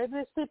homeless. Maybe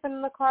they're sleeping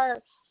in the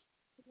car.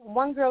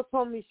 One girl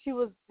told me she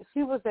was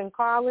in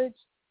college.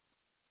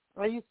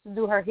 I used to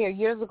do her hair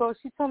years ago.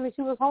 She told me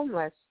she was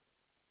homeless.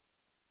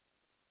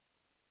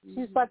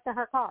 She slept in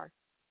her car,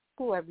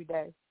 school every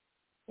day,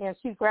 and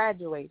she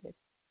graduated.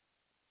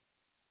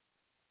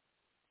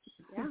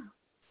 Yeah.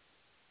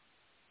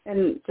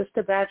 And just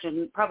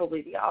imagine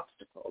probably the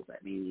obstacles.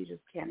 I mean, you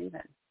just can't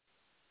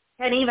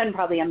even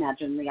probably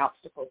imagine the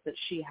obstacles that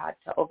she had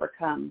to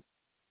overcome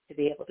to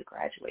be able to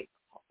graduate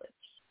from college.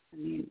 I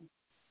mean,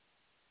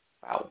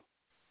 wow.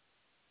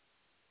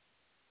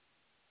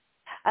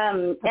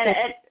 And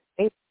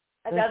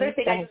another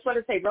thing I just want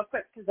to say real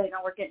quick, because I know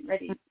we're getting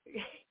ready.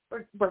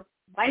 We're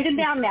winding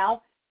down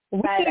now,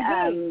 but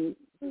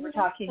we were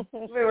talking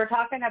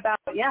about,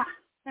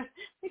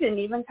 we didn't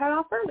even cut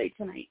off early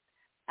tonight.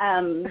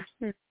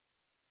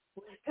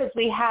 Because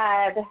we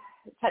had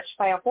Touched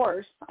by a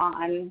Horse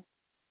on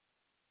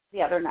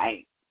the other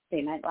night,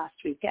 day night last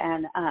week,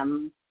 and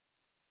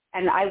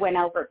I went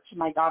over to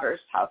my daughter's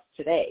house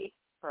today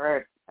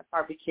for a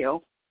barbecue,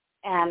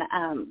 and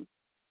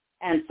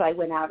so I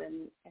went out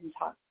and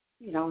talked,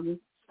 and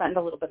spent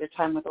a little bit of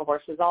time with the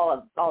horses.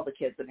 All the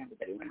kids and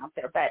everybody went out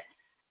there, but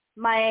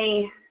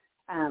my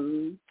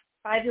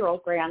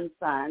 5-year-old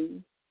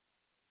grandson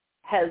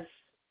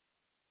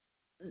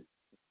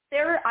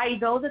I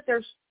know that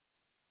there's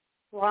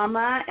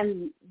trauma,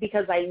 and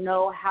because I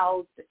know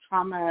how the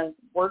trauma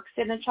works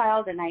in a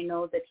child, and I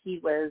know that he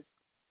was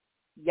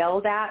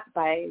yelled at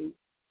by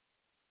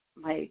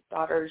my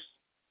daughter's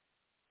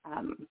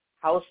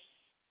house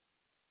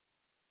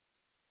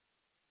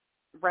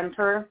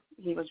renter.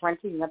 He was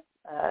renting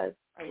a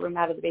room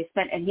out of the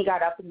basement, and he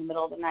got up in the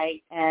middle of the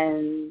night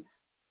and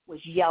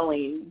was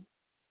yelling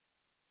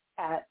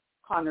at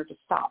Connor to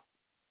stop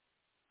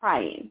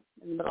crying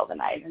in the middle of the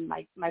night, and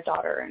my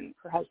daughter and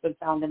her husband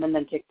found him and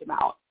then kicked him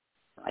out.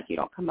 Like, you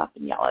don't come up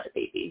and yell at a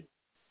baby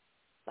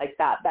like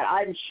that. But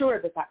I'm sure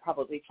that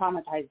probably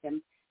traumatized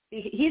him.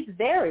 He's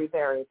very,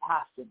 very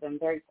passive and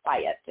very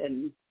quiet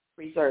and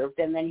reserved,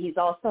 and then he's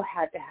also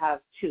had to have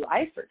 2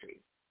 eye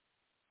surgeries.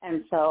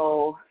 And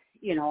so,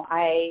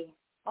 I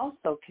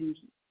also can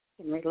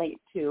relate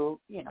to,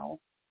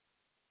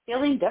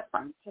 feeling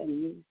different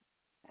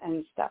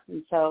and stuff.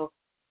 And so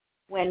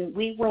when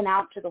we went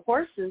out to the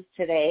horses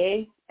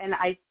today, and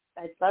I'd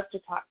love to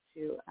talk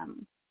to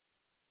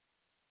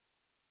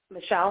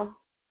Michelle.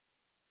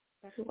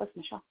 Who was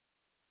Michelle?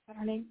 Is that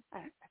her name?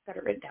 I've got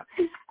it written down.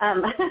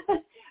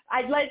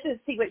 I'd like to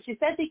see what she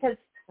said, because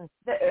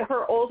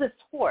her oldest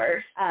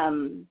horse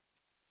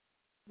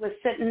was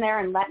sitting there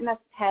and letting us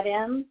pet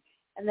him,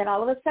 and then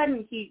all of a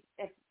sudden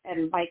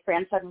and my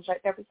grandson was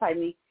right there beside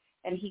me,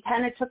 and he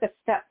kind of took a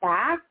step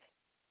back,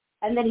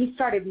 and then he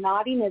started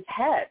nodding his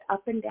head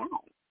up and down.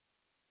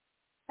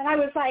 And I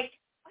was like,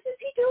 what is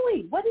he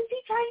doing? What is he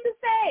trying to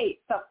say?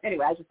 So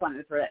anyway, I just wanted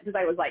to throw that, because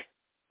I was like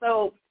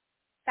so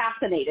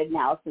fascinated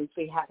now since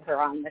we had her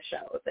on the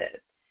show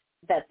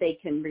that they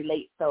can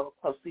relate so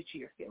closely to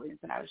your feelings.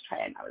 And I was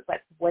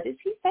like, what is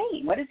he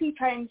saying? What is he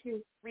trying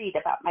to read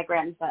about my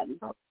grandson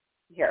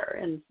here?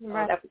 And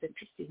that was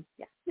interesting.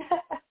 Yeah, it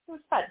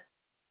was fun.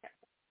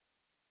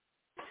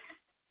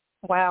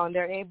 Wow, and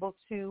they're able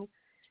to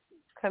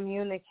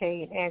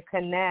communicate and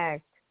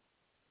connect.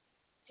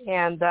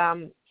 And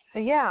I'm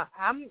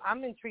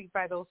intrigued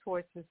by those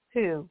horses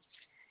too.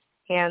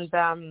 And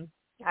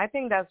I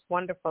think that's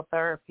wonderful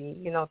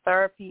therapy.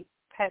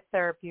 Pet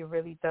therapy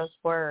really does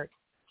work.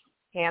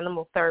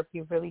 Animal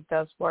therapy really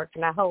does work.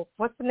 And I hope,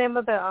 what's the name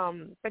of the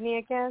company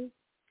again?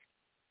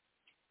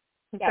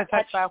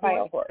 Touched by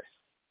a Horse.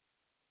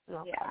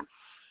 Okay. Yeah.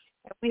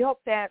 We hope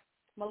that,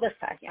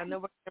 Melissa, I know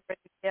we're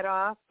ready to get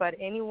off, but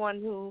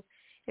anyone who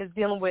is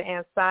dealing with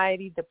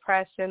anxiety,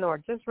 depression, or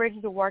just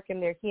ready to work in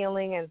their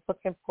healing and is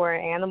looking for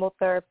animal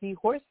therapy,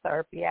 horse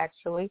therapy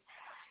actually,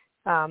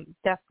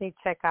 definitely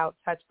check out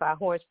Touched by a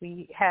Horse.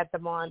 We had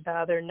them on the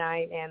other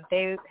night, and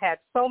they had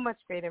so much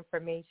great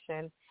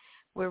information.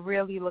 We're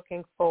really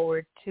looking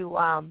forward to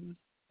I'm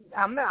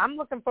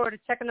looking forward to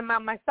checking them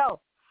out myself.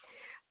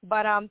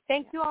 But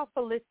thank you all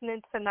for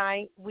listening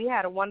tonight. We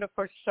had a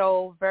wonderful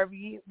show,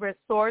 very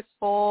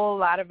resourceful, a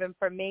lot of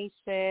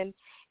information,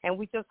 and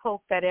we just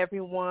hope that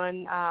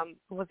everyone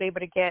was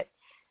able to get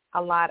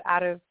a lot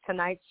out of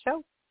tonight's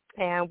show.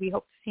 And we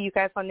hope to see you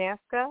guys on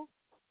NAASCA,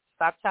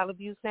 Stop Child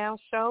Abuse Now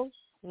show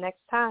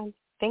next time.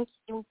 Thank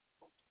you.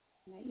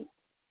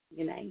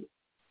 Good night.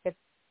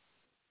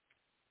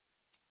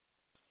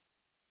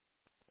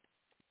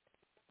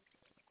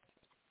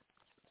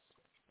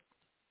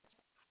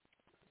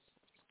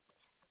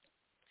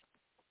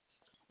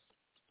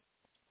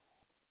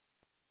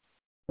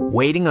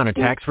 Waiting on a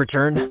tax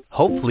return?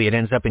 Hopefully it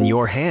ends up in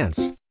your hands.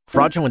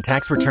 Fraudulent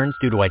tax returns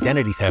due to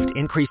identity theft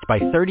increased by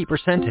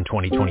 30% in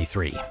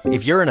 2023.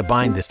 If you're in a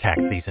bind this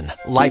tax season,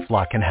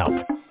 LifeLock can help.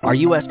 Our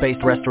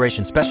U.S.-based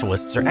restoration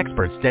specialists are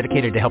experts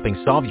dedicated to helping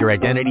solve your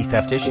identity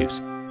theft issues.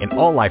 And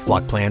all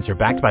LifeLock plans are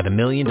backed by the $1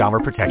 Million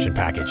Protection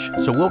Package.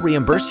 So we'll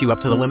reimburse you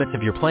up to the limits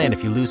of your plan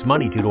if you lose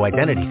money due to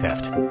identity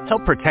theft.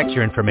 Help protect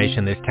your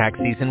information this tax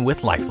season with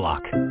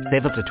LifeLock.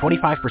 Save up to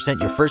 25%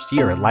 your first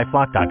year at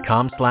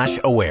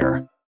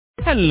LifeLock.com/aware.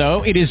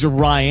 Hello, it is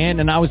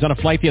Ryan, and I was on a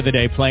flight the other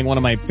day playing one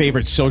of my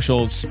favorite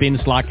social spin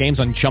slot games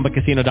on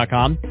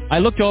ChumbaCasino.com. I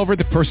looked over at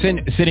the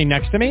person sitting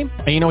next to me,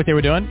 and you know what they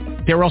were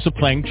doing? They were also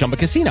playing Chumba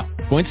Casino.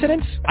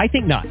 Coincidence? I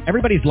think not.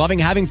 Everybody's loving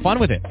having fun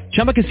with it.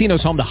 Chumba Casino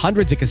is home to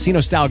hundreds of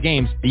casino-style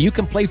games that you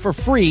can play for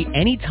free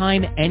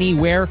anytime,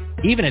 anywhere,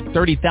 even at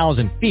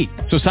 30,000 feet.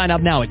 So sign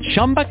up now at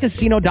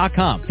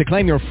ChumbaCasino.com to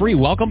claim your free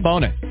welcome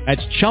bonus.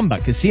 That's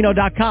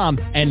ChumbaCasino.com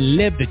and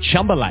live the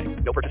Chumba life.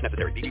 No purchase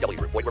necessary. VGW.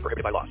 Void where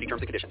prohibited by law. See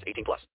terms and conditions. 18+.